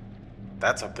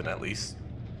 That's something at least.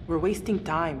 We're wasting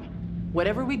time.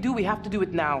 Whatever we do, we have to do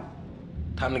it now.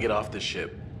 Time to get off this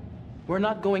ship. We're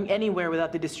not going anywhere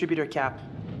without the distributor cap.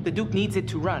 The Duke needs it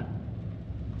to run.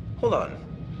 Hold on.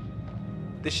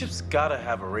 This ship's gotta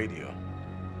have a radio.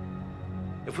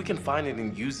 If we can find it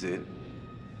and use it...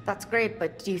 That's great,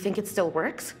 but do you think it still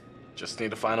works? Just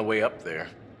need to find a way up there.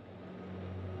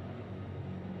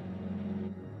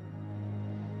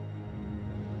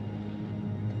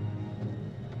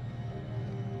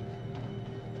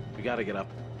 We gotta get up.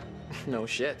 No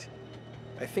shit.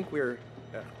 I think we're,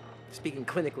 speaking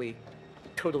clinically,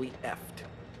 totally effed.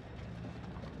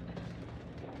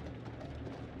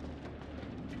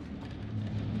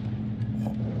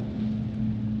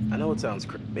 I know it sounds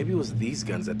crazy. Maybe it was these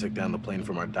guns that took down the plane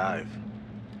from our dive.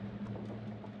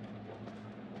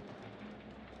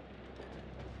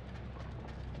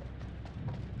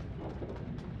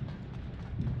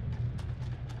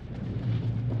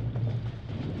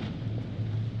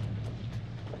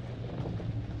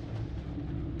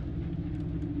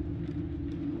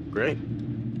 Great.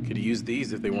 Could have used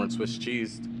these if they weren't Swiss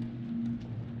cheesed.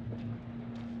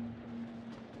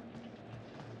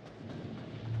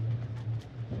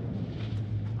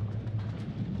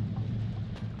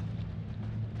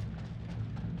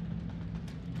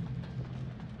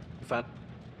 Found?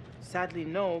 Sadly,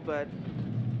 no, but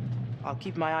I'll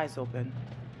keep my eyes open.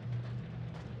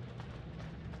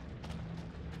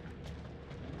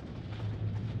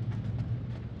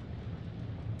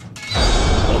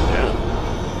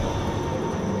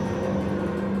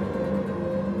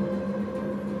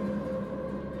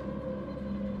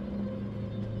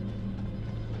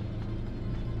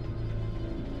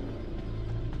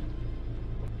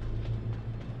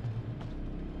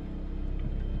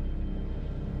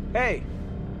 Hey,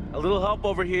 a little help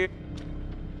over here.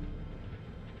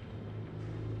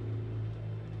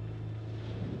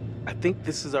 I think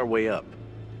this is our way up.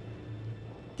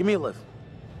 Give me a lift.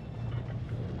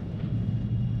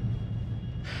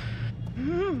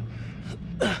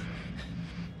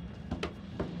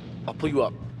 I'll pull you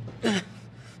up.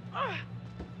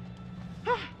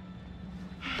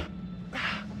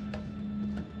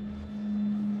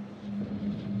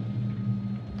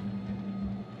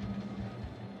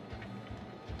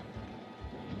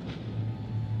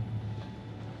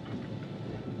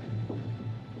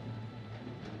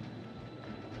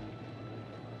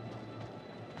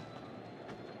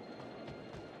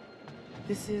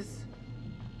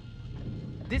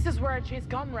 This is where I chased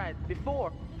Conrad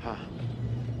before. Huh.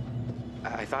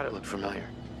 I thought it looked familiar.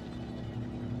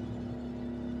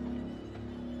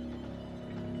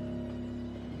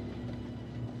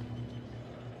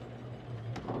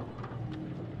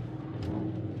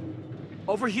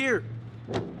 Over here.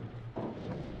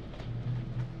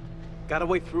 Got a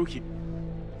way through here.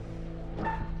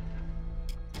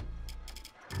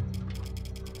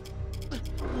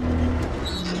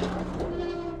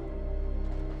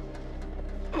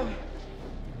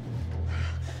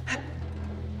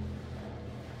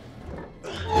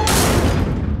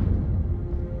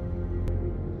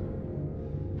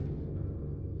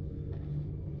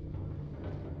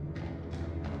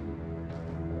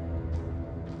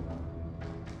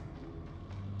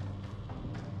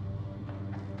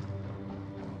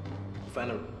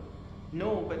 Found a...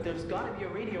 No, but there's gotta be a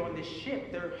radio on this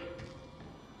ship. There...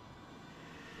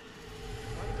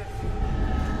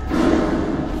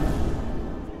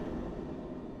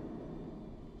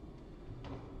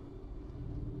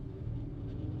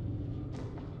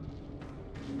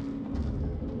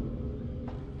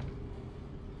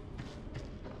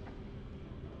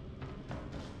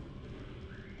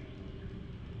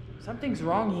 Something's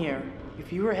wrong here.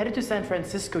 If you were headed to San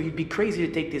Francisco, you'd be crazy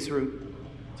to take this route.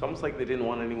 It's almost like they didn't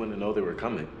want anyone to know they were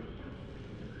coming.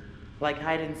 Like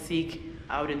hide and seek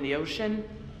out in the ocean?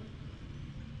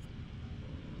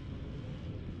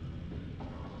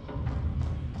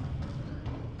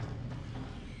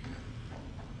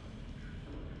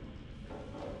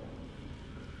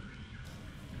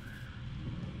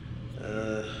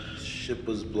 Ship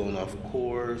was blown off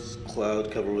course,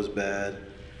 cloud cover was bad.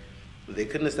 They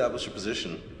couldn't establish a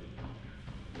position.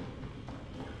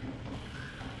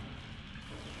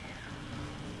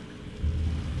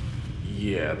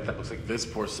 Yeah, that looks like this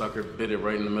poor sucker bit it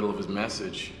right in the middle of his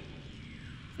message.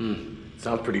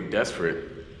 Sounds pretty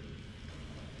desperate.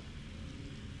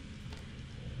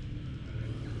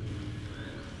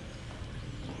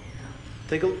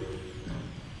 Take a...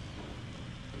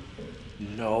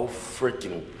 No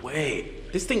freaking way.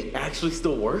 This thing actually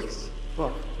still works?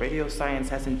 Look, radio science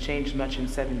hasn't changed much in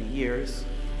 70 years,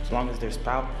 as long as there's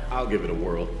power. I'll give it a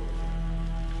whirl.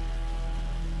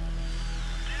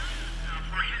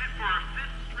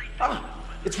 Ah,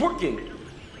 it's working.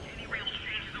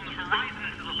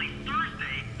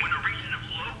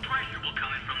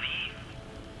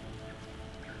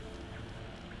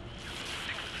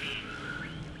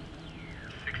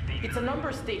 It's a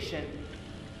number station.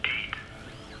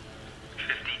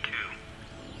 52,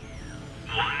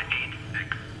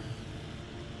 186,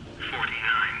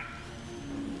 49,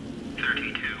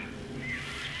 32.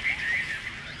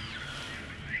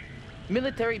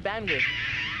 Military bandwidth.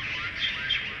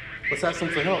 Let's ask them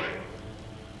for help.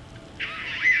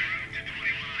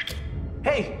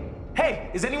 Hey! Hey!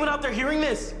 Is anyone out there hearing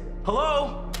this?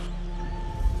 Hello?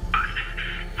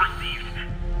 Received.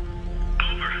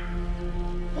 Over.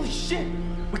 Holy shit!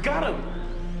 We got him!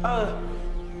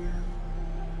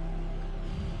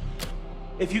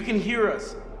 If you can hear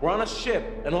us, we're on a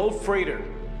ship, an old freighter.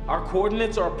 Our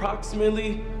coordinates are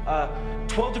approximately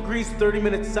 12 degrees 30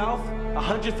 minutes south,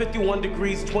 151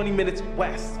 degrees 20 minutes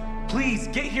west. Please,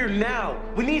 get here now.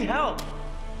 We need help.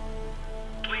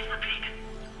 Please repeat.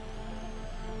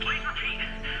 Please repeat.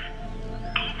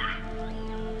 Over.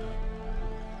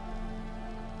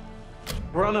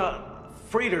 We're on a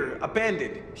freighter,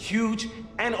 abandoned, huge,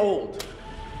 and old.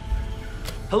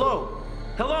 Hello?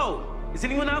 Hello? Is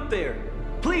anyone out there?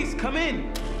 Please, come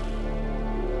in.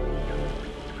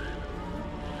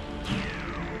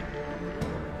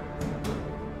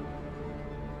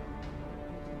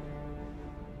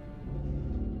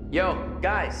 Yo,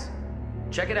 guys,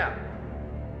 check it out.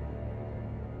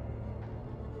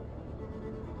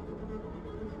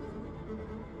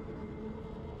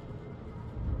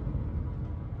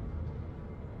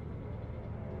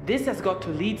 This has got to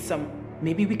lead some.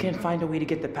 Maybe we can find a way to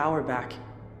get the power back.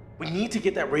 We need to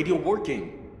get that radio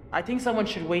working. I think someone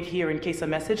should wait here in case a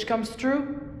message comes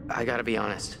through. I gotta be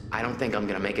honest, I don't think I'm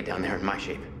gonna make it down there in my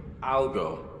shape. I'll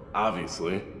go,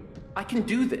 obviously. I can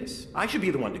do this. I should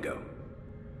be the one to go.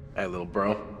 Hey, little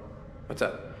bro. What's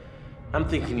up? I'm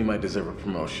thinking you might deserve a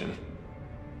promotion.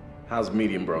 How's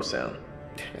medium bro sound?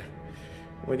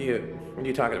 What are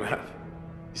you talking about?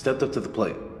 You stepped up to the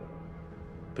plate.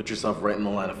 Put yourself right in the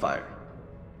line of fire.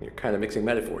 You're kind of mixing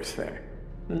metaphors there.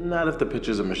 Not if the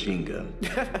picture's a machine gun.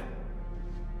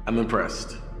 I'm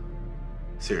impressed.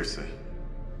 Seriously.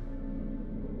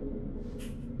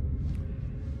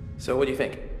 So what do you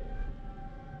think?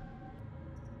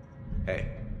 Hey,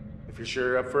 if you're sure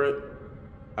you're up for it,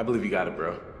 I believe you got it,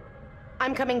 bro.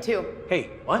 I'm coming too.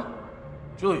 Hey, what?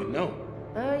 Julia, no.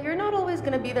 You're not always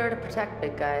gonna be there to protect,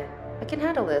 big guy. I can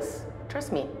handle this.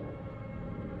 Trust me.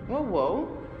 Whoa,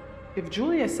 whoa. If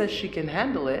Julia says she can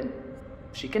handle it,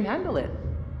 she can handle it.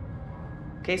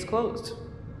 Case closed.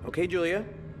 Okay, Julia.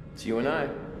 It's you and I.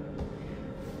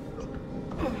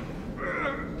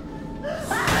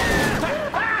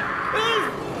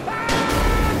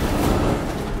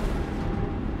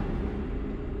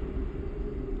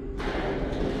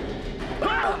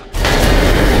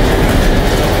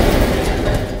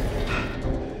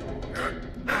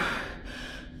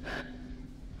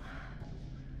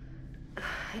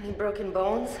 Any broken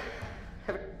bones?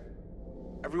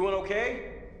 Everyone okay?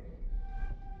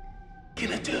 What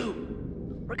gonna do?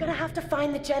 We're gonna have to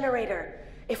find the generator.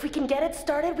 If we can get it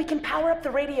started, we can power up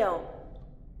the radio.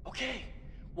 Okay,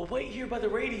 we'll wait here by the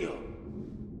radio.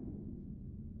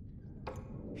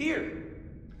 Here.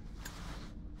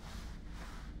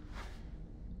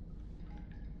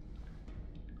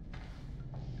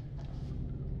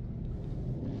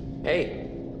 Hey.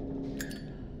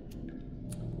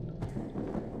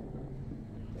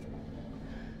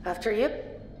 After you.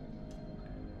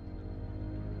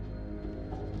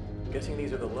 Guessing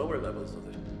these are the lower levels of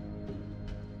it.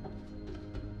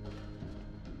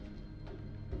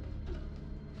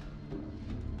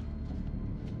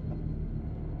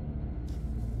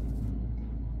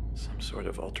 Some sort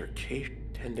of altercation.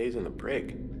 10 days in the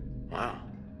brig. Wow.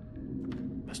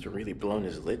 Must have really blown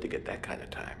his lid to get that kind of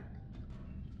time.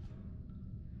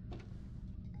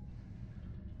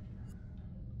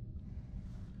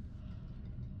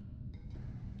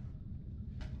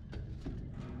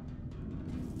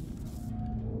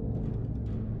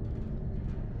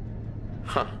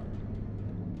 Huh.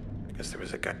 I guess there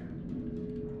was a guy.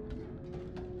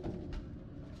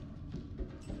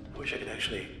 I wish I could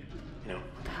actually, you know...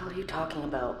 What the hell are you talking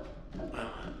about?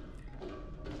 Well,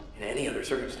 in any other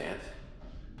circumstance,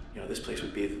 you know, this place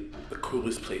would be the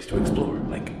coolest place to explore,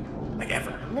 like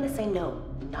ever. I'm gonna say no.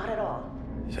 Not at all.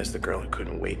 Says the girl who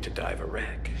couldn't wait to dive a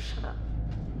wreck. Shut up.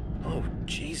 Oh,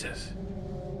 Jesus.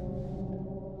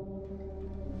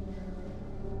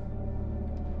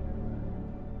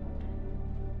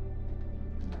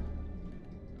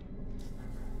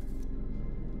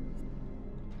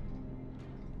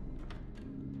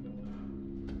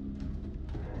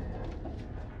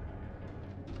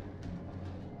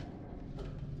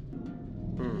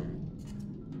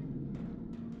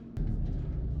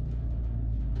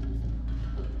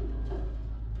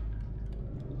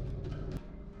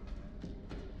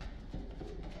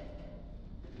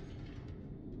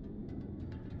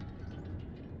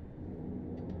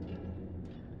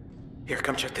 Here,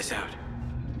 come check this out.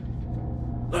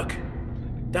 Look,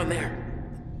 down there.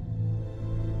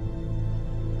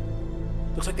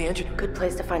 Looks like the engine. Good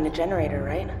place to find a generator,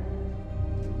 right?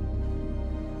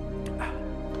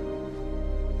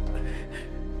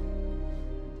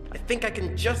 I think I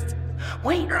can just...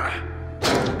 Wait! Are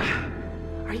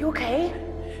you okay?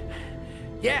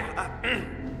 Yeah,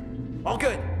 all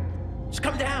good. Just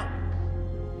come down.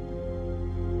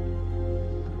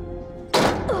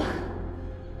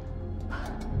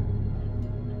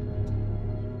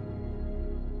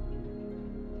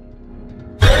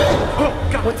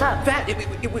 What's up? That, it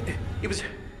was...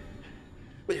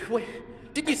 Wait,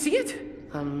 didn't you see it?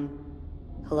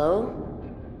 Hello?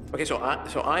 Okay, so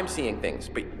I'm seeing things,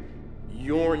 but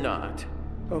you're not.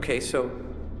 Okay, so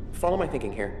follow my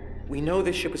thinking here. We know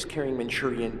this ship was carrying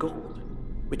Manchurian gold,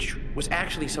 which was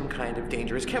actually some kind of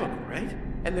dangerous chemical, right?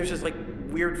 And there's this, like,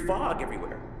 weird fog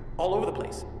everywhere, all over the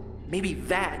place. Maybe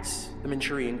that's the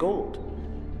Manchurian gold.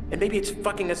 And maybe it's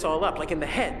fucking us all up, like in the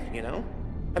head, you know?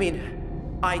 I mean...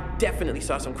 I definitely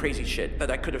saw some crazy shit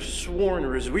that I could have sworn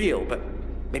was real, but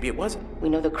maybe it wasn't. We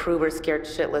know the crew were scared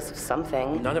shitless of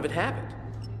something. None of it happened.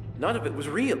 None of it was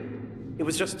real. It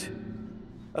was just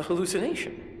a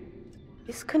hallucination.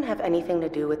 This couldn't have anything to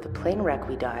do with the plane wreck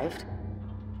we dived.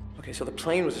 Okay, so the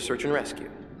plane was a search and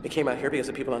rescue. They came out here because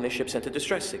the people on this ship sent a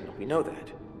distress signal. We know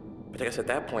that. But I guess at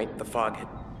that point, the fog had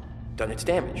done its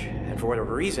damage. And for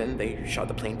whatever reason, they shot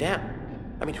the plane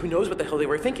down. I mean, who knows what the hell they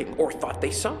were thinking or thought they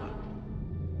saw?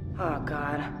 Oh,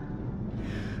 God.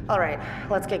 All right,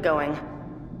 let's get going.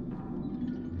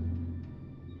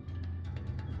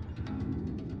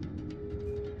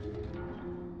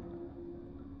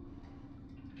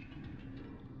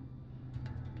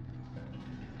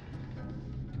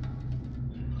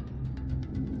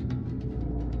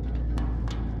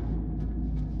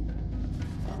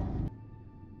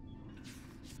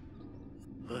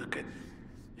 Look,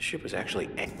 the ship was actually...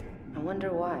 I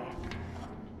wonder why.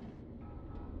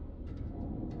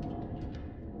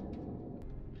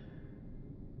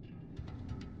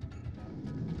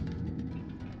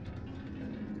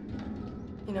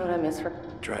 You know what I miss for...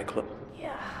 Dry clothes.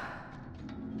 Yeah.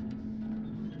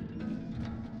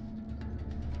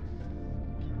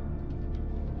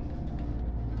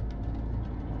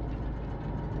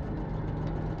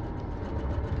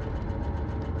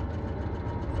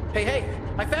 Hey,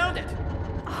 I found it!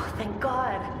 Oh, thank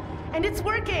God. And it's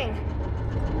working!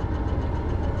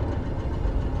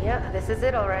 Yeah, this is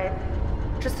it, all right.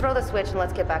 Just throw the switch and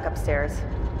let's get back upstairs.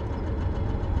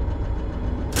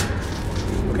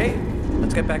 Okay,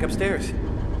 let's get back upstairs.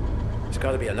 There's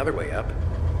gotta be another way up.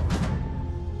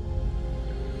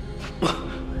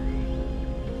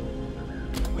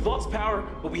 We lost power,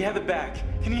 but we have it back.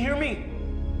 Can you hear me?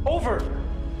 Over.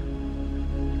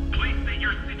 Please state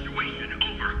your situation.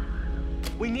 Over.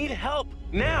 We need help,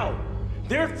 now.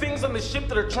 There are things on the ship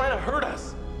that are trying to hurt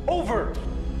us. Over.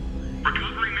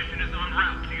 Recovery mission is en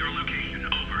route to your location.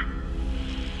 Over.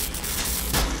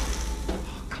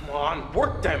 Oh, come on,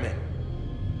 work, damn it.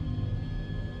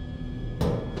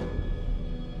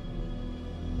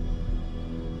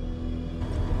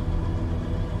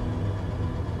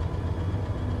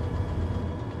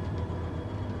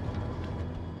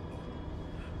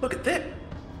 Look at that!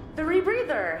 The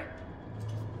rebreather!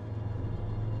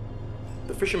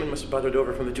 The fisherman must have brought it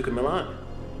over from the Duke of Milan.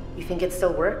 You think it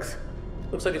still works?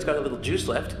 Looks like it's got a little juice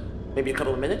left. Maybe a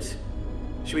couple of minutes.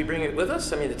 Should we bring it with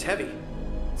us? I mean, it's heavy.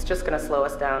 It's just gonna slow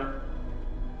us down.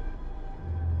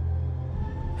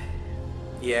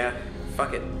 Yeah,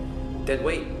 fuck it. Dead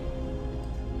weight.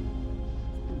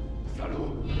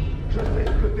 Salaud! Je sais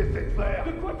ce que t'essaies de faire!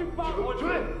 De quoi tu parles,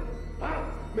 Roger? Hein?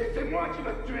 Mais c'est moi qui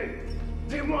vas te tuer!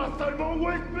 Dis-moi seulement où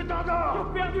est ce putain d'or!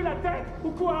 T'as perdu la tête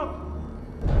ou quoi?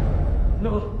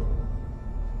 Non.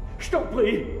 Je t'en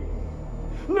prie.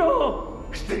 Non!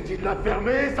 Je t'ai dit de la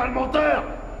fermer, sale menteur!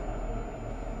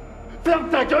 Ferme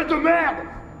ta gueule de merde!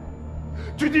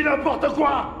 Tu dis n'importe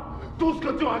quoi! Tout ce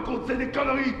que tu racontes, c'est des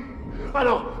conneries!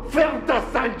 Alors, ferme ta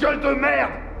sale gueule de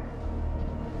merde!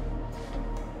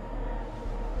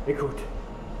 Écoute.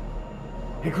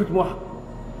 Écoute-moi.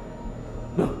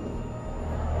 Non.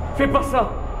 Fais pas ça!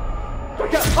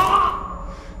 Ah!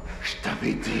 Je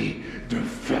t'avais dit de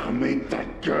fermer ta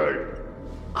gueule!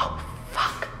 Oh,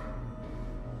 fuck!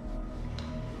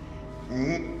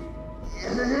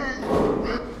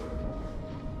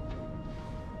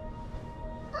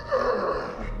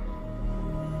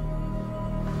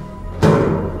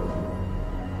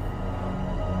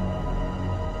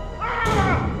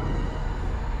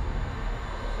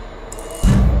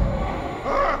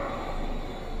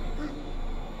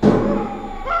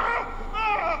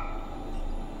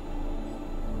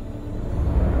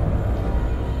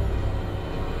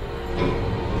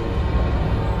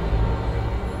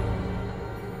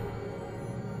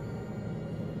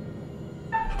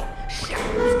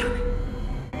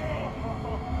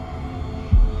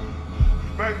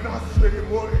 Maintenant, c'est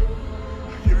moi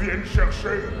qui viennent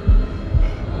chercher.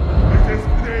 Les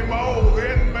esprits des morts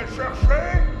viennent me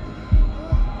chercher.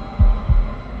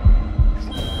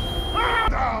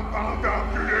 Bande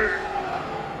d'enculés!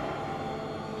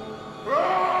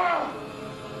 Ah!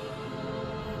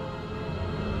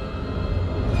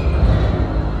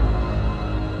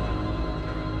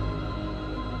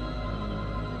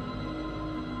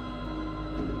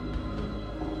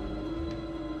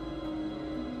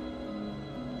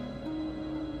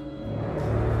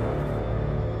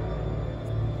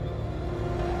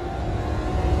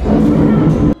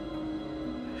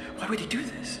 Why would he do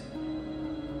this?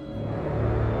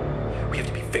 We have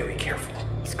to be very careful.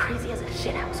 He's crazy as a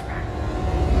shithouse rat.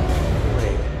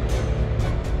 Wait.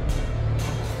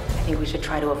 I think we should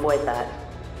try to avoid that.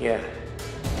 Yeah.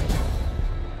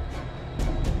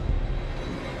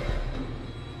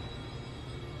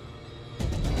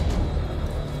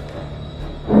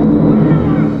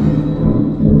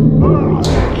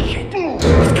 Shit.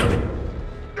 He's coming.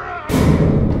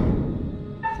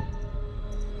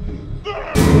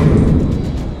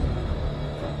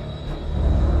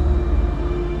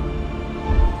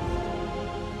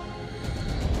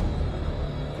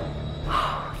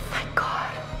 Oh, thank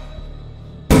God.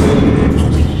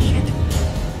 Holy shit.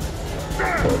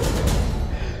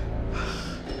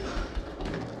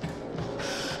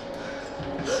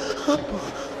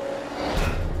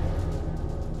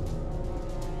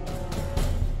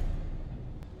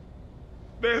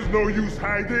 There's no use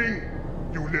hiding,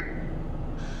 you little...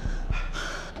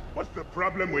 What's the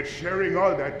problem with sharing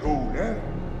all that gold, eh?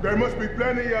 There must be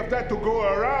plenty of that to go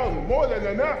around, more than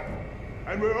enough.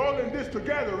 And we're all in this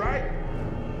together, right?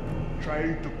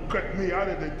 Trying to cut me out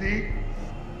of the deep?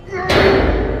 No!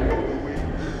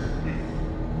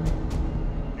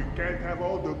 You can't have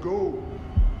all the gold.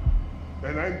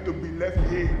 And I'm to be left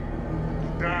here to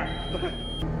die.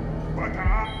 But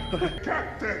I'm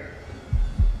Captain.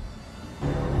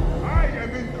 I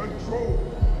am in control,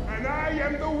 and I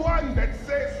am the one that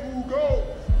says who goes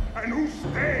and who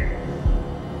stays.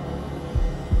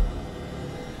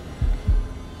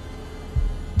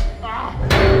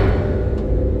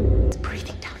 It's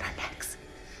breathing down our necks.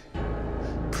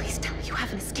 Please tell me you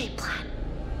have an escape plan.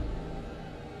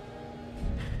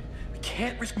 We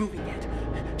can't risk moving yet.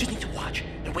 Just need to watch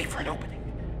and wait for an opening.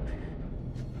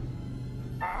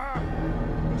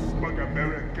 The smug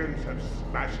Americans have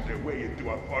smashed their way into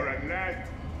a foreign land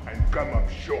and come up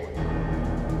short.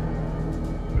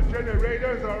 The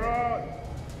generators are on.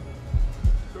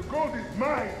 The gold is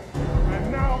mine,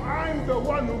 and now I'm the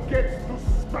one who gets to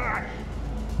smash.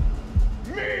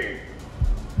 Me!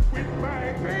 With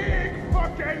my big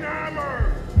fucking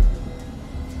hammer!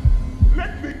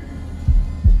 Let me...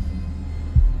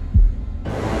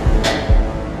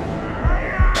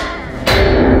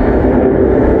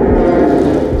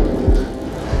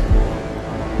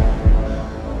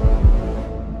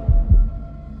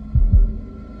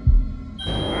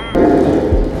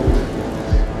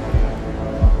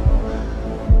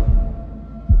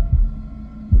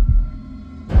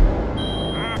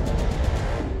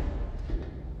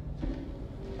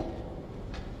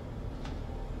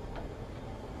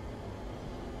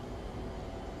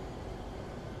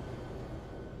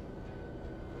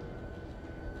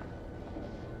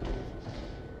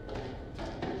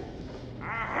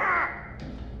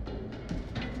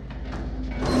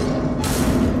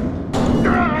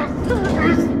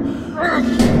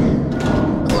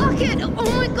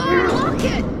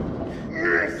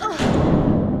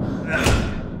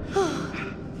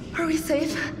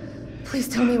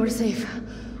 tell me we're safe.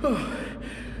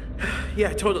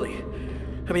 Yeah, totally.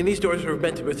 I mean, these doors were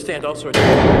meant to withstand all sorts of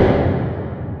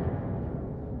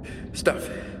stuff.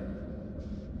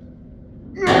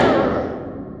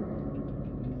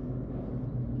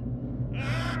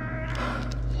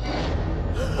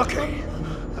 Okay.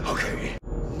 Okay.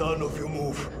 None of you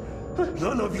move.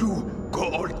 None of you go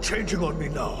all changing on me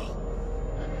now.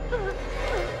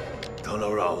 Turn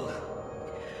around.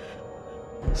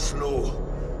 Slow.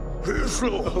 Real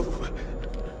slow.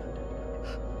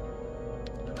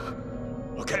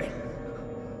 Okay.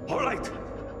 All right.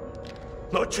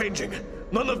 No changing.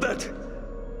 None of that.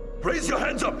 Raise your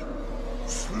hands up.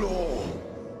 Slow.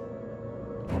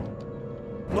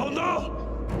 No,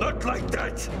 no. Not like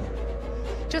that.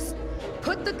 Just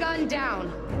put the gun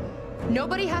down.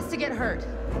 Nobody has to get hurt.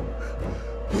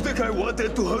 You think I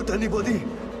wanted to hurt anybody?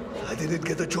 I didn't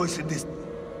get a choice in this.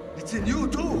 It's in you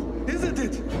too, isn't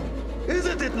it?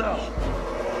 Isn't it now?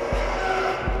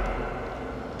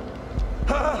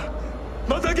 Ah!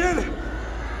 Not again!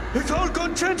 It's all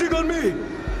gone changing on me!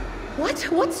 What?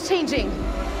 What's changing?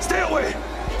 Stay away!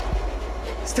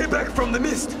 Stay back from the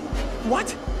mist!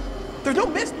 What? There's no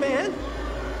mist, man!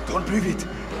 Don't breathe it!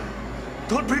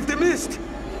 Don't breathe the mist!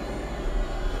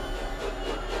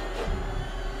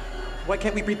 Why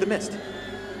can't we breathe the mist?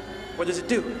 What does it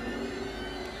do?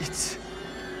 It's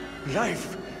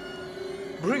life.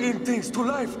 Bringing things to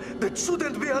life that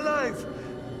shouldn't be alive.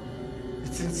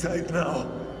 It's inside now.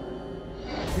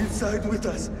 Inside with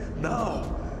us, now.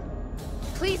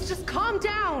 Please just calm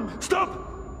down. Stop!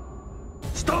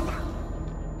 Stop!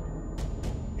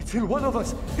 It's in one of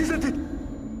us, isn't it?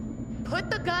 Put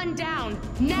the gun down,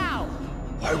 now!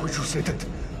 Why would you say that?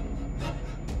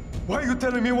 Why are you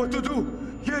telling me what to do?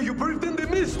 Yeah, you breathed in the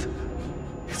mist.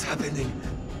 It's happening.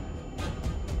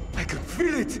 I can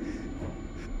feel it.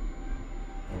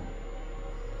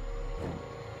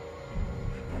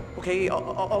 Okay,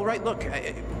 all right, look,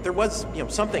 there was,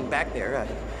 something back there.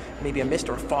 Maybe a mist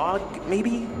or a fog,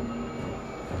 maybe?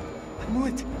 I knew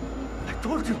it. I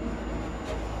told you.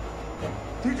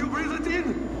 Did you breathe it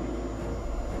in?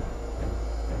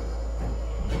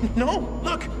 No,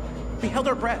 look. We held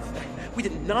our breath. We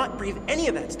did not breathe any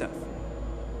of that stuff.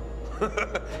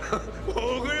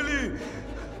 Oh, really?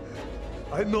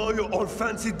 I know you're all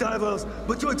fancy divers,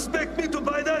 but you expect me to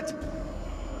buy that?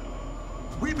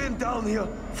 We've been down here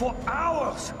for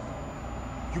hours.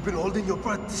 You've been holding your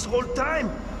breath this whole time.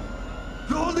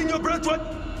 You're holding your breath, what?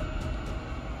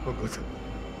 Oh, God.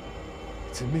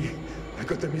 It's in me. I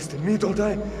got the mist in me, don't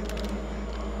I?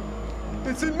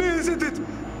 It's in me, isn't it?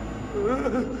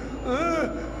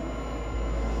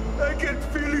 I can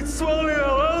feel it swirling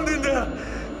around in there.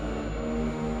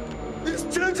 It's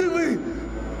changing me.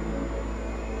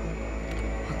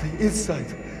 On the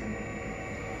inside.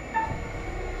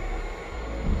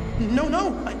 No,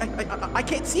 I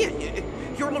can't see it.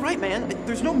 You're all right, man.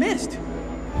 There's no mist.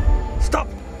 Stop!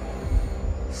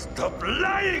 Stop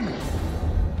lying!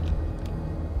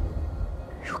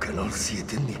 You can all see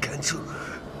it in me, can't you?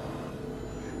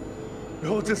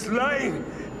 You're all just lying,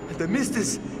 and the mist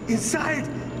is inside.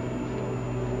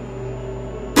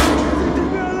 Keep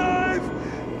me alive!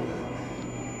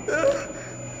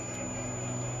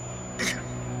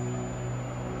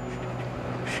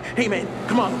 Hey, man,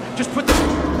 come on. Just put the...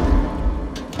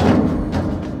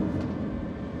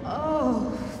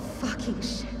 Oh, fucking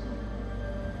shit.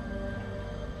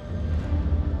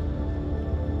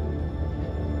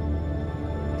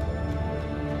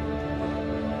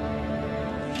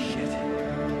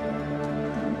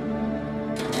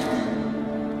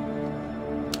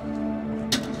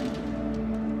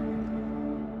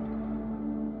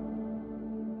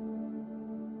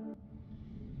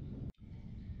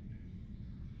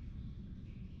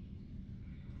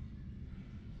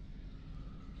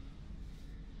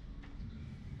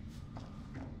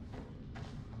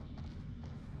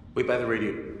 Wait by the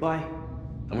radio. Why?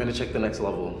 I'm gonna check the next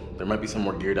level. There might be some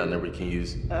more gear down there we can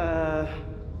use.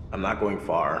 I'm not going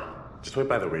far. Just wait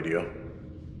by the radio.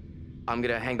 I'm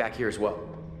gonna hang back here as well.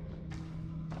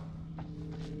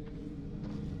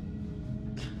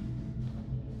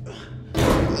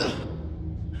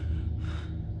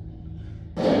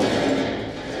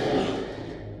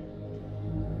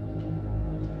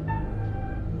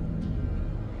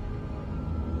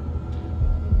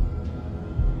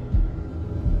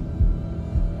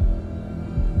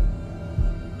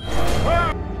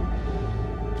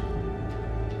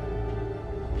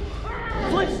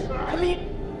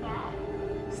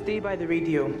 Stay by the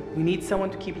radio. We need someone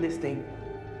to keep listening.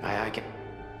 I can...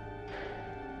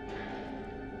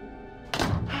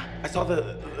 I saw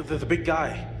the big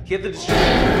guy. He had the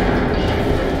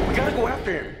distributor. We gotta go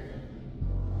after him.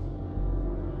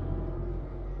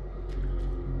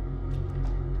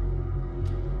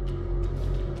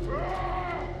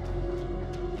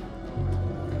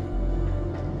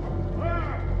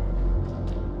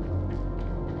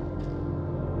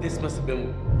 This must have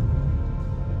been...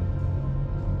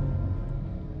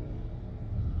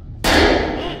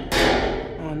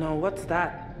 Oh no, what's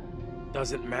that?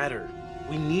 Doesn't matter.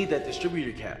 We need that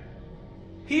distributor cap.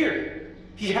 Here!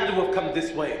 He had to have come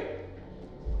this way.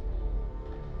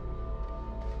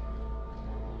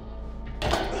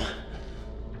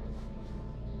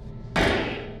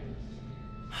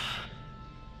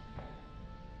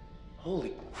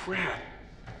 Holy crap.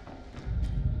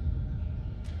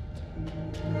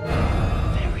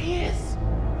 There he is.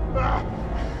 I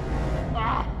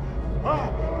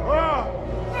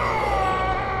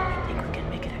think we can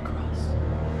make it across.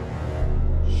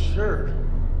 Sure.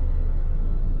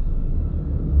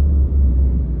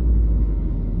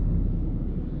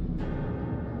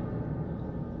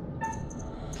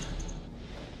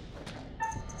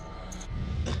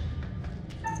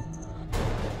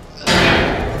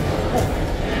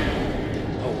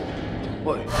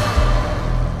 What?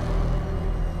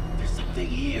 There's something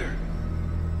here.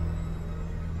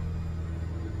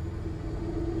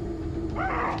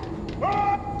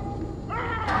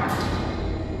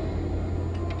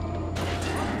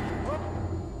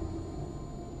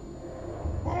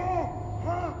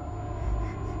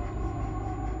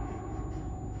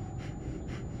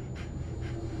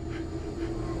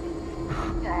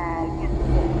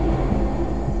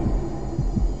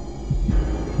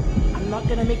 I'm not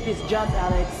gonna make this jump,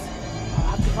 Alex. I'll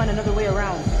have to find another way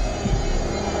around.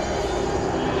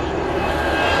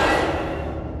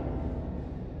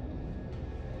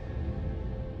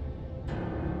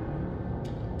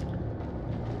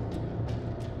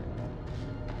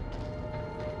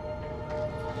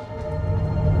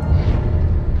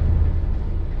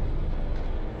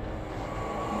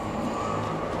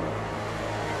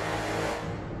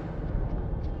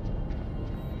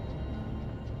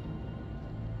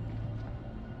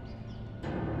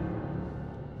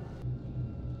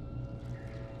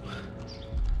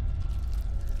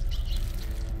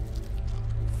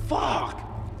 Fuck!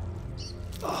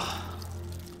 Ugh.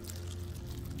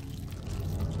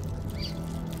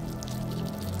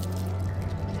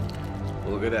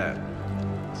 Look at that.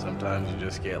 Sometimes you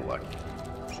just get lucky.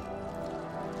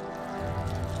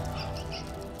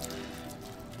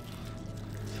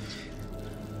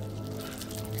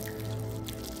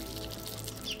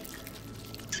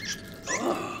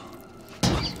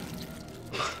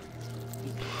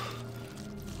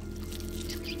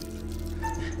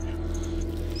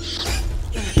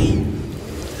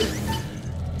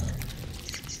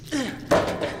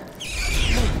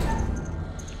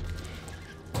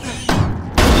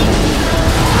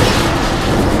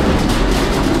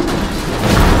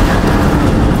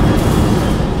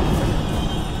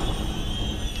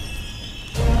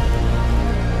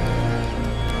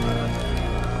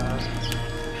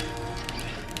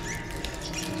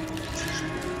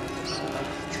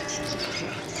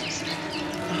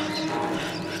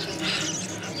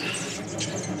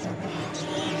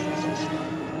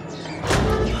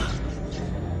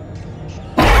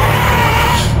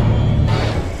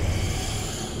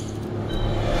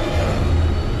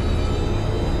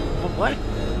 What?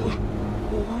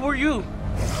 Who are you?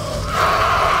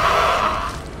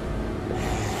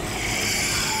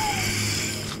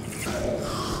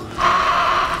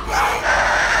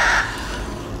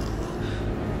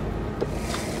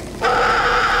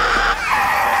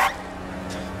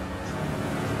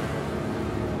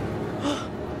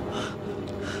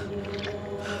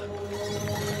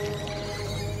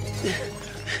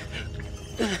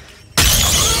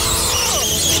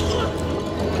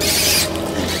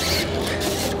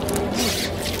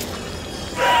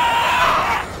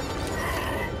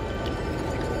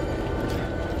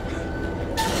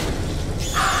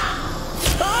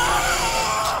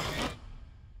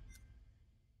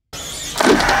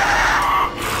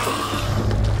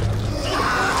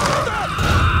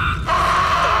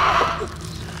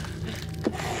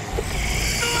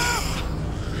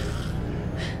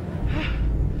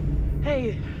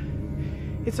 Hey,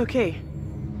 it's okay.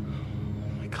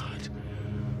 Oh my god.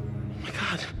 Oh my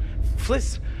god.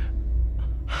 Fliss.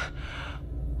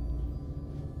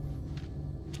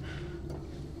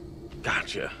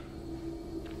 Gotcha.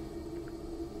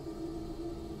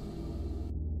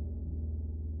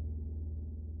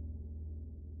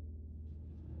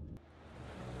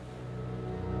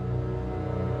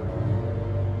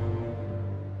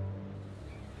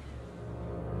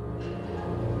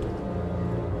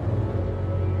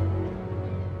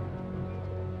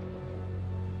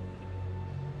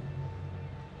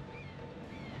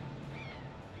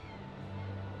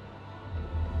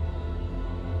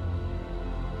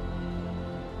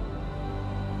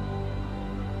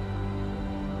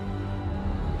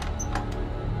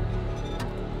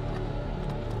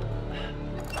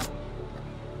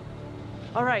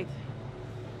 All right.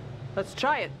 Let's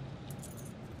try it.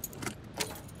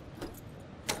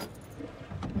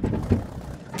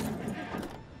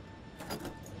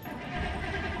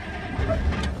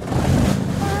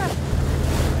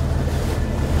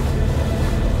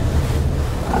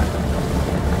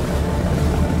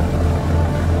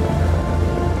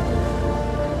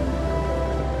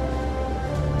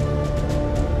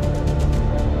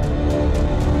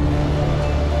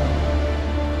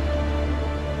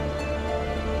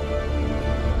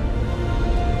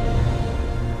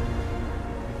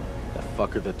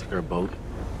 Fucker that took our boat,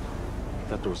 he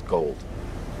thought there was gold.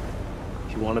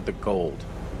 He wanted the gold.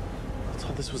 That's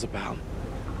all this was about.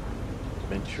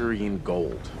 Manchurian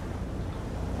gold.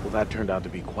 Well, that turned out to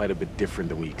be quite a bit different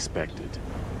than we expected.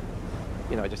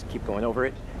 You know, I just keep going over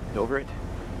it,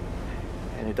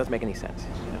 and it doesn't make any sense,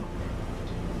 you know?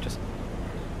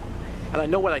 And I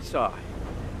know what I saw.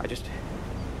 I just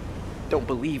don't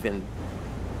believe in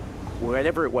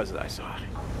whatever it was that I saw.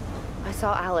 I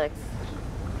saw Alex.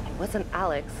 It wasn't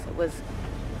Alex, it was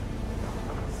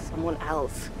someone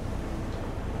else.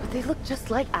 But they looked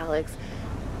just like Alex,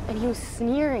 and he was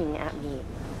sneering at me.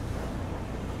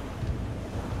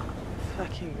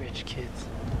 Fucking rich kids.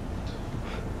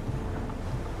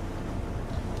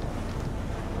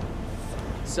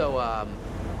 So,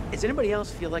 does anybody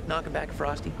else feel like knocking back a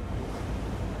Frosty?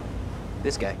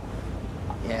 This guy.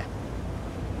 Yeah.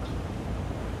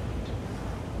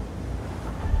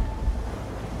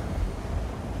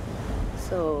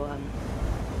 So,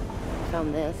 I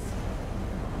found this.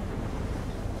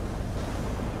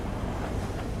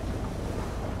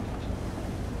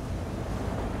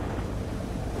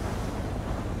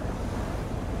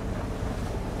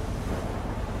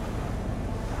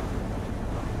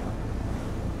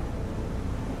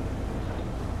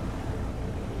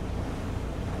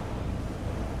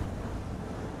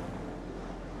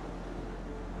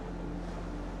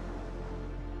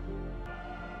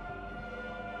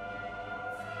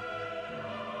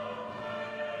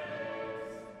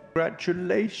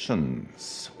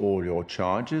 Congratulations. All your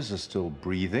charges are still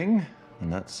breathing,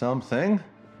 and that's something,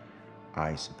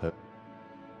 I suppose.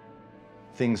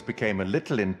 Things became a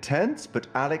little intense, but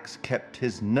Alex kept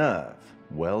his nerve.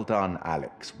 Well done,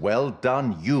 Alex. Well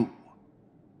done, you.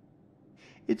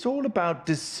 It's all about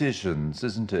decisions,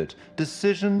 isn't it?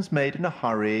 Decisions made in a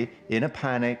hurry, in a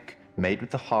panic, made with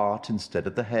the heart instead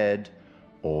of the head,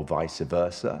 or vice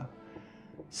versa.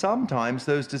 Sometimes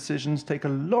those decisions take a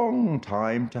long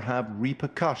time to have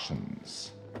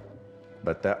repercussions.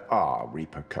 But there are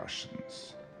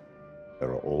repercussions. There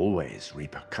are always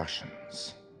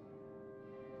repercussions.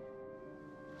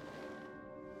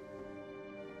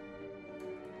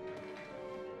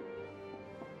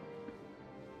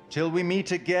 Till we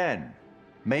meet again.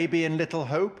 Maybe in Little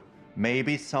Hope,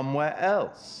 maybe somewhere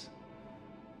else.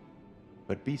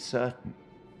 But be certain,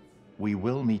 we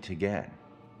will meet again.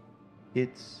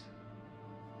 It's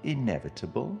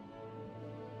inevitable.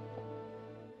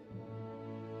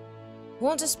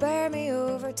 Want to spare me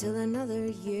over till another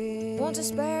year. Want to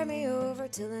spare me over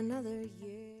till another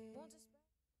year.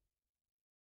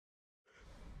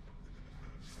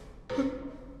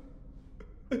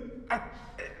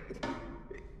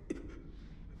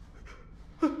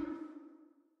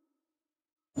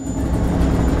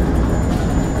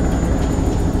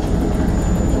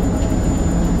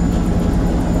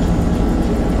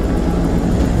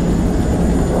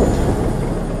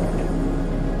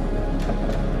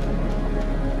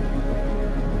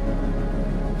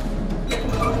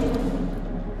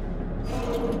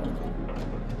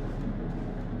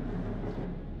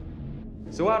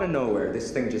 So out of nowhere, this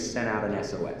thing just sent out an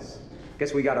SOS.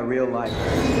 Guess we got a real life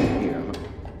here, huh?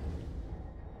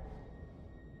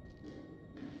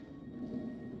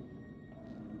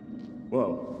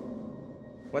 Whoa.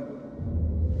 What?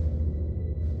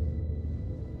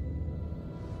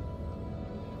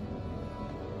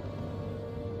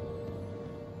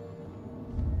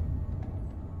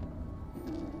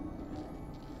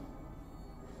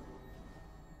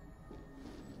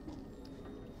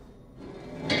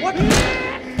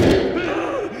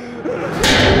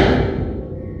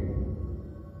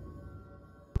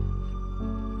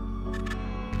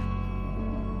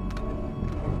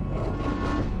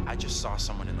 I just saw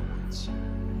someone in the woods.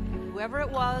 Whoever it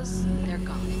was, they're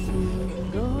gone.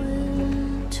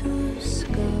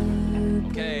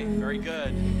 Okay, very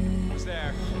good. Who's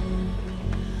there?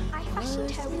 I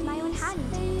fashioned her with my own hand.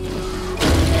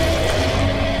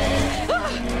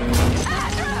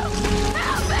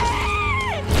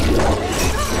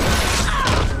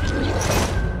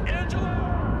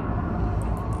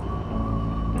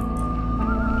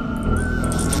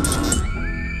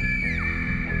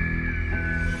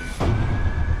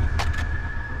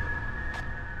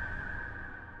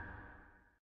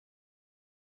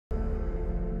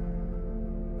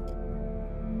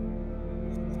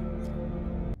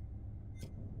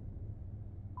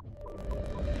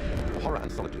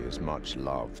 is much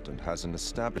loved and has an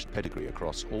established pedigree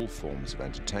across all forms of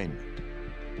entertainment.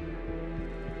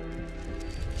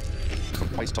 From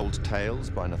Twice Told Tales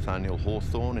by Nathaniel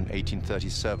Hawthorne in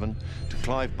 1837 to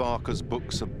Clive Barker's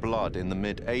Books of Blood in the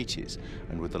mid-80s,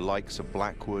 and with the likes of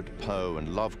Blackwood, Poe,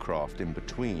 and Lovecraft in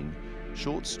between,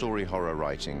 short story horror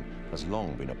writing has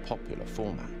long been a popular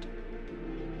format.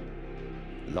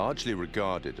 Largely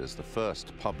regarded as the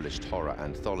first published horror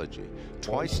anthology,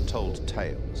 Twice Told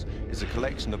Tales is a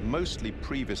collection of mostly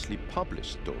previously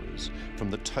published stories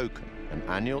from The Token, an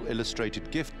annual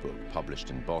illustrated gift book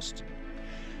published in Boston.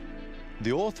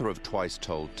 The author of Twice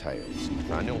Told Tales,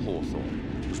 Nathaniel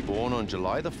Hawthorne, was born on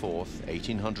July the 4th,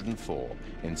 1804,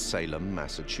 in Salem,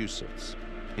 Massachusetts.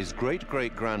 His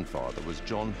great-great-grandfather was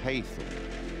John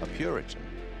Haythorne, a Puritan,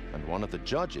 and one of the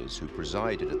judges who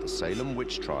presided at the Salem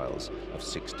witch trials of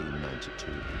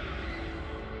 1692.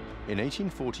 In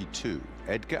 1842,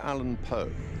 Edgar Allan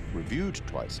Poe reviewed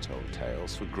Twice Told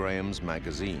Tales for Graham's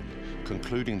magazine,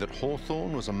 concluding that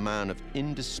Hawthorne was a man of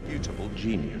indisputable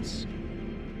genius.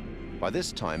 By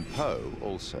this time, Poe,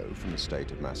 also from the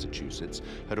state of Massachusetts,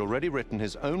 had already written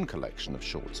his own collection of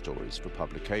short stories for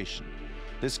publication.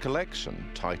 This collection,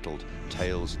 titled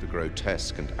Tales of the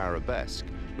Grotesque and Arabesque,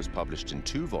 was published in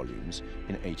 2 volumes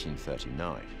in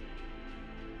 1839.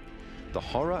 The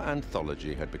horror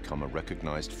anthology had become a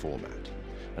recognized format,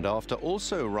 and after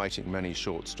also writing many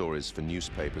short stories for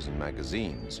newspapers and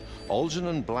magazines, Olgen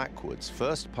and Blackwood's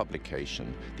first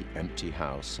publication, The Empty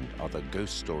House and Other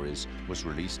Ghost Stories, was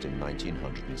released in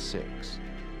 1906.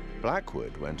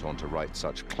 Blackwood went on to write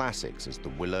such classics as The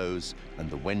Willows and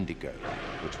The Wendigo,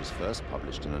 which was first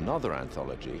published in another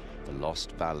anthology, The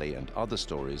Lost Valley and Other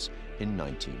Stories, in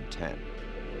 1910.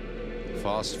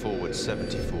 Fast forward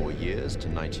 74 years to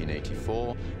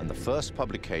 1984 and the first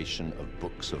publication of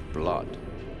Books of Blood.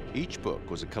 Each book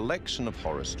was a collection of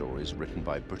horror stories written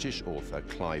by British author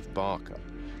Clive Barker,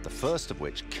 the first of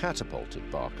which catapulted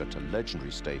Barker to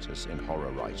legendary status in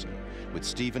horror writing, with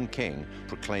Stephen King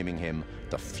proclaiming him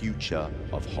the future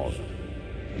of horror.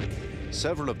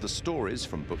 Several of the stories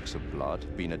from Books of Blood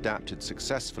have been adapted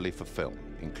successfully for film,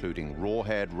 including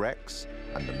Rawhead Rex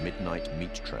and The Midnight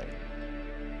Meat Train.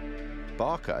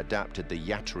 Barker adapted The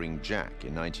Yattering Jack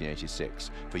in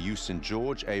 1986 for use in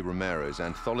George A. Romero's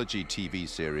anthology TV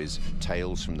series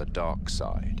Tales from the Dark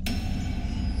Side.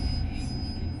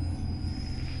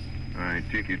 I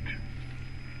take it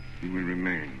you will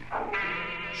remain.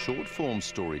 Short-form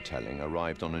storytelling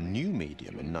arrived on a new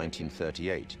medium in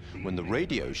 1938 when the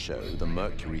radio show The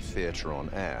Mercury Theatre on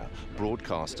Air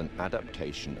broadcast an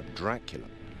adaptation of Dracula.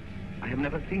 I have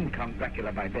never seen Count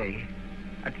Dracula by day.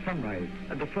 At sunrise,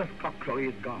 and the first cock crow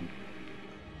is gone.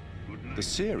 The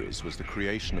series was the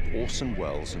creation of Orson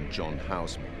Welles and John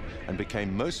Houseman and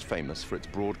became most famous for its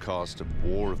broadcast of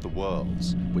War of the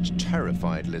Worlds, which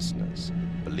terrified listeners,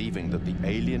 believing that the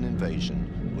alien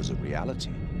invasion was a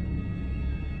reality.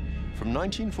 From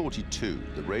 1942,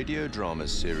 the radio drama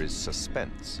series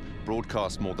Suspense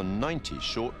broadcast more than 90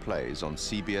 short plays on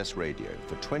CBS radio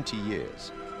for 20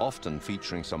 years, often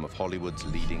featuring some of Hollywood's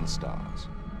leading stars.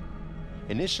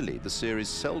 Initially, the series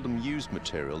seldom used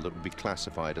material that would be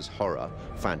classified as horror,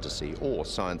 fantasy, or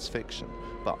science fiction,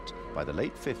 but by the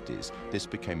late 50s, this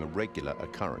became a regular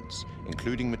occurrence,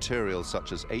 including material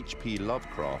such as H.P.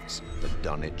 Lovecraft's The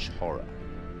Dunwich Horror.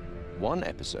 One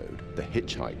episode, The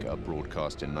Hitchhiker,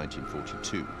 broadcast in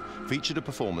 1942, featured a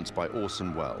performance by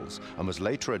Orson Welles and was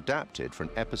later adapted for an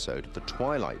episode of The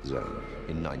Twilight Zone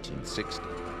in 1960.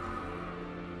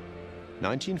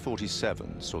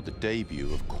 1947 saw the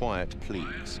debut of Quiet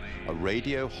Please, a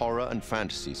radio horror and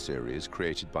fantasy series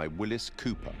created by Willis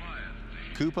Cooper.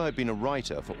 Cooper had been a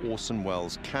writer for Orson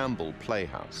Welles' Campbell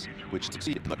Playhouse, which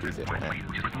succeeded the Mercury Theatre on Air.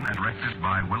 Written and directed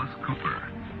by Willis Cooper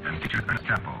and featured as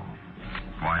Chapo.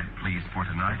 Quiet Please for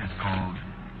tonight is called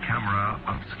Camera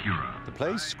Obscura. The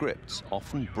play's scripts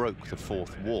often broke the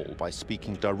fourth wall by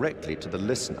speaking directly to the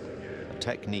listener, a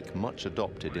technique much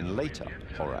adopted in later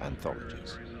horror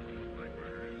anthologies.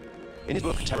 In his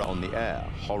book, Terror on the Air,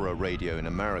 Horror Radio in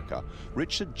America,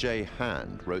 Richard J.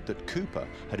 Hand wrote that Cooper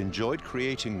had enjoyed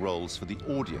creating roles for the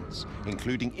audience,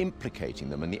 including implicating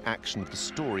them in the action of the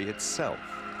story itself,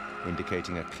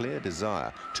 indicating a clear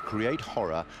desire to create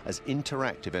horror as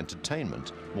interactive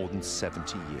entertainment more than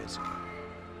 70 years ago.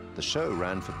 The show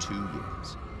ran for 2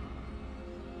 years.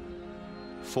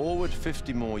 Forward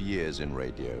 50 more years in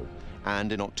radio,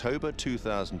 and in October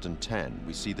 2010,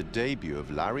 we see the debut of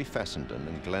Larry Fessenden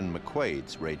and Glenn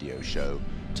McQuaid's radio show,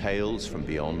 Tales from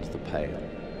Beyond the Pale.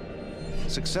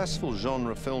 Successful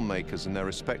genre filmmakers in their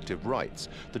respective rights,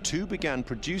 the two began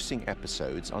producing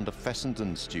episodes under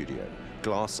Fessenden Studio,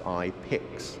 Glass Eye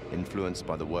Pix, influenced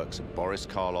by the works of Boris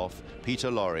Karloff, Peter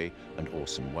Lorre, and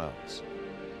Orson Welles.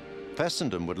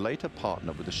 Fessenden would later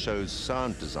partner with the show's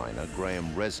sound designer, Graham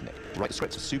Resnick, write the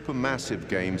scripts of supermassive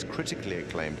game's critically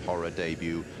acclaimed horror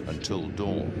debut, Until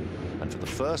Dawn, and for the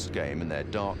first game in their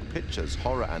Dark Pictures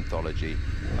horror anthology,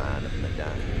 Man of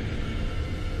Medan.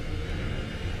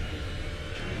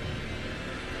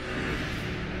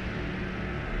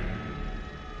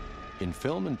 In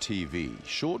film and TV,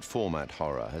 short-format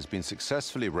horror has been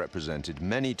successfully represented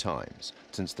many times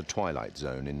since The Twilight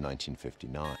Zone in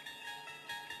 1959.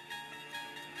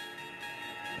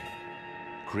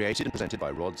 Created and presented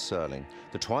by Rod Serling,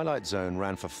 The Twilight Zone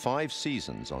ran for 5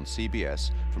 seasons on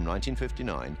CBS from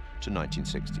 1959 to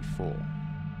 1964.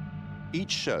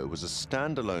 Each show was a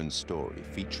standalone story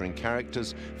featuring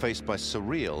characters faced by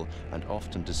surreal and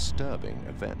often disturbing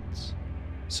events.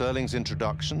 Serling's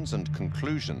introductions and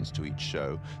conclusions to each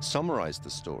show summarized the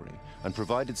story and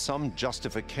provided some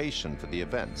justification for the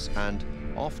events and,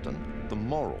 often, the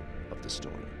moral of the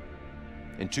story.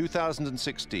 In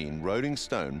 2016, Rolling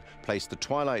Stone placed The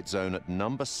Twilight Zone at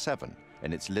number 7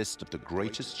 in its list of the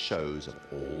greatest shows of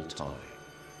all time.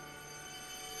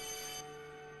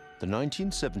 The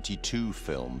 1972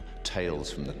 film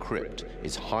Tales from the Crypt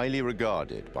is highly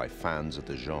regarded by fans of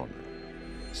the genre.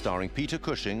 Starring Peter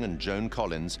Cushing and Joan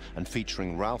Collins and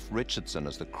featuring Ralph Richardson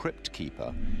as the Crypt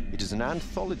Keeper, it is an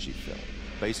anthology film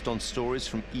based on stories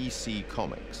from EC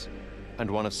Comics and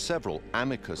one of several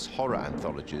Amicus horror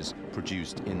anthologies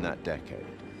produced in that decade.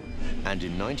 And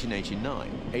in 1989,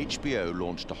 HBO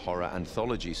launched a horror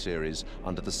anthology series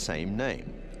under the same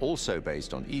name, also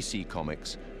based on EC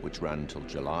Comics, which ran until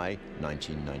July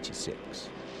 1996.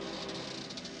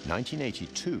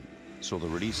 1982 saw the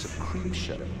release of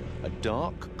Creepshow, a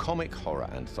dark comic horror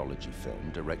anthology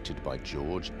film directed by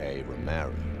George A.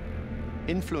 Romero.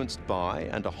 Influenced by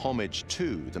and a homage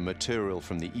to the material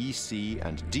from the EC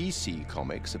and DC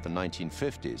comics of the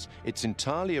 1950s, its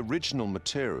entirely original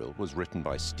material was written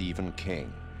by Stephen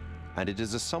King, and it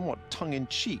is a somewhat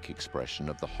tongue-in-cheek expression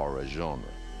of the horror genre.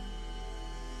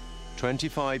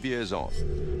 25 years on,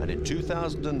 and in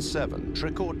 2007,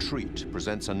 Trick or Treat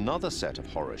presents another set of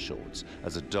horror shorts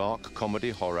as a dark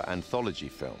comedy horror anthology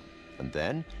film. And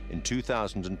then, in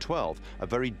 2012, a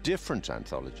very different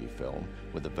anthology film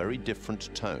with a very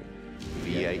different tone,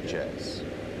 VHS.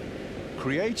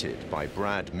 Created by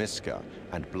Brad Miska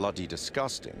and Bloody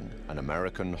Disgusting, an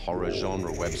American horror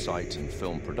genre website and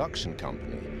film production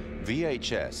company,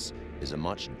 VHS is a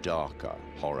much darker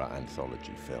horror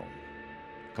anthology film.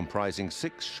 Comprising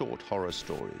 6 short horror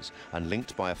stories and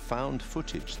linked by a found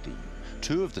footage theme.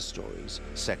 2 of the stories,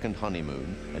 Second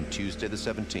Honeymoon and Tuesday the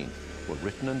 17th, were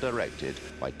written and directed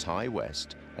by Ty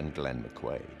West and Glenn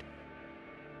McQuaid.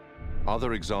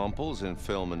 Other examples in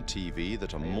film and TV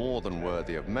that are more than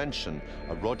worthy of mention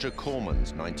are Roger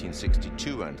Corman's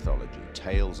 1962 anthology,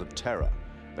 Tales of Terror,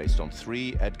 based on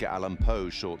 3 Edgar Allan Poe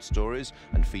short stories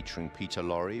and featuring Peter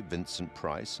Lorre, Vincent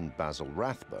Price, and Basil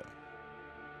Rathbone.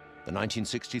 The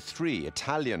 1963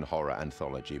 Italian horror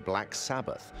anthology, Black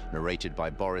Sabbath, narrated by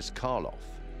Boris Karloff.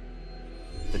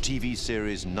 The TV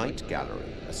series Night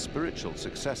Gallery, a spiritual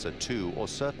successor to, or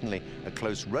certainly a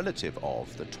close relative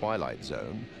of, The Twilight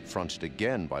Zone, fronted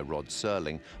again by Rod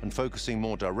Serling and focusing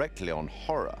more directly on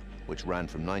horror, which ran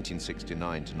from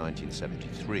 1969 to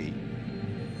 1973.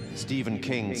 Stephen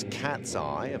King's Cat's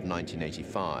Eye of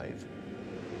 1985.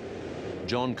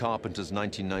 John Carpenter's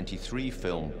 1993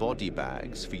 film Body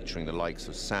Bags, featuring the likes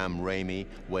of Sam Raimi,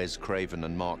 Wes Craven,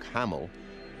 and Mark Hamill,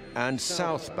 and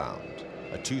Southbound,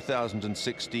 a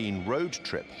 2016 road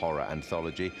trip horror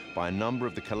anthology by a number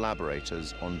of the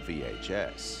collaborators on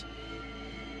VHS.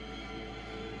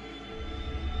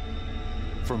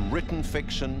 From written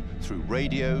fiction through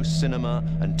radio, cinema,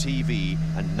 and TV,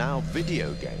 and now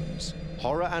video games,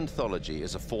 horror anthology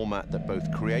is a format that both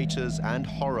creators and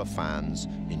horror fans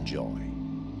enjoy.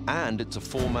 And it's a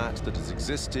format that has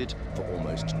existed for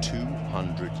almost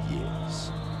 200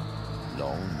 years.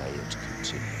 Long may it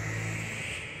continue.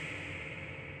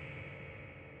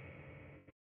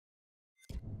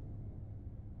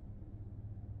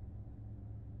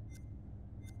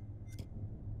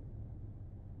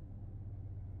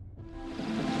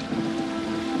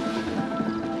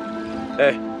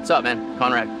 Hey, what's up, man?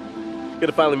 Conrad. Good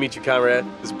to finally meet you, Conrad.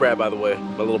 This is Brad, by the way,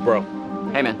 my little bro.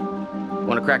 Hey, man.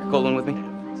 Want to crack a cold one with me?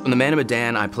 In The Man of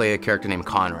Medan, I play a character named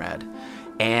Conrad.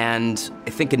 And I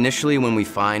think initially when we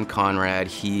find Conrad,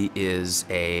 he is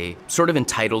a sort of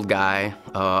entitled guy,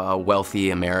 a wealthy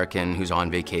American who's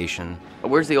on vacation.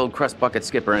 Where's the old crust bucket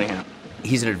skipper anyhow?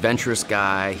 He's an adventurous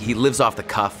guy. He lives off the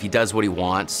cuff. He does what he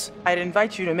wants. I'd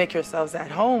invite you to make yourselves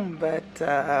at home, but,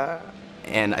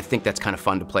 And I think that's kind of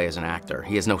fun to play as an actor.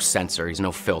 He has no censor, he's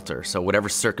no filter. So whatever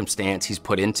circumstance he's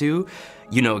put into,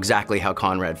 you know exactly how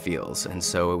Conrad feels. And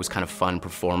so it was kind of fun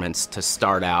performance to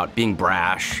start out being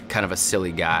brash, kind of a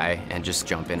silly guy, and just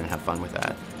jump in and have fun with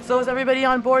that. So is everybody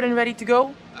on board and ready to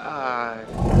go?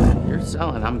 You're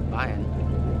selling, I'm buying.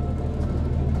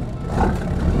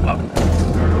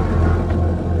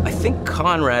 I think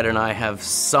Conrad and I have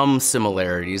some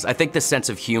similarities. I think the sense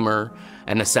of humor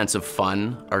and the sense of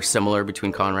fun are similar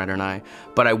between Conrad and I,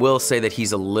 but I will say that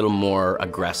he's a little more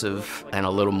aggressive and a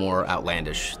little more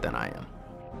outlandish than I am.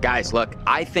 Guys, look,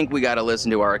 I think we gotta listen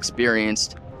to our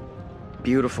experienced,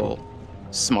 beautiful,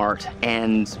 smart,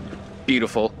 and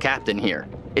beautiful captain here.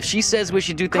 If she says we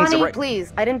should do things Connie, the right—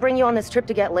 please, I didn't bring you on this trip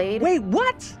to get laid. Wait,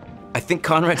 what? I think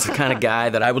Conrad's the kind of guy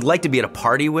that I would like to be at a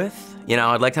party with. You know,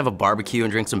 I'd like to have a barbecue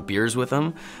and drink some beers with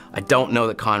him. I don't know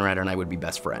that Conrad and I would be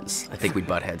best friends. I think we'd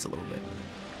butt heads a little bit.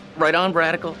 Right on,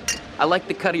 Bradical. I like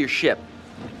the cut of your ship.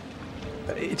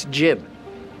 It's jib.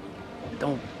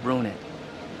 Don't ruin it.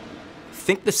 I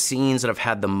think the scenes that I've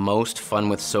had the most fun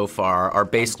with so far are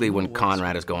basically when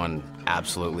Conrad is going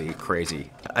absolutely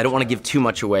crazy. I don't want to give too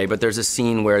much away, but there's a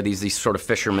scene where these sort of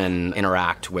fishermen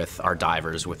interact with our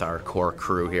divers, with our core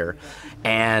crew here,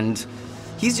 and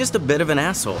he's just a bit of an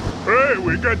asshole. Hey,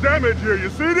 we got damage here, you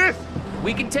see this?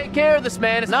 We can take care of this,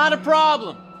 man. It's not a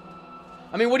problem.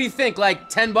 I mean, what do you think, like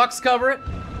 $10 cover it?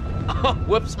 Oh,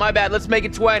 whoops, my bad. Let's make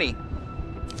it 20.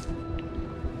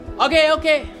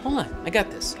 Okay. Hold on, I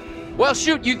got this. Well,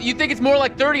 shoot, you think it's more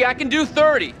like 30? I can do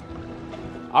 30.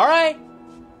 All right.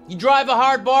 You drive a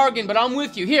hard bargain, but I'm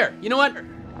with you. Here, you know what?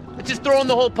 Let's just throw in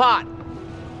the whole pot.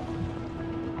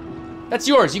 That's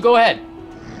yours. You go ahead.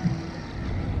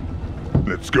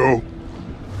 Let's go.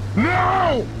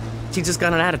 No! He's just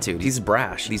got an attitude. He's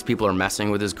brash. These people are messing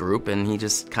with his group, and he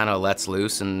just kind of lets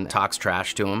loose and talks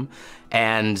trash to them.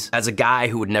 And as a guy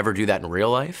who would never do that in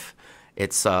real life,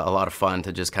 it's a lot of fun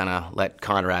to just kind of let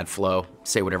Conrad flow,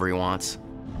 say whatever he wants.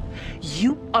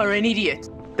 You are an idiot.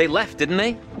 They left, didn't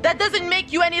they? That doesn't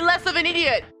make you any less of an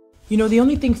idiot. You know, the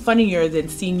only thing funnier than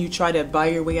seeing you try to buy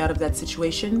your way out of that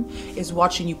situation is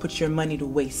watching you put your money to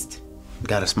waste.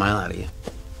 Got a smile out of you.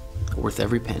 Worth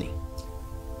every penny.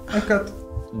 I got.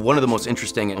 One of the most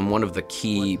interesting and one of the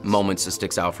key moments that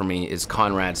sticks out for me is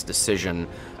Conrad's decision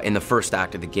in the first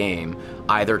act of the game,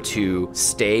 either to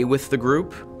stay with the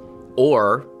group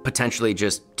or potentially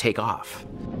just take off.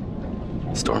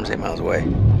 Storm's 8 miles away.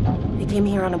 They came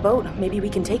here on a boat. Maybe we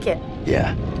can take it.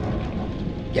 Yeah,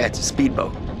 it's a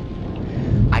speedboat.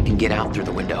 I can get out through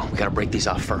the window. We gotta break these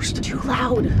off first. Too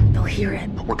loud. They'll hear it.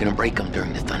 We're gonna break them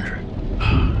during the thunder.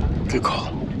 Good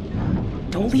call.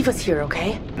 Don't leave us here,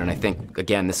 okay? And I think,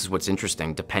 again, this is what's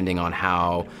interesting. Depending on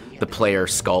how the player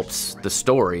sculpts the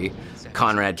story,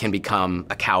 Conrad can become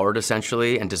a coward,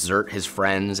 essentially, and desert his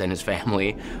friends and his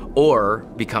family, or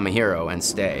become a hero and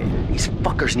stay. These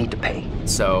fuckers need to pay.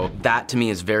 So that, to me,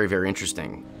 is very, very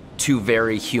interesting. Two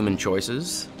very human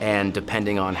choices, and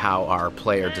depending on how our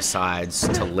player decides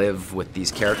to live with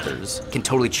these characters, can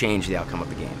totally change the outcome of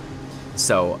the game.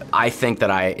 So I think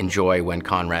that I enjoy when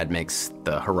Conrad makes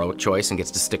the heroic choice and gets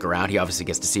to stick around. He obviously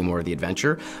gets to see more of the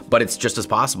adventure, but it's just as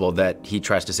possible that he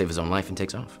tries to save his own life and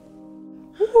takes off.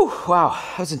 Whew, wow,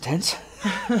 that was intense.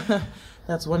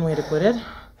 That's one way to put it.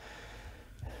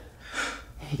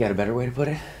 You got a better way to put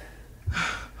it?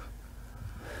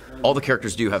 All the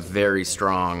characters do have very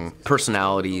strong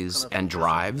personalities and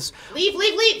drives. Leave!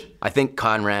 I think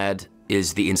Conrad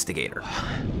is the instigator.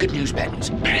 Good news, bad news.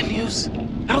 Bad news?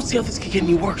 I don't see how this could get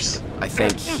any worse. I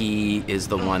think he is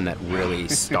the one that really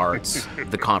starts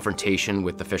the confrontation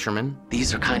with the fishermen.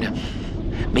 These are kind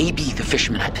of maybe the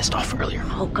fishermen I pissed off earlier.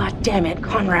 Oh, God damn it,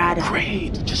 Conrad.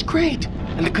 Great, just great.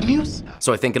 And the good news?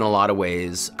 So I think in a lot of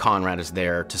ways, Conrad is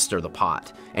there to stir the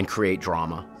pot and create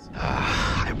drama.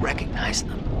 I recognize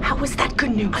them. How was that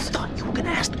good news? I thought you were gonna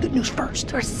ask the good news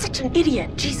first. You're such an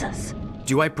idiot, Jesus.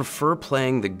 Do I prefer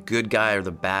playing the good guy or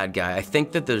the bad guy? I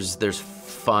think that there's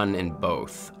fun in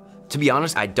both. To be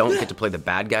honest, I don't get to play the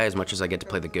bad guy as much as I get to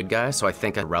play the good guy, so I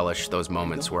think I relish those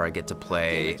moments where I get to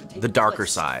play the darker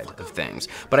side of things.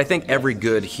 But I think every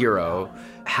good hero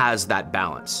has that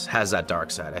balance, has that dark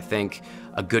side. I think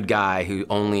a good guy who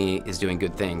only is doing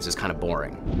good things is kind of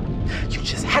boring. You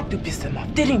just had to piss them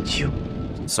off, didn't you?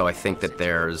 So I think that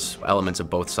there's elements of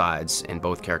both sides in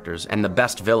both characters. And the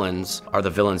best villains are the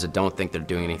villains that don't think they're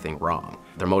doing anything wrong.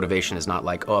 Their motivation is not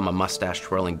like, oh, I'm a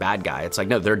mustache-twirling bad guy. It's like,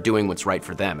 no, they're doing what's right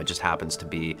for them. It just happens to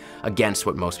be against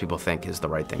what most people think is the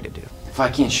right thing to do. If I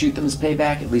can't shoot them as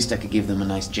payback, at least I could give them a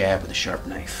nice jab with a sharp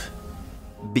knife.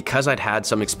 Because I'd had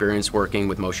some experience working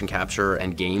with motion capture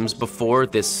and games before,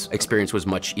 this experience was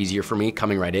much easier for me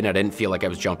coming right in. I didn't feel like I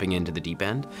was jumping into the deep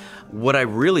end. What I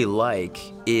really like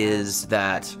is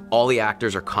that all the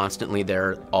actors are constantly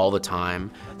there all the time.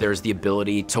 There's the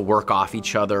ability to work off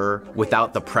each other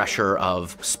without the pressure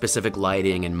of specific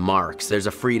lighting and marks. There's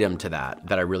a freedom to that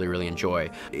I really, really enjoy.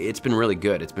 It's been really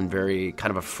good. It's been very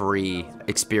kind of a free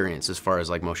experience as far as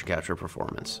like motion capture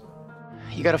performance.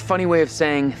 You got a funny way of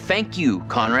saying thank you,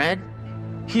 Conrad.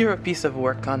 You're a piece of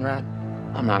work, Conrad.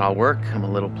 I'm not all work, I'm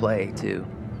a little play, too.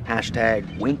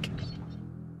 Hashtag wink.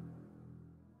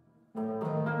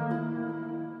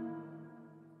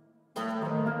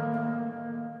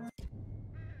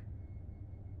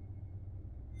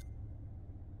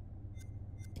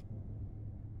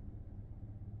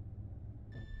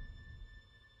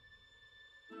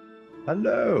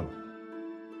 Hello.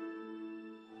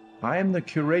 I am the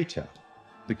curator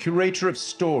of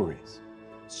stories.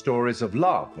 Stories of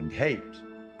love and hate,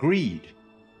 greed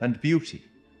and beauty,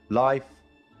 life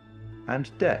and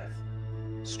death.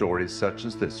 Stories such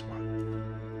as this one.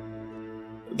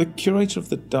 The curator of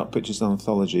the Dark Pictures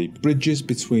anthology bridges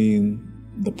between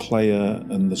the player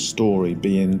and the story,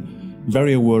 being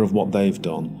very aware of what they've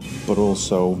done, but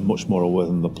also much more aware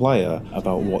than the player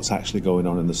about what's actually going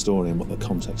on in the story and what the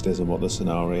context is and what the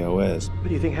scenario is. What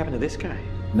do you think happened to this guy?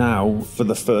 Now, for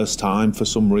the first time, for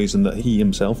some reason that he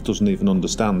himself doesn't even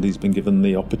understand, he's been given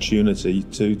the opportunity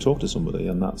to talk to somebody,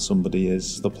 and that somebody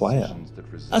is the player.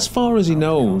 As far as he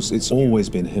knows, it's always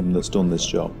been him that's done this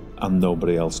job, and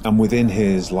nobody else. And within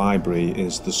his library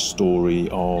is the story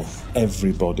of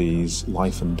everybody's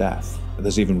life and death.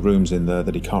 There's even rooms in there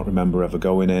that he can't remember ever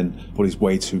going in, but he's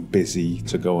way too busy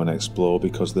to go and explore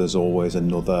because there's always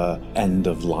another end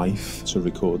of life to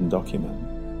record and document.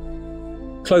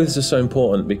 Clothes are so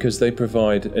important because they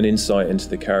provide an insight into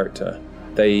the character.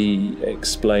 They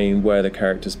explain where the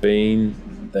character's been,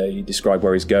 they describe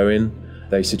where he's going,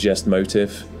 they suggest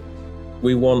motive.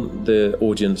 We want the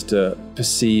audience to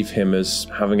perceive him as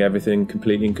having everything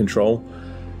completely in control.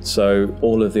 So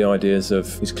all of the ideas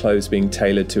of his clothes being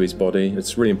tailored to his body,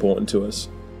 it's really important to us.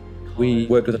 We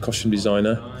worked with a costume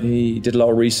designer. He did a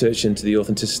lot of research into the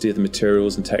authenticity of the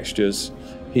materials and textures.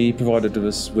 He provided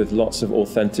us with lots of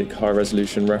authentic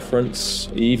high-resolution reference.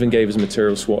 He even gave us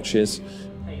material swatches.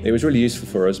 It was really useful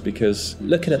for us because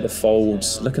looking at the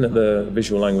folds, looking at the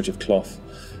visual language of cloth,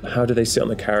 how do they sit on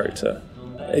the character?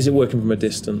 Is it working from a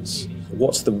distance?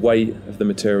 What's the weight of the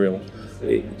material?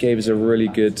 It gave us a really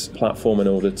good platform in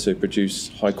order to produce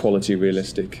high-quality,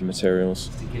 realistic materials.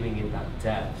 Giving it that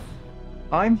depth.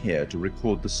 I'm here to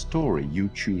record the story you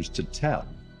choose to tell.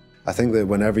 I think that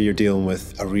whenever you're dealing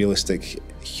with a realistic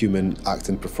human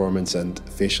acting performance and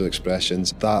facial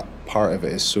expressions, that part of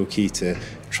it is so key to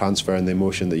transferring the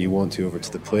emotion that you want to over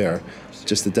to the player.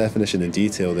 Just the definition and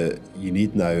detail that you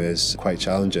need now is quite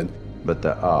challenging. But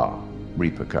there are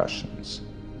repercussions.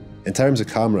 In terms of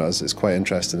cameras, it's quite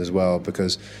interesting as well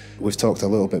because we've talked a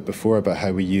little bit before about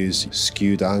how we use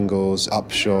skewed angles,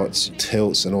 upshots,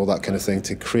 tilts and all that kind of thing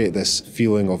to create this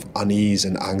feeling of unease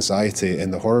and anxiety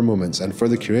in the horror moments. And for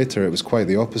the curator, it was quite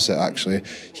the opposite actually.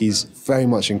 He's very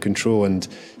much in control and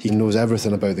he knows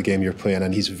everything about the game you're playing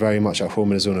and he's very much at home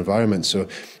in his own environment. So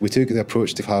we took the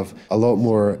approach to have a lot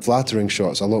more flattering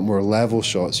shots, a lot more level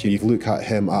shots. You look at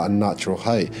him at a natural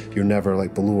height. You're never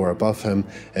like below or above him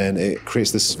and it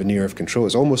creates this veneer of control.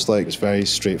 It's almost like it's very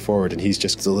straightforward and he's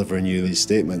just delivering you these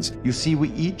statements. You see, we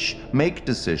each make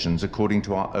decisions according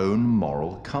to our own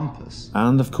moral compass.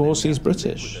 And of course he's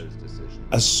British.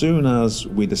 As soon as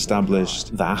we'd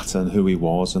established that and who he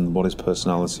was and what his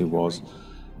personality was,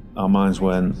 our minds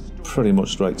went pretty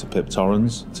much straight to Pip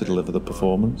Torrens to deliver the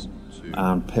performance.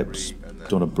 And Pip's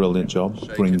done a brilliant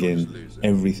job bringing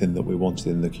everything that we wanted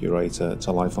in the curator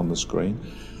to life on the screen.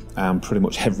 And pretty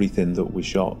much everything that we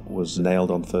shot was nailed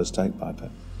on first take by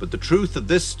Pip. But the truth of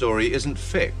this story isn't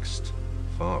fixed.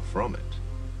 Far from it.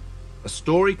 A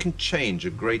story can change a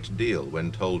great deal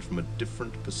when told from a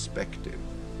different perspective.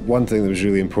 One thing that was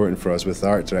really important for us with the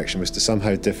art direction was to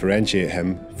somehow differentiate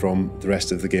him from the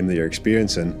rest of the game that you're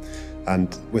experiencing.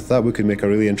 And with that we could make a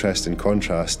really interesting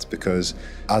contrast because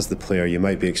as the player you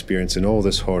might be experiencing all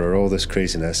this horror, all this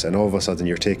craziness, and all of a sudden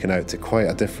you're taken out to quite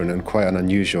a different and quite an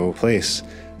unusual place.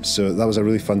 So that was a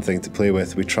really fun thing to play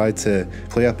with. We tried to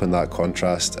play up on that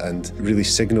contrast and really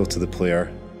signal to the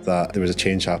player that there was a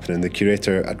change happening. The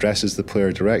curator addresses the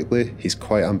player directly. He's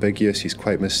quite ambiguous, he's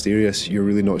quite mysterious. You're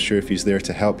really not sure if he's there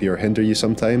to help you or hinder you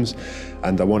sometimes.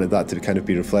 And I wanted that to kind of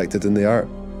be reflected in the art.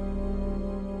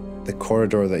 The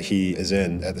corridor that he is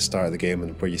in at the start of the game,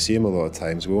 and where you see him a lot of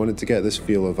times, we wanted to get this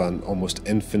feel of an almost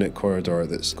infinite corridor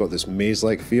that's got this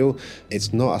maze-like feel.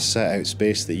 It's not a set-out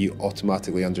space that you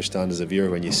automatically understand as a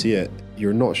viewer when you see it.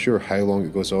 You're not sure how long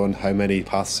it goes on, how many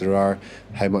paths there are,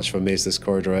 how much of a maze this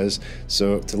corridor is.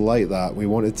 So to light that, we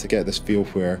wanted to get this feel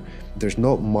where there's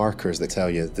not markers that tell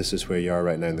you this is where you are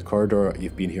right now in the corridor,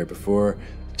 you've been here before,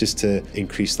 just to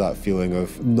increase that feeling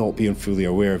of not being fully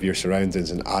aware of your surroundings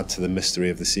and add to the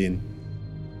mystery of the scene.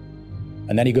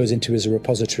 And then he goes into his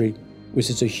repository,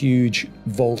 which is a huge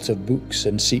vault of books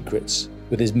and secrets,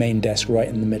 with his main desk right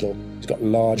in the middle. He's got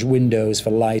large windows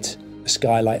for light, a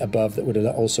skylight above that would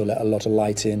also let a lot of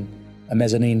light in, a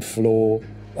mezzanine floor,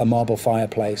 a marble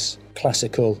fireplace,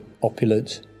 classical,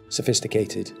 opulent,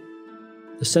 sophisticated.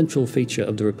 The central feature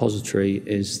of the repository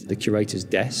is the curator's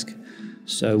desk.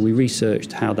 So we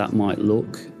researched how that might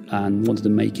look and wanted to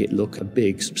make it look a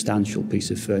big, substantial piece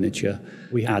of furniture.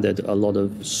 We added a lot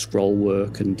of scroll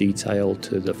work and detail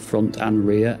to the front and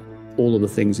rear. All of the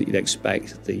things that you'd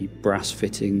expect, the brass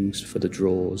fittings for the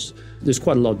drawers. There's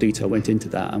quite a lot of detail went into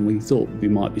that, and we thought we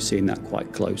might be seeing that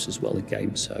quite close as well in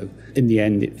game. So in the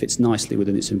end, it fits nicely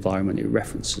within its environment. It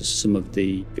references some of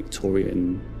the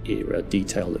Victorian era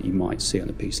detail that you might see on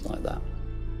a piece like that.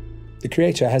 The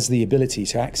creator has the ability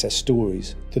to access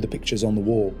stories through the pictures on the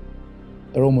wall.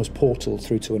 They're almost portaled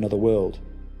through to another world.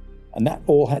 And that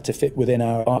all had to fit within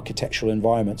our architectural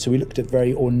environment, so we looked at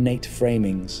very ornate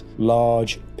framings,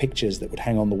 large pictures that would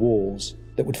hang on the walls,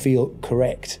 that would feel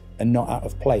correct and not out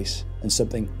of place in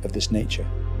something of this nature.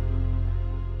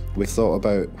 We thought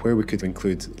about where we could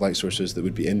include light sources that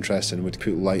would be interesting, would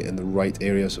put light in the right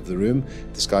areas of the room.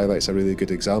 The skylight's a really good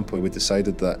example. We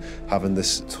decided that having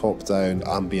this top-down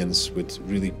ambience would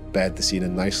really bed the scene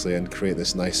in nicely and create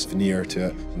this nice veneer to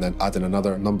it. And then adding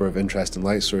another number of interesting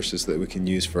light sources that we can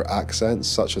use for accents,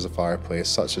 such as a fireplace,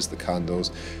 such as the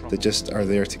candles, that just are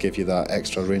there to give you that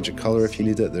extra range of colour if you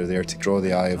need it. They're there to draw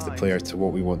the eye of the player to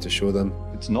what we want to show them.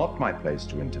 It's not my place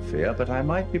to interfere, but I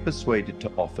might be persuaded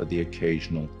to offer the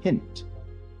occasional hint.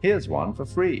 Here's one for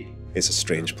free. It's a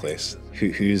strange place.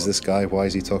 Who's this guy? Why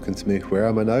is he talking to me? Where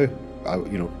am I now?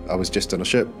 I was just on a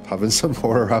ship having some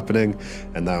horror happening,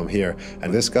 and now I'm here.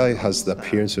 And this guy has the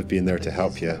appearance of being there to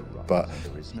help you, but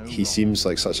he seems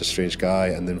like such a strange guy,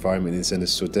 and the environment he's in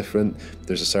is so different.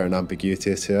 There's a certain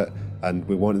ambiguity to it, and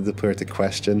we wanted the player to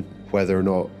question whether or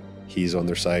not he's on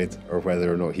their side or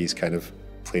whether or not he's kind of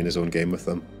playing his own game with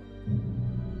them.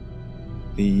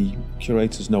 The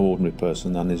curator's no ordinary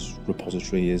person, and his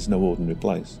repository is no ordinary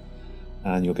place.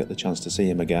 And you'll get the chance to see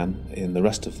him again in the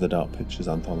rest of the Dark Pictures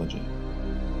anthology.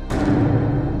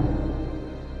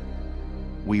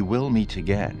 We will meet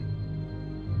again.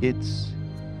 It's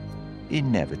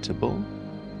inevitable.